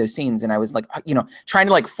gave me those scenes, and I was like, you know, trying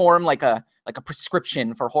to like form like a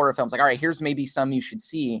prescription for horror films. Like, all right, here's maybe some you should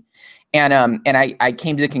see. And I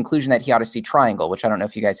came to the conclusion that he ought to see Triangle, which I don't know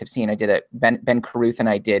if you guys have seen. I did it. Ben Carruth and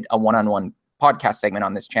I did a one-on-one podcast segment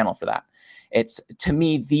on this channel for that. It's, to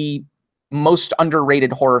me, the most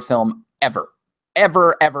underrated horror film ever. It's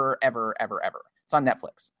on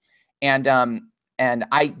Netflix. And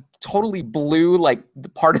I totally blew like the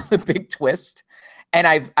part of the big twist.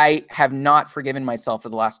 And I have not forgiven myself for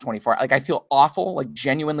the last 24 hours. Like, I feel awful, like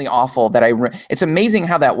genuinely awful that it's amazing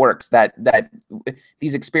how that works, that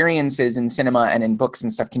these experiences in cinema and in books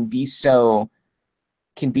and stuff can be so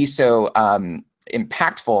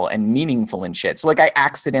impactful and meaningful and shit. So like I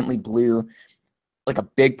accidentally blew like a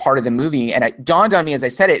big part of the movie, and it dawned on me as I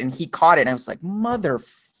said it, and he caught it, and I was like,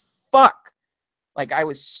 motherfuck. Like, I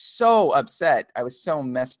was so upset. I was so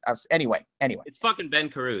messed up. Anyway. It's fucking Ben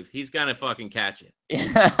Carruth. He's gonna fucking catch it.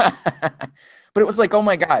 But it was like, oh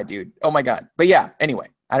my God, dude. Oh my God. But yeah, anyway,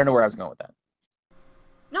 I don't know where I was going with that.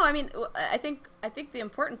 No, I mean, I think the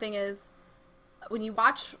important thing is when you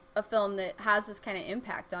watch a film that has this kind of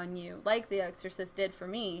impact on you, like The Exorcist did for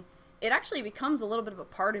me, it actually becomes a little bit of a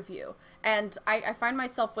part of you. And I find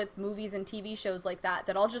myself with movies and TV shows like that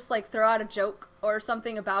I'll just like throw out a joke or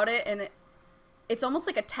something about it, and it's almost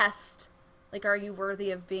like a test. Like, are you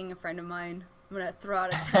worthy of being a friend of mine? I'm going to throw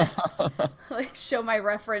out a test, like show my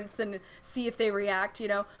reference and see if they react, you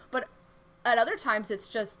know? But at other times, it's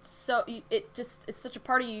just so, it's such a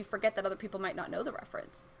part of you forget that other people might not know the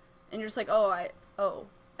reference. And you're just like, I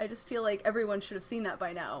just feel like everyone should have seen that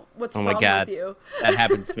by now. What's wrong with you? That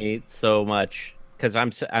happens to me so much because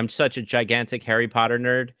I'm such a gigantic Harry Potter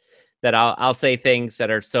nerd that I'll say things that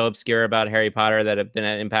are so obscure about Harry Potter that have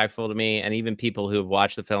been impactful to me, and even people who have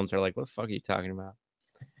watched the films are like, "What the fuck are you talking about?"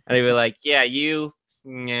 And they'd be like, "Yeah,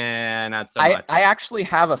 not so much." I actually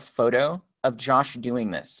have a photo of Josh doing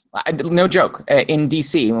this. No joke. In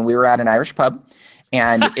DC when we were at an Irish pub.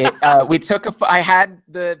 And we took I had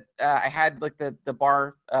like the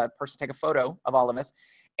bar person take a photo of all of us,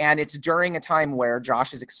 and it's during a time where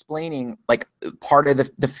Josh is explaining like part of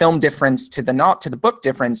the film difference to the book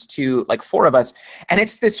difference to like four of us, and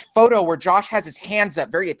it's this photo where Josh has his hands up,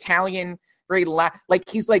 very Italian, very like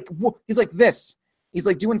he's like this, he's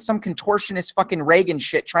like doing some contortionist fucking Reagan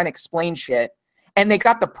shit, trying to explain shit. And they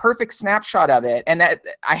got the perfect snapshot of it, and that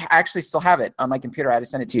I actually still have it on my computer. I had to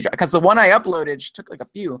send it to you because the one I uploaded took like a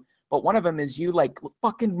few, but one of them is you like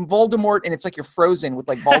fucking Voldemort, and it's like you're frozen with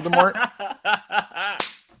like Voldemort.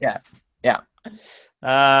 yeah.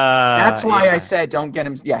 That's why I said don't get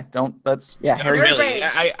him. Yeah, don't. Let's. Yeah, no, really.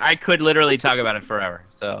 I could literally talk about it forever.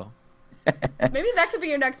 So maybe that could be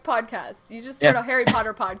your next podcast. You just start a Harry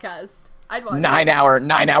Potter podcast. I'd watch 9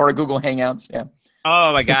 hour Google Hangouts. Yeah.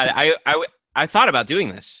 Oh my God, I thought about doing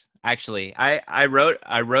this, actually. I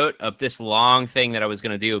wrote up this long thing that I was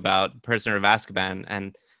going to do about Prisoner of Azkaban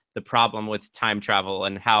and the problem with time travel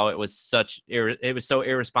and how it was so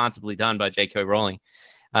irresponsibly done by J.K. Rowling.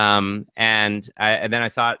 And then I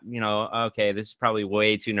thought, okay, this is probably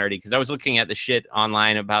way too nerdy because I was looking at the shit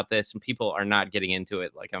online about this and people are not getting into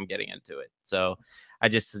it like I'm getting into it. So I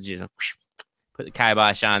just, put the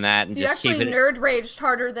kibosh on that and so just keep it. You actually nerd raged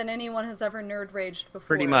harder than anyone has ever nerd raged before.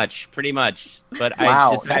 Pretty much. But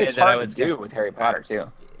wow, I decided that is hard to do with Harry Potter too.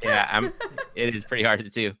 Yeah, it is pretty hard to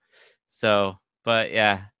do. So, but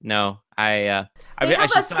yeah, no, they have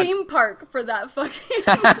a theme park for that fucking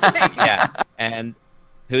thing. Yeah, and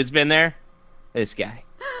who's been there? This guy.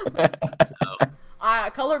 So.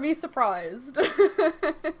 Color me surprised.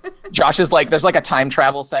 Josh is like, there's like a time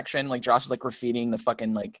travel section. Like Josh is like graffitiing the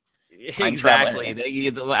fucking like. Exactly.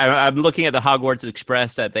 I'm looking at the Hogwarts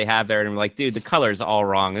Express that they have there, and I'm like, dude, the color's all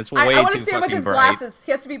wrong. It's way too fucking bright. I want to see him with his glasses.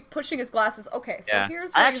 He has to be pushing his glasses. Okay, so here's.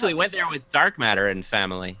 I actually went there with Dark Matter and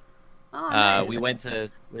family. Oh, nice. We went to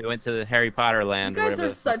the Harry Potter land. You guys are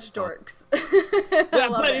such dorks. Yeah,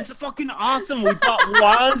 but it's fucking awesome. We bought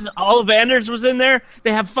wands. Ollivanders was in there.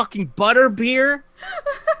 They have fucking butter beer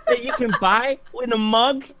that you can buy in a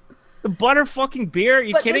mug. The butter fucking beer. Are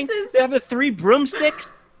you kidding? They have the 3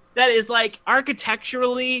 broomsticks. That is like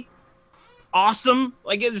architecturally awesome.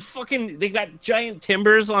 Like it's fucking. They got giant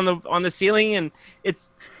timbers on the ceiling, and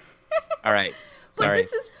it's all right. Sorry.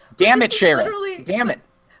 Damn it, Sharon. Damn it.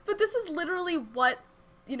 But this is literally what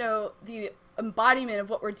the embodiment of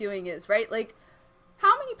what we're doing is, right? Like,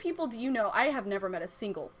 how many people do you know? I have never met a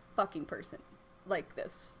single fucking person like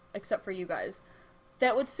this, except for you guys,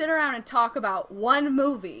 that would sit around and talk about one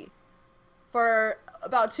movie for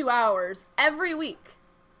about 2 hours every week.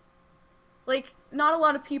 Like, not a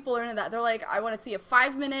lot of people are into that. They're like, I want to see a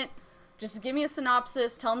 5-minute Just give me a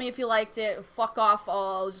synopsis. Tell me if you liked it. Fuck off.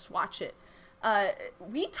 I'll just watch it.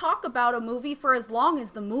 We talk about a movie for as long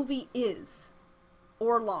as the movie is,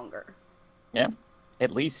 or longer. Yeah,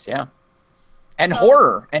 at least, yeah. And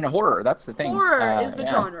horror. That's the thing. Horror is the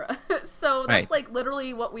genre. So that's Right. like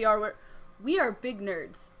literally what we are. We are big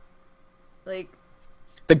nerds. Like,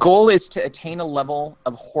 the goal is to attain a level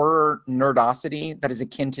of horror nerdosity that is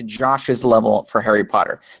akin to Josh's level for Harry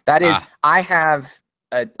Potter. That is, I have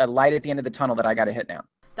a light at the end of the tunnel that I got to hit now.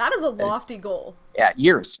 that is a lofty goal. Yeah,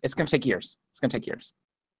 years. It's going to take years.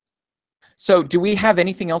 So do we have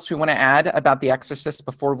anything else we want to add about The Exorcist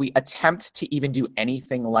before we attempt to even do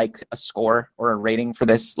anything like a score or a rating for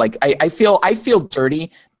this? Like, I feel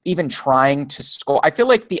dirty even trying to score. I feel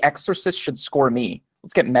like The Exorcist should score me.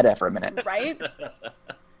 Let's get meta for a minute. Right? Do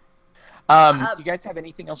you guys have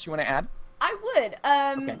anything else you want to add? I would.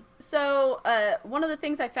 Okay. So one of the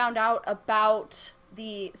things I found out about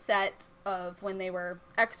the set of when they were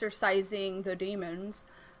exorcising the demons,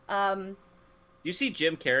 You see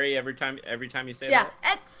Jim Carrey every time you say yeah, that?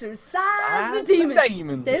 exorcise the demons.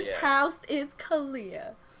 demons. This Yeah. house is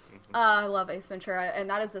clear. I love Ace Ventura, and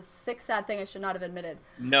that is a sick, sad thing I should not have admitted.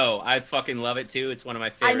 No, I fucking love it too. It's one of my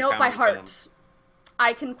favorite I know it by comedy heart. films.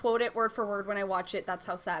 I can quote it word for word when I watch it. That's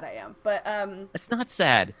how sad I am. But That's not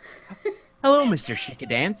sad. Hello, Mr.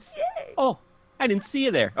 Shikadance. Oh, I didn't see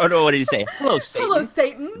you there. Oh no, what did he say? Hello, Satan. hello,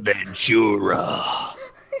 Satan. Ventura.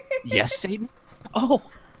 Yes, Satan. Oh,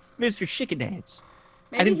 Mr. Shikadance.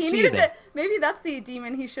 Maybe didn't he see you needed there. to. Maybe that's the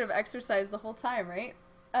demon he should have exorcised the whole time, right?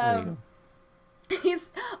 There you go. He's.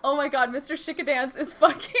 Oh my God, Mr. Shikadance is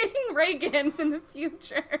fucking Reagan in the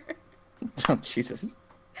future. Oh, Jesus.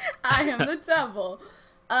 I am the devil.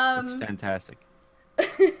 That's fantastic.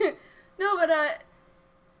 No, but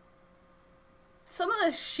some of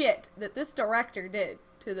the shit that this director did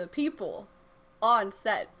to the people on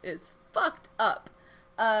set is fucked up.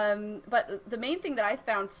 But the main thing that I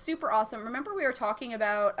found super awesome, remember we were talking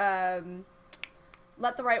about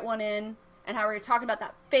Let the Right One In, and how we were talking about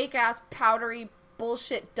that fake ass powdery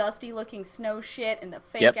bullshit dusty looking snow shit and the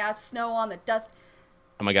fake ass snow on the dust.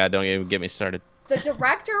 Oh my God, don't even get me started. The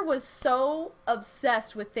director was so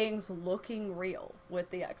obsessed with things looking real with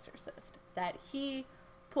The Exorcist that he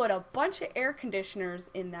put a bunch of air conditioners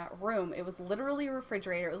in that room. It was literally a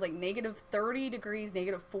refrigerator. It was like negative 30 degrees,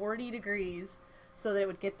 negative 40 degrees, so that it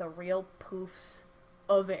would get the real poofs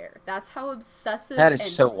of air. That's how obsessive That is and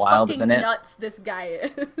so wild, fucking isn't it? nuts this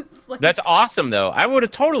guy is. Like, That's awesome, though. I would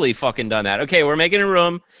have totally fucking done that. Okay, we're making a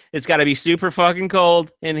room. It's got to be super fucking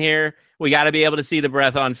cold in here. We got to be able to see the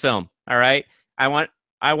breath on film. All right. I want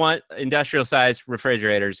industrial sized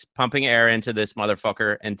refrigerators pumping air into this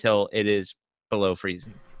motherfucker until it is below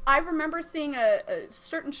freezing. I remember seeing a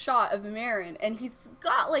certain shot of Marin, and he's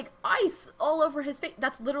got like ice all over his face.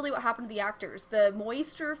 That's literally what happened to the actors. The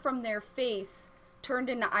moisture from their face turned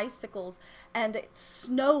into icicles, and it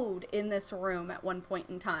snowed in this room at one point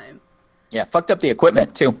in time. Yeah, fucked up the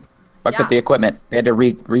equipment too. Fucked up the equipment. They had to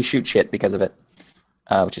reshoot shit because of it,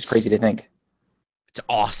 which is crazy to think. It's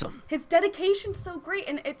awesome. His dedication's so great,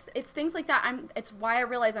 and it's things like that. It's why I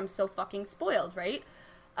realize I'm so fucking spoiled, right?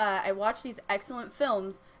 I watch these excellent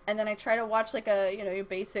films, and then I try to watch like a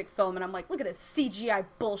basic film, and I'm like, look at this CGI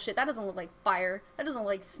bullshit. That doesn't look like fire. That doesn't look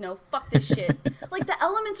like snow. Fuck this shit. Like, the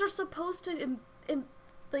elements are supposed to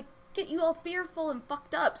like get you all fearful and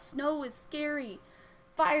fucked up. Snow is scary.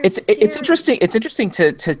 Fire. It's interesting. It's interesting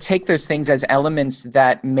to take those things as elements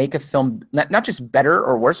that make a film not just better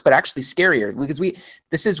or worse, but actually scarier.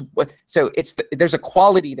 Because there's a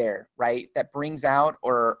quality there, right, that brings out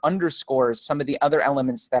or underscores some of the other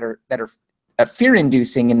elements that are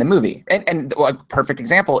fear-inducing in the movie. And a perfect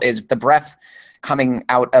example is the breath coming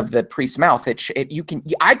out of the priest's mouth.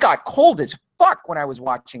 I got cold as fuck when I was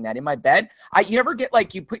watching that in my bed. You ever get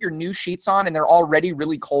like you put your new sheets on and they're already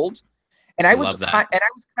really cold? And I was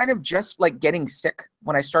kind of just like getting sick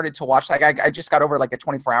when I started to watch. Like I just got over like a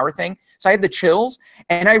 24-hour thing, so I had the chills.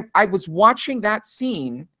 And I was watching that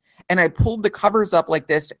scene, and I pulled the covers up like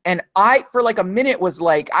this, and I for like a minute was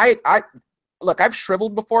like, look, I've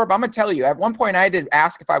shriveled before, but I'm gonna tell you, at one point I had to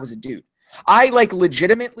ask if I was a dude. I like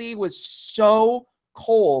legitimately was so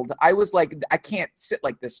cold. I was like, I can't sit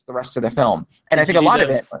like this the rest of the film. And I think a lot of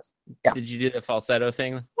it was. Yeah. Did you do the falsetto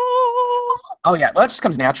thing? Oh yeah, well, that just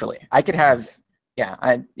comes naturally. I could have,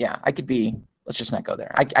 I could be. Let's just not go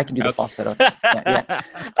there. I can do the falsetto.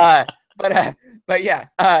 But yeah.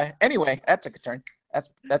 Anyway, that took a turn.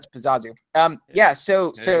 That's Pizzazzu.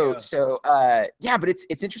 But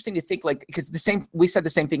it's interesting to think, like, because we said the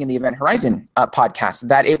same thing in the Event Horizon podcast,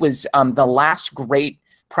 that it was the last great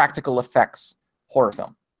practical effects horror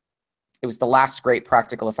film. It was the last great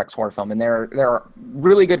practical effects horror film, and there are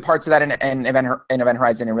really good parts of that in Event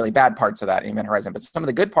Horizon, and really bad parts of that in Event Horizon. But some of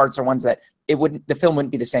the good parts are ones that the film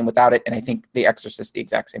wouldn't be the same without it. And I think The Exorcist, the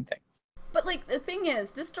exact same thing. But like the thing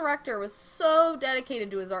is, this director was so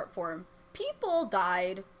dedicated to his art form. People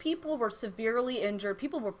died. People were severely injured.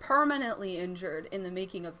 People were permanently injured in the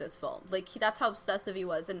making of this film. Like that's how obsessive he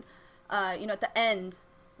was. And at the end,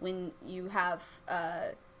 when you have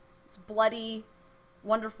this bloody,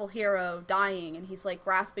 wonderful hero dying, and he's like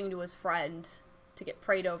grasping to his friend to get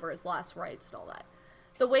prayed over his last rites and all that.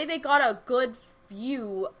 The way they got a good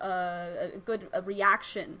view, a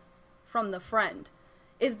reaction from the friend,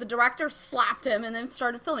 is the director slapped him and then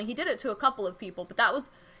started filming. He did it to a couple of people, but that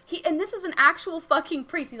was and this is an actual fucking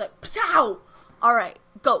priest. He's like, pow! All right,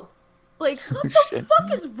 go. Like, what the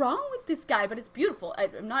fuck is wrong with this guy? But it's beautiful.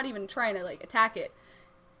 I'm not even trying to like attack it,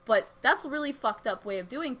 but that's a really fucked up way of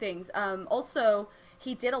doing things. Also,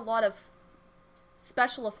 he did a lot of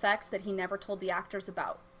special effects that he never told the actors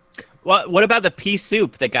about. What about the pea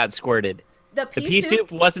soup that got squirted? The pea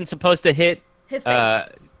soup wasn't supposed to hit his face.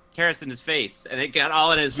 Karis in his face, and it got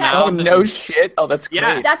all in his Yeah. mouth. Oh, no shit. Oh, that's great.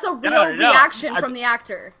 Yeah. That's a real reaction from the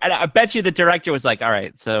actor. And I bet you the director was like, all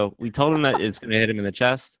right, so we told him that it's going to hit him in the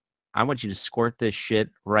chest. I want you to squirt this shit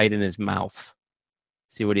right in his mouth.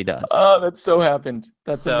 See what he does. Oh, that so happened.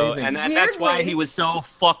 That's amazing. And that's why he was so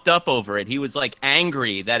fucked up over it. He was like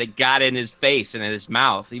angry that it got in his face and in his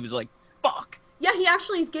mouth. He was like, fuck. Yeah, he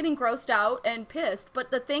actually is getting grossed out and pissed.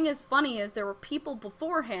 But the thing is funny is there were people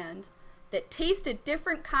beforehand that tasted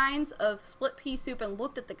different kinds of split pea soup and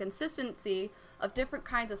looked at the consistency of different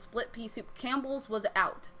kinds of split pea soup. Campbell's was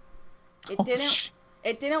out.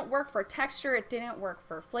 It didn't work for texture. It didn't work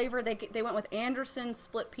for flavor. They went with Anderson's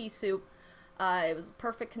split pea soup. It was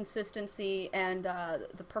perfect consistency and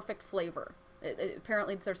the perfect flavor.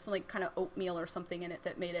 Apparently there's some like kind of oatmeal or something in it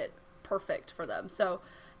that made it perfect for them. So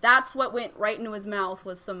that's what went right into his mouth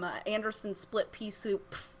was some Anderson split pea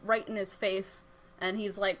soup right in his face. And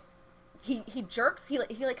he's like, he jerks, he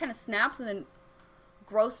like kind of snaps and then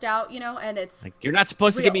grossed out, and it's like, you're not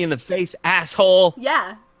supposed to get me in the face, asshole.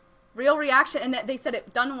 Yeah. Real reaction. And they said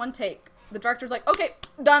it done in one take. The director's like, okay,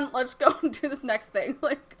 done. Let's go and do this next thing.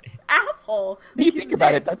 Like, asshole. When you think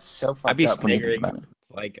about it, that's so fucked I'd be up when you think sniggering about it.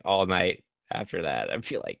 like all night after that. I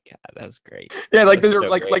feel like, God, that was great. Yeah, like That's there's so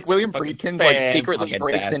like great. William Fucking Friedkin's like secretly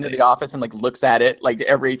breaks into fantastic. the office and like looks at it like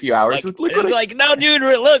every few hours. Like, Look what I- like, no, dude,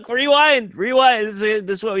 look, rewind. This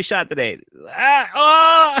is what we shot today.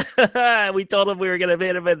 We told him we were gonna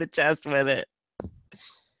hit him in the chest with it.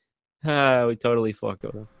 We totally fucked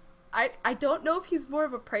with him. I don't know if he's more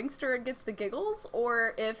of a prankster and gets the giggles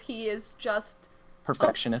or if he is just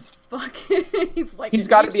perfectionist. He's like, He's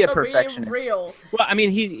got to be a perfectionist. Real. Well, I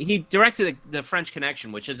mean, he directed the French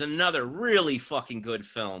Connection, which is another really fucking good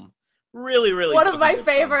film. Really, really One of fucking my good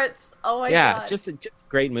film. favorites. Oh my god. Yeah, just a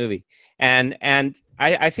great movie. And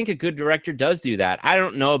I think a good director does do that. I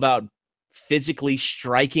don't know about physically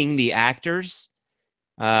striking the actors,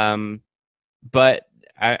 but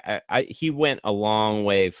he went a long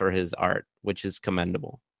way for his art, which is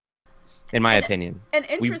commendable, in my opinion. An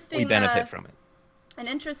interesting we benefit from it. An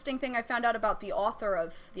interesting thing I found out about the author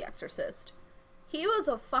of The Exorcist. He was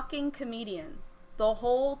a fucking comedian. The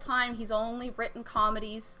whole time he's only written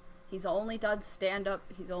comedies. He's only done stand-up.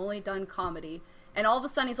 He's only done comedy. And all of a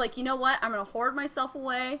sudden he's like, you know what? I'm going to hoard myself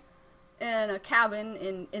away in a cabin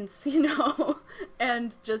in Encino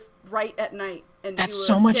and just write at night. And That's do a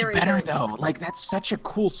so much scary better movie. though. Like that's such a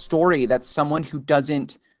cool story. That's someone who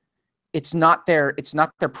doesn't. It's not their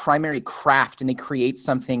primary craft, and they create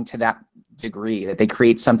something to that degree, that they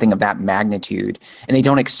create something of that magnitude, and they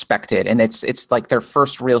don't expect it, and it's like their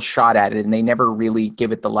first real shot at it, and they never really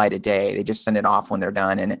give it the light of day. They just send it off when they're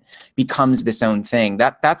done, and it becomes this own thing.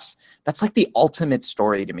 That's like the ultimate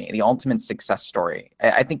story to me, the ultimate success story.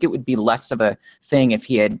 I think it would be less of a thing if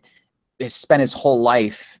he had spent his whole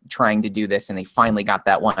life trying to do this and they finally got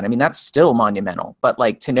that one. I mean, that's still monumental, but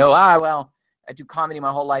like to know, well, I do comedy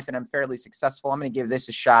my whole life and I'm fairly successful. I'm going to give this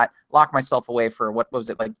a shot, lock myself away for what was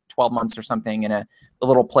it, like 12 months or something in a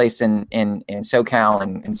little place in SoCal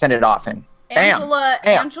and send it off. And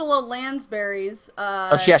Angela Lansbury's.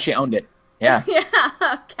 She owned it. Yeah.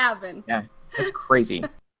 Yeah. Cabin. Yeah. That's crazy.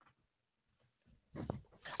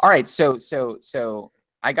 All right. So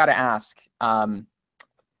I got to ask,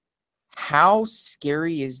 how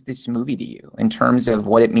scary is this movie to you in terms of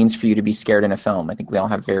what it means for you to be scared in a film? I think we all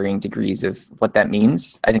have varying degrees of what that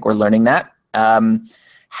means. I think we're learning that.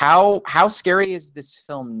 How scary is this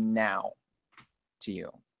film now to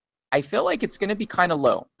you? I feel like it's going to be kind of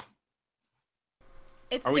low.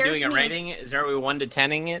 It Are we scares doing a me. rating? Are we 1 to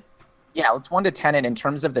 10ing it? Yeah, let's 1 to 10 it in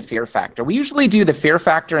terms of the fear factor. We usually do the fear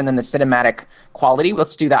factor and then the cinematic quality.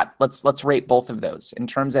 Let's do that. Let's rate both of those in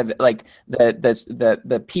terms of like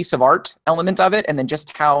the piece of art element of it, and then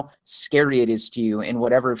just how scary it is to you and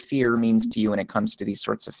whatever fear means to you when it comes to these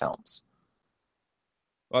sorts of films.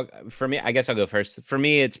 Well, for me, I guess I'll go first. For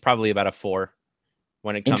me, it's probably about a 4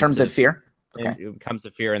 when it In comes terms to of fear? and Okay. it comes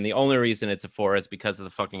to fear, and the only reason it's a 4 is because of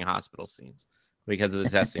the fucking hospital scenes, because of the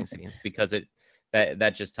testing scenes, because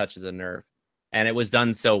that just touches a nerve, and it was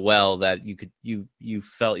done so well that you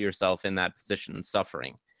felt yourself in that position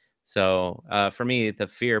suffering. So for me, the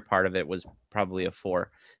fear part of it was probably a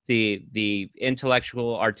 4. The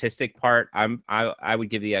intellectual artistic part, I would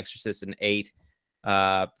give The Exorcist an 8,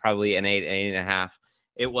 probably an 8.5.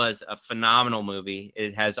 It was a phenomenal movie.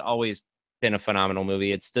 It has always been a phenomenal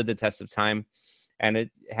movie. It stood the test of time, and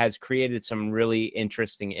it has created some really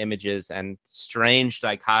interesting images and strange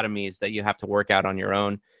dichotomies that you have to work out on your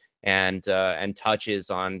own, and touches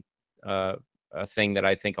on a thing that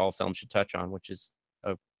I think all films should touch on, which is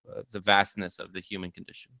the vastness of the human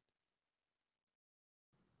condition.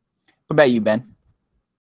 What about you, Ben?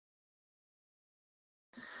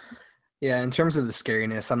 Yeah, in terms of the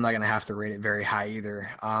scariness, I'm not gonna have to rate it very high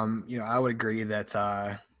either. I would agree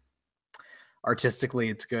that artistically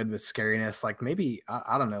it's good, with scariness, like maybe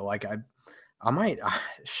I don't know, like I might.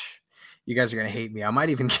 You guys are gonna hate me. I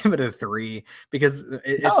might even give it a 3 because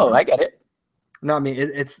it's. Oh, I get it. No, I mean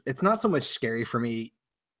it's not so much scary for me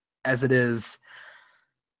as it is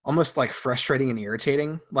almost like frustrating and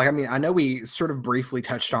irritating. Like, I mean, I know we sort of briefly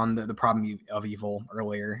touched on the problem of evil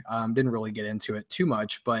earlier. Didn't really get into it too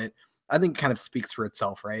much, but I think it kind of speaks for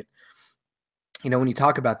itself, right? When you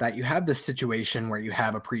talk about that, you have this situation where you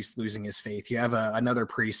have a priest losing his faith. You have another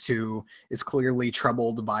priest who is clearly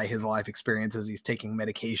troubled by his life experiences. He's taking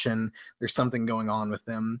medication. There's something going on with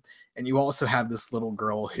them. And you also have this little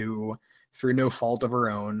girl who, through no fault of her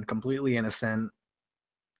own, completely innocent,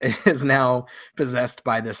 is now possessed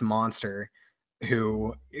by this monster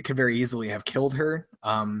who could very easily have killed her,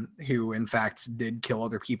 who in fact did kill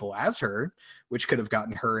other people as her, which could have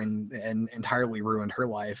gotten her and entirely ruined her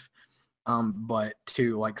life. But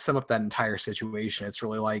to like sum up that entire situation, it's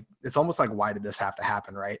really like, it's almost like, why did this have to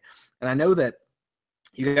happen, right? And I know that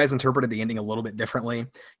you guys interpreted the ending a little bit differently.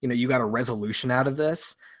 You got a resolution out of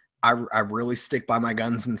this. I really stick by my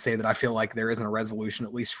guns and say that I feel like there isn't a resolution,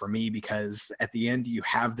 at least for me, because at the end you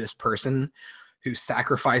have this person who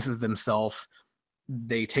sacrifices themselves.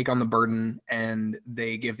 They take on the burden and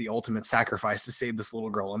they give the ultimate sacrifice to save this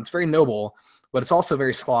little girl. And it's very noble, but it's also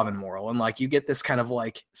very Slavic moral. And like, you get this kind of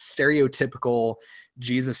like stereotypical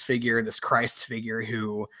Jesus figure, this Christ figure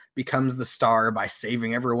who becomes the star by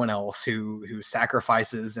saving everyone else, who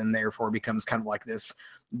sacrifices, and therefore becomes kind of like this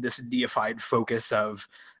deified focus of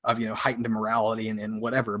heightened morality and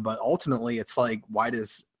whatever. But ultimately it's like, why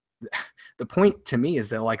does the point to me is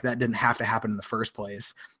that like, that didn't have to happen in the first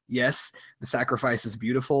place. Yes, the sacrifice is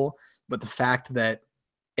beautiful, but the fact that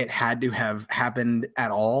it had to have happened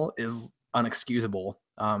at all is unexcusable.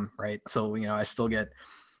 Right. So, I still get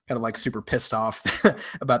kind of like super pissed off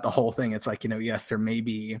about the whole thing. It's like, yes, there may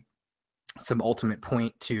be some ultimate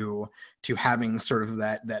point to having sort of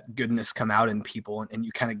that goodness come out in people, and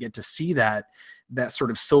you kind of get to see that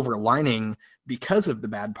sort of silver lining because of the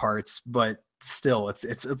bad parts, but still it's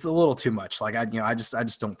a little too much. Like, I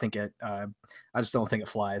just don't think it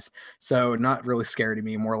flies. So not really scary to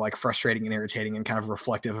me, more like frustrating and irritating and kind of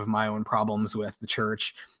reflective of my own problems with the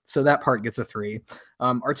church. So that part gets a 3.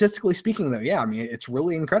 Artistically speaking, though, yeah, I mean, it's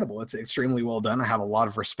really incredible. It's extremely well done. I have a lot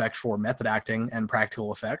of respect for method acting and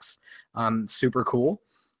practical effects. Super cool.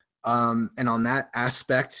 And on that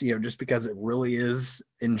aspect, just because it really is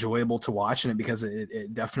enjoyable to watch, and because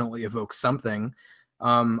it definitely evokes something,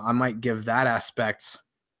 I might give that aspect,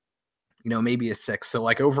 maybe a 6. So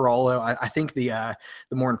like overall, I think the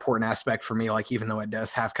more important aspect for me, like, even though it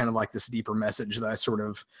does have kind of like this deeper message that I sort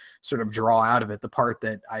of draw out of it, the part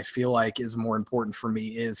that I feel like is more important for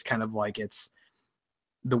me is kind of like, it's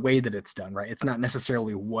the way that it's done, right? It's not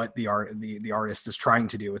necessarily what the artist is trying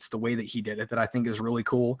to do. It's the way that he did it that I think is really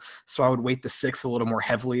cool. So I would weight the 6 a little more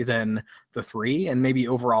heavily than the 3, and maybe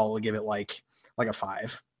overall I'll give it like a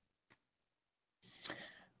 5.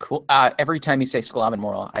 Cool. Every time you say Slavic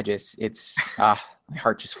moral, my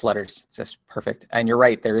heart just flutters. It's just perfect. And you're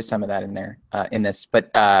right, there is some of that in there, in this.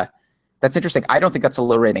 But that's interesting. I don't think that's a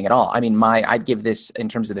low rating at all. I mean, I'd give this, in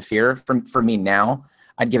terms of the fear, for me now,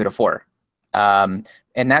 I'd give it a 4.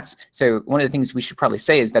 And that's, so one of the things we should probably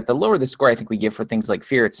say is that the lower the score I think we give for things like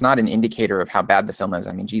fear, it's not an indicator of how bad the film is.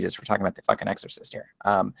 I mean, Jesus, we're talking about the fucking Exorcist here.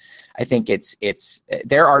 I think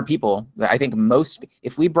there are people that I think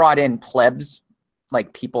if we brought in plebs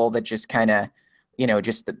like people that just kind of,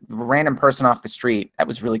 just the random person off the street. That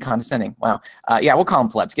was really condescending. Wow. Yeah, we'll call them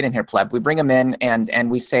plebs. Get in here, pleb. We bring them in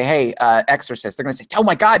and we say, hey, Exorcist. They're going to say, oh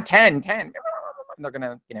my God, 10. And they're going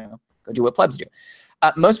to, go do what plebs do.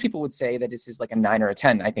 Most people would say that this is like a 9 or a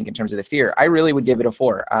 10, I think, in terms of the fear. I really would give it a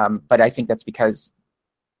 4. But I think that's because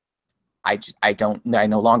I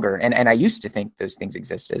no longer, and I used to think those things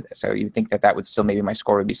existed. So you think that would still, maybe my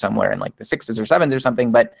score would be somewhere in like the 6s or 7s or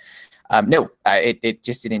something, but no, it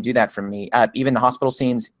just didn't do that for me. Even the hospital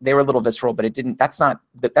scenes, they were a little visceral, but that's not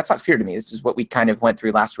fear to me. This is what we kind of went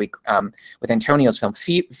through last week with Antonio's film.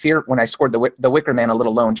 Fear, when I scored the Wicker Man a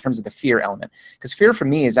little low in terms of the fear element, because fear for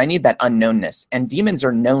me is I need that unknownness, and demons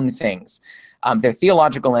are known things. They're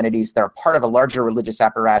theological entities. They're part of a larger religious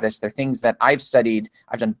apparatus. They're things that I've studied.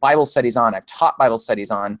 I've done Bible studies on. I've taught Bible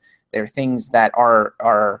studies on. They're things that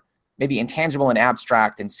are maybe intangible and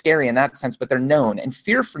abstract and scary in that sense, but they're known. And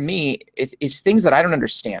fear for me is things that I don't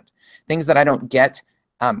understand, things that I don't get,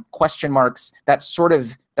 question marks, that sort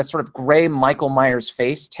of gray Michael Myers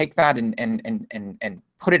face. Take that and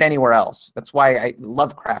put it anywhere else. That's why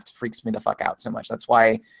Lovecraft freaks me the fuck out so much. That's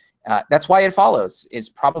why It Follows is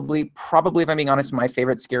probably, if I'm being honest, my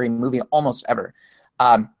favorite scary movie almost ever.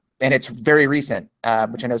 And it's very recent,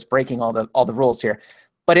 which I know is breaking all the rules here.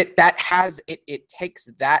 But it takes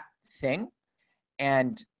that thing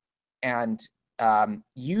and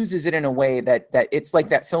uses it in a way that it's like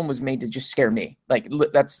that film was made to just scare me. Like,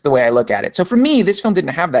 that's the way I look at it. So for me, this film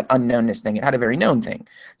didn't have that unknownness thing. It had a very known thing.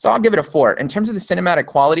 So I'll give it a 4. In terms of the cinematic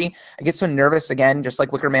quality, I get so nervous, again, just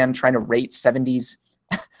like Wicker Man, trying to rate 70s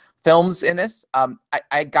films in this.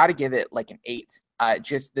 I got to give it like an 8.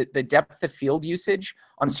 Just the depth of field usage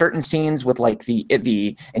on certain scenes with like the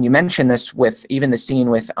and you mentioned this with even the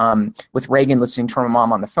scene with Reagan listening to her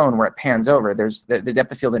mom on the phone where it pans over. There's the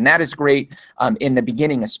depth of field, and that is great in the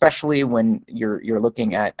beginning, especially when you're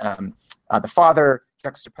looking at the father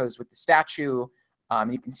juxtaposed with the statue.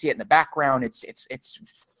 You can see it in the background. It's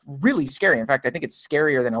really scary. In fact, I think it's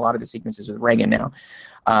scarier than a lot of the sequences with Reagan now,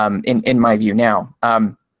 in my view now.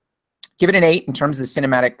 Give it an 8 in terms of the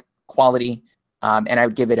cinematic quality. And I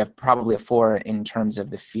would give it probably a 4 in terms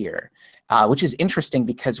of the fear, which is interesting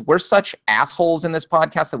because we're such assholes in this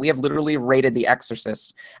podcast that we have literally rated The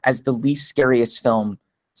Exorcist as the least scariest film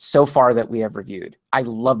so far that we have reviewed. I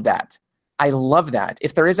love that.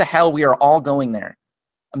 If there is a hell, we are all going there.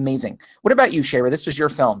 Amazing. What about you, Shayra? This was your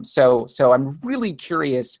film. So I'm really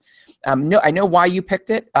curious. I know why you picked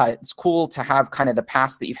it. It's cool to have kind of the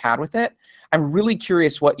past that you've had with it. I'm really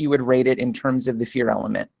curious what you would rate it in terms of the fear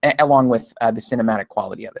element, along with the cinematic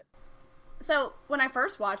quality of it. So when I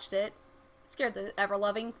first watched it, it scared the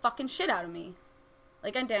ever-loving fucking shit out of me.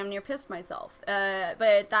 Like, I damn near pissed myself.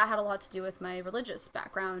 But that had a lot to do with my religious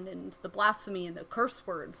background and the blasphemy and the curse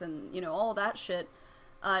words and, all that shit.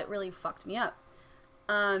 It really fucked me up.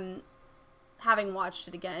 Having watched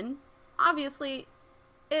it again, obviously,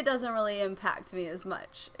 it doesn't really impact me as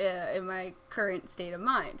much in my current state of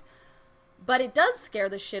mind. But it does scare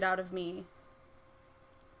the shit out of me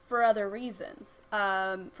for other reasons.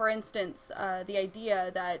 For instance, the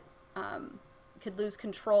idea that could lose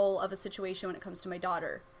control of a situation when it comes to my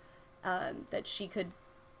daughter. That she could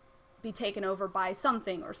be taken over by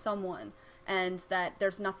something or someone, and that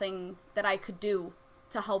there's nothing that I could do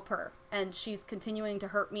to help her. And she's continuing to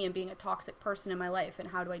hurt me and being a toxic person in my life, and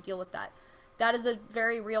how do I deal with that? That is a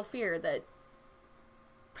very real fear that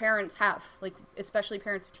parents have, like especially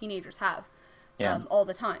parents of teenagers have, all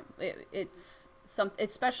the time. It's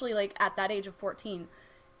especially like at that age of 14.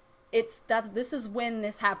 This is when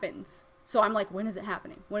this happens. So I'm like, when is it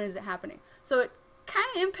happening? So it kind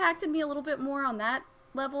of impacted me a little bit more on that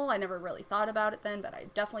level. I never really thought about it then, but I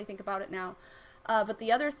definitely think about it now. But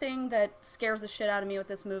the other thing that scares the shit out of me with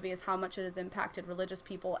this movie is how much it has impacted religious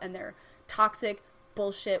people and their toxic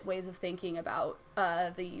bullshit ways of thinking about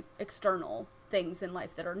the external things in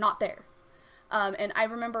life that are not there. And I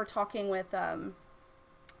remember talking with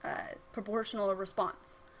Proportional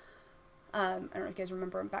Response. I don't know if you guys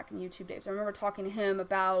remember him back in YouTube days. I remember talking to him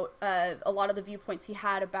about a lot of the viewpoints he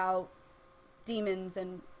had about demons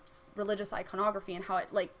and religious iconography and how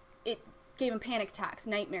it gave him panic attacks,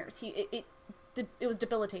 nightmares. It was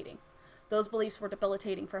debilitating. Those beliefs were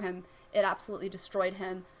debilitating for him. It absolutely destroyed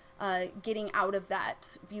him. Getting out of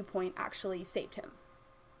that viewpoint actually saved him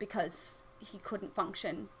because he couldn't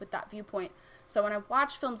function with that viewpoint. So when I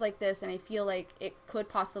watch films like this and I feel like it could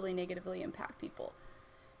possibly negatively impact people,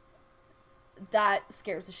 that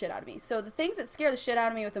scares the shit out of me. So the things that scare the shit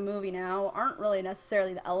out of me with the movie now aren't really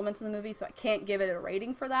necessarily the elements in the movie, so I can't give it a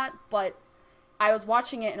rating for that, but I was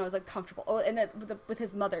watching it and I was uncomfortable. Oh, and with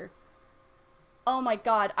his mother. Oh my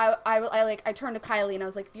god, I turned to Kylie and I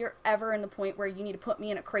was like, if you're ever in the point where you need to put me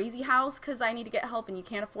in a crazy house because I need to get help and you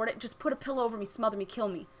can't afford it, just put a pillow over me, smother me, kill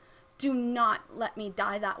me. Do not let me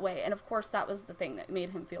die that way. And of course that was the thing that made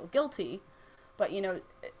him feel guilty. But you know,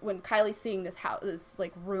 when Kylie's seeing this house, this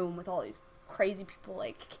like room with all these crazy people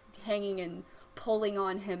like hanging and pulling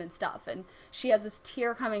on him and stuff, and she has this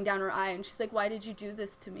tear coming down her eye and she's like, why did you do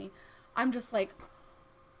this to me? I'm just like,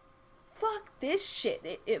 fuck this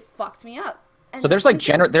shit. It fucked me up. So there's like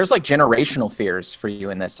generational fears for you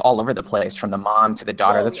in this all over the place, from the mom to the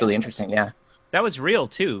daughter. That's really interesting. Yeah. That was real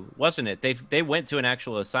too, wasn't it? They went to an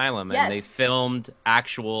actual asylum and they filmed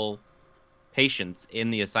actual patients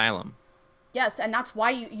in the asylum. Yes, and that's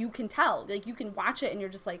why you can tell. Like, you can watch it and you're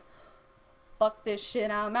just like, fuck this shit,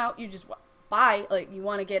 I'm out. You just bye. Like, you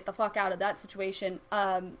want to get the fuck out of that situation.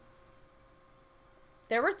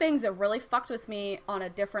 There were things that really fucked with me on a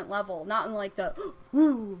different level. Not in like the,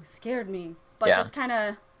 ooh, scared me. But just kind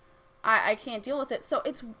of, I can't deal with it. So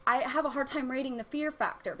I have a hard time rating the fear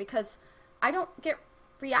factor because I don't get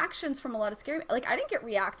reactions from a lot of scary, like I didn't get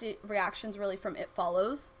reactions really from It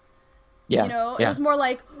Follows. Yeah. You know, it was more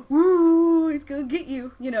like, ooh, he's gonna get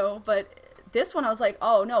you, you know, but this one I was like,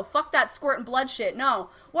 oh no, fuck that squirt and blood shit.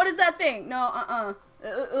 No. What is that thing? No,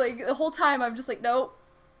 like the whole time I'm just like, nope.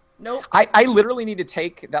 I literally need to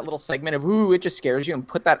take that little segment of "ooh, it just scares you" and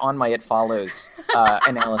put that on my "It Follows"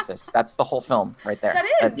 analysis. That's the whole film right there. That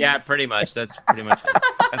is. Yeah, pretty much. That's pretty much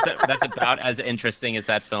it. That's about as interesting as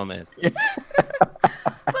that film is. But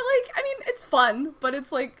like, I mean, it's fun, but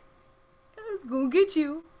it's like, it's gonna get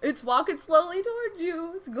you. It's walking slowly towards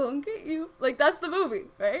you. It's gonna get you. Like, that's the movie,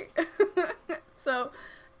 right? So,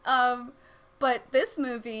 but this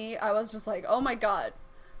movie, I was just like, oh my god.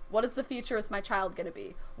 What is the future with my child going to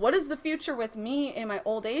be? What is the future with me in my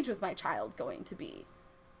old age with my child going to be?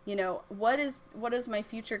 You know, what is my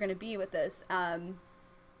future going to be with this?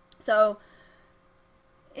 So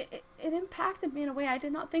it impacted me in a way I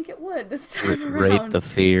did not think it would this time around. Rate the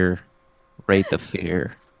fear. Rate the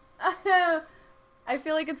fear. I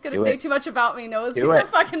feel like it's going to say too much about me. Noah's going to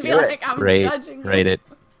fucking be like, I'm judging. Rate it.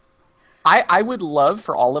 I would love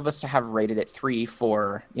for all of us to have rated it 3,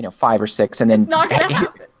 4, 5 or 6, and then it's not gonna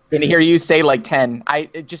happen. And hear you say like 10. I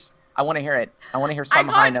want to hear it. I want to hear some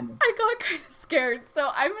high number. I got kind of scared,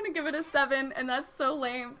 so I'm gonna give it a 7, and that's so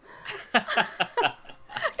lame.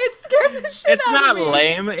 It scared the shit It's out not of me.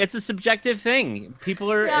 lame. It's a subjective thing.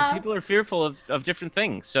 People are fearful of different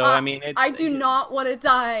things. So I mean, I do not want to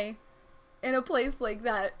die in a place like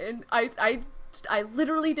that, and I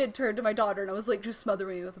literally did turn to my daughter and I was like, just smother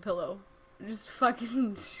me with a pillow. Just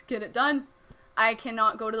fucking get it done. I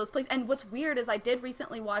cannot go to those places. And what's weird is I did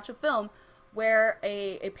recently watch a film where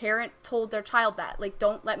a parent told their child that, like,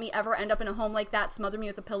 don't let me ever end up in a home like that, smother me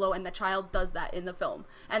with a pillow, and the child does that in the film.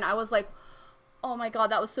 And I was like, oh my god,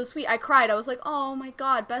 that was so sweet. I cried. I was like, oh my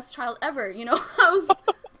god, best child ever, you know?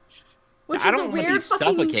 Which I don't want to be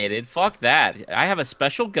suffocated. Fuck that. I have a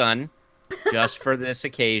special gun just for this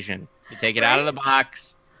occasion. You take it out of the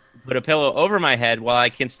box, put a pillow over my head while I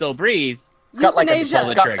can still breathe. It's got like it's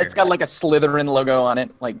got like a Slytherin logo on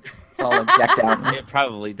it. Like, it's all like decked out. It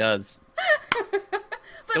probably does.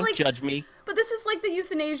 Don't like, judge me. But this is like the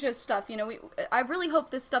euthanasia stuff, you know. I really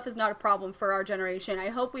hope this stuff is not a problem for our generation. I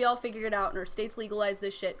hope we all figure it out and our states legalize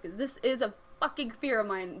this shit, because this is a fucking fear of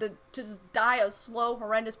mine, to just die a slow,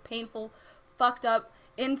 horrendous, painful, fucked up,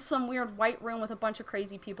 in some weird white room with a bunch of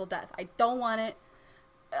crazy people death. I don't want it.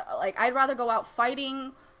 Like, I'd rather go out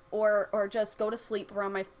fighting or just go to sleep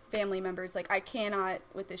around my family members. Like, I cannot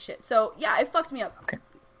with this shit. So yeah, it fucked me up. Okay.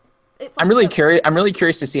 I'm really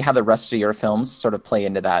curious to see how the rest of your films sort of play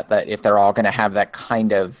into that if they're all going to have that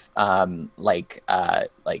kind of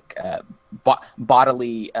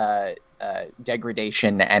bodily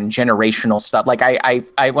degradation and generational stuff. Like,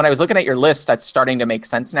 I when I was looking at your list, that's starting to make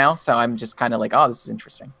sense now. So I'm just kind of like, oh, this is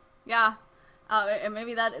interesting. Yeah. And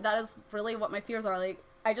maybe that is really what my fears are. Like,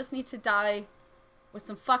 I just need to die with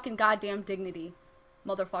some fucking goddamn dignity,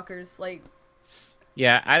 motherfuckers. Like,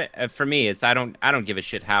 yeah, for me, it's I don't give a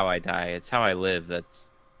shit how I die. It's how I live that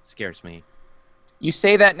scares me. You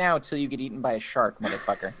say that now till you get eaten by a shark,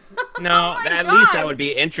 motherfucker. No, at least that would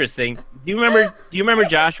be interesting. Do you remember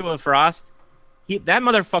Joshua Frost? That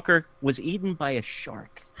motherfucker was eaten by a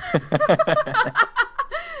shark.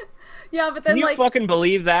 Yeah, but then, can you fucking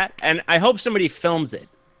believe that? And I hope somebody films it,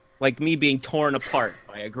 like me being torn apart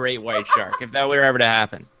by a great white shark, if that were ever to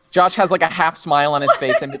happen. Josh has like a half smile on his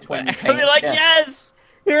face in between. I'll be like, yes,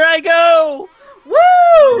 here I go.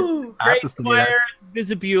 Woo! Great fire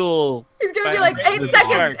visibule. He's gonna be like 8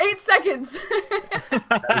 seconds. 8 seconds.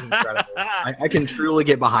 That is incredible. I can truly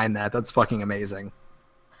get behind that. That's fucking amazing.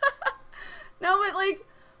 No, but like,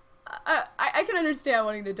 I can understand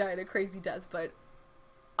wanting to die in a crazy death, but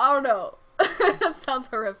I don't know. That sounds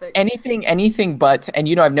horrific. Anything but,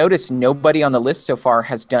 and I've noticed nobody on the list so far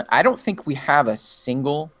has done, I don't think we have a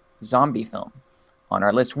single zombie film on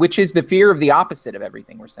our list, which is the fear of the opposite of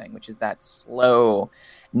everything we're saying, which is that slow,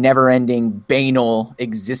 never-ending, banal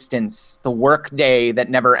existence, the workday that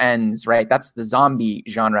never ends, right? That's the zombie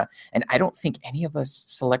genre. And I don't think any of us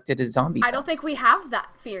selected a zombie film. I don't think we have that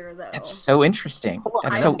fear, though. That's so interesting.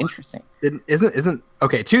 That's so interesting. Isn't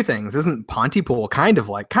okay, two things. Isn't Pontypool kind of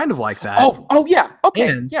like that? Oh yeah. Okay.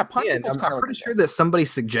 And Pontypool's kind of I'm pretty sure that somebody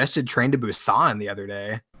suggested Train to Busan the other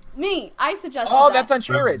day. Me, I suggested that's on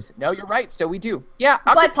Sherry's. No, you're right. So we do. Yeah,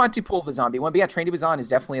 I'll give Pontypool the zombie one. But yeah, Train to Busan is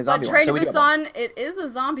definitely a zombie one. Train to Busan, it is a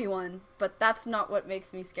zombie one, but that's not what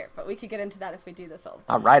makes me scared. But we could get into that if we do the film.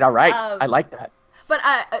 All right. I like that. But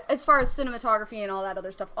as far as cinematography and all that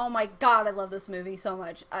other stuff, oh my god, I love this movie so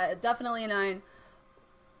much. Definitely a 9.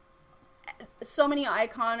 So many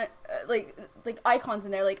icons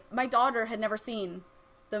in there. Like, my daughter had never seen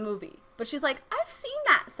the movie, but she's like, I've seen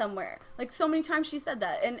that somewhere. Like, so many times she said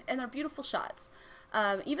that, and they're beautiful shots.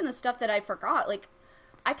 Even the stuff that I forgot, like,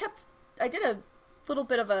 I did a little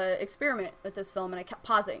bit of a experiment with this film, and I kept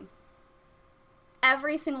pausing.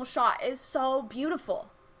 Every single shot is so beautiful.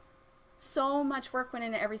 So much work went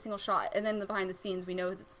into every single shot, and then the behind the scenes, we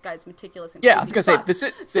know that this guy's meticulous. And I was gonna say this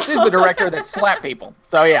is the director that slapped people.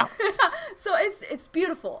 So yeah. So it's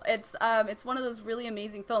beautiful. It's one of those really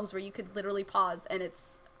amazing films where you could literally pause, and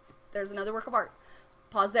there's another work of art.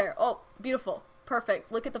 Pause there. Oh, beautiful,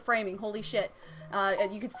 perfect. Look at the framing. Holy shit.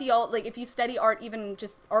 You could see all, like, if you study art, even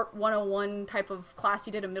just art 101 type of class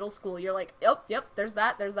you did in middle school, you're like, yep, there's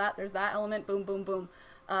that element. Boom, boom, boom.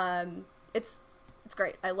 It's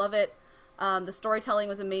great. I love it. The storytelling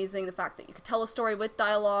was amazing. The fact that you could tell a story with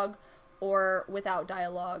dialogue or without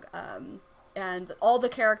dialogue. And all the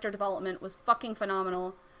character development was fucking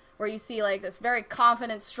phenomenal. Where you see, like, this very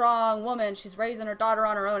confident, strong woman, she's raising her daughter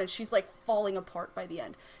on her own, and she's, like, falling apart by the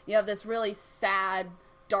end. You have this really sad,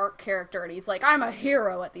 dark character, and he's like, I'm a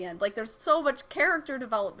hero at the end. Like, there's so much character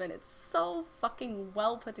development. It's so fucking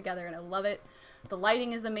well put together, and I love it. The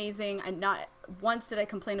lighting is amazing. And not once did I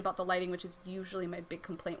complain about the lighting, which is usually my big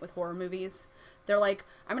complaint with horror movies. They're like,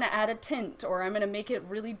 I'm going to add a tint, or I'm going to make it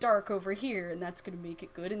really dark over here, and that's going to make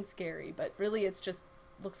it good and scary. But really, it's just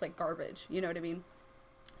looks like garbage. You know what I mean?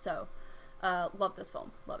 So, love this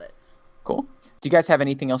film. Love it. Cool. Do you guys have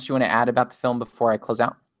anything else you want to add about the film before I close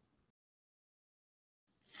out?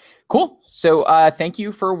 Cool. So thank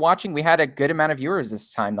you for watching. We had a good amount of viewers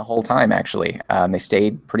this time, the whole time, actually. They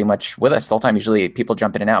stayed pretty much with us the whole time. Usually people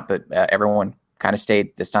jump in and out, but everyone kind of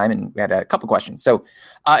stayed this time, and we had a couple questions. So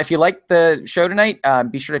if you like the show tonight,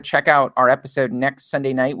 be sure to check out our episode next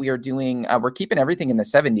Sunday night. We are doing, we're keeping everything in the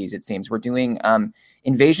 70s, it seems. We're doing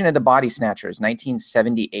Invasion of the Body Snatchers,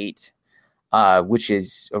 1978, which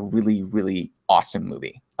is a really, really awesome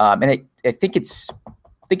movie. And I think it's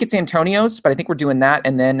Antonio's, but I think we're doing that.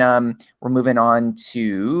 And then we're moving on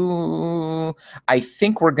to, I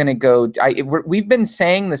think we're going to go, we've been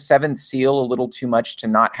saying the Seventh Seal a little too much to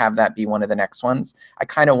not have that be one of the next ones. I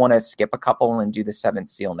kind of want to skip a couple and do the Seventh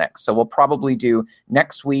Seal next. So we'll probably do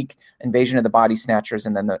next week, Invasion of the Body Snatchers,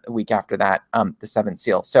 and then the week after that, the Seventh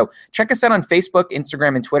Seal. So check us out on Facebook,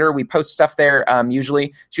 Instagram, and Twitter. We post stuff there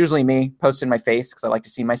usually. It's usually me posting my face because I like to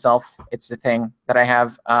see myself. It's the thing that I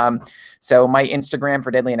have. So my Instagram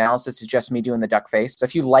for Deadly Analysis is just me doing the duck face. So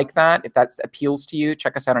if you like that, if that appeals to you,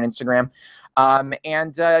 check us out on Instagram.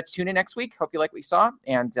 And tune in next week. Hope you like what you saw,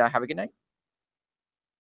 and have a good night.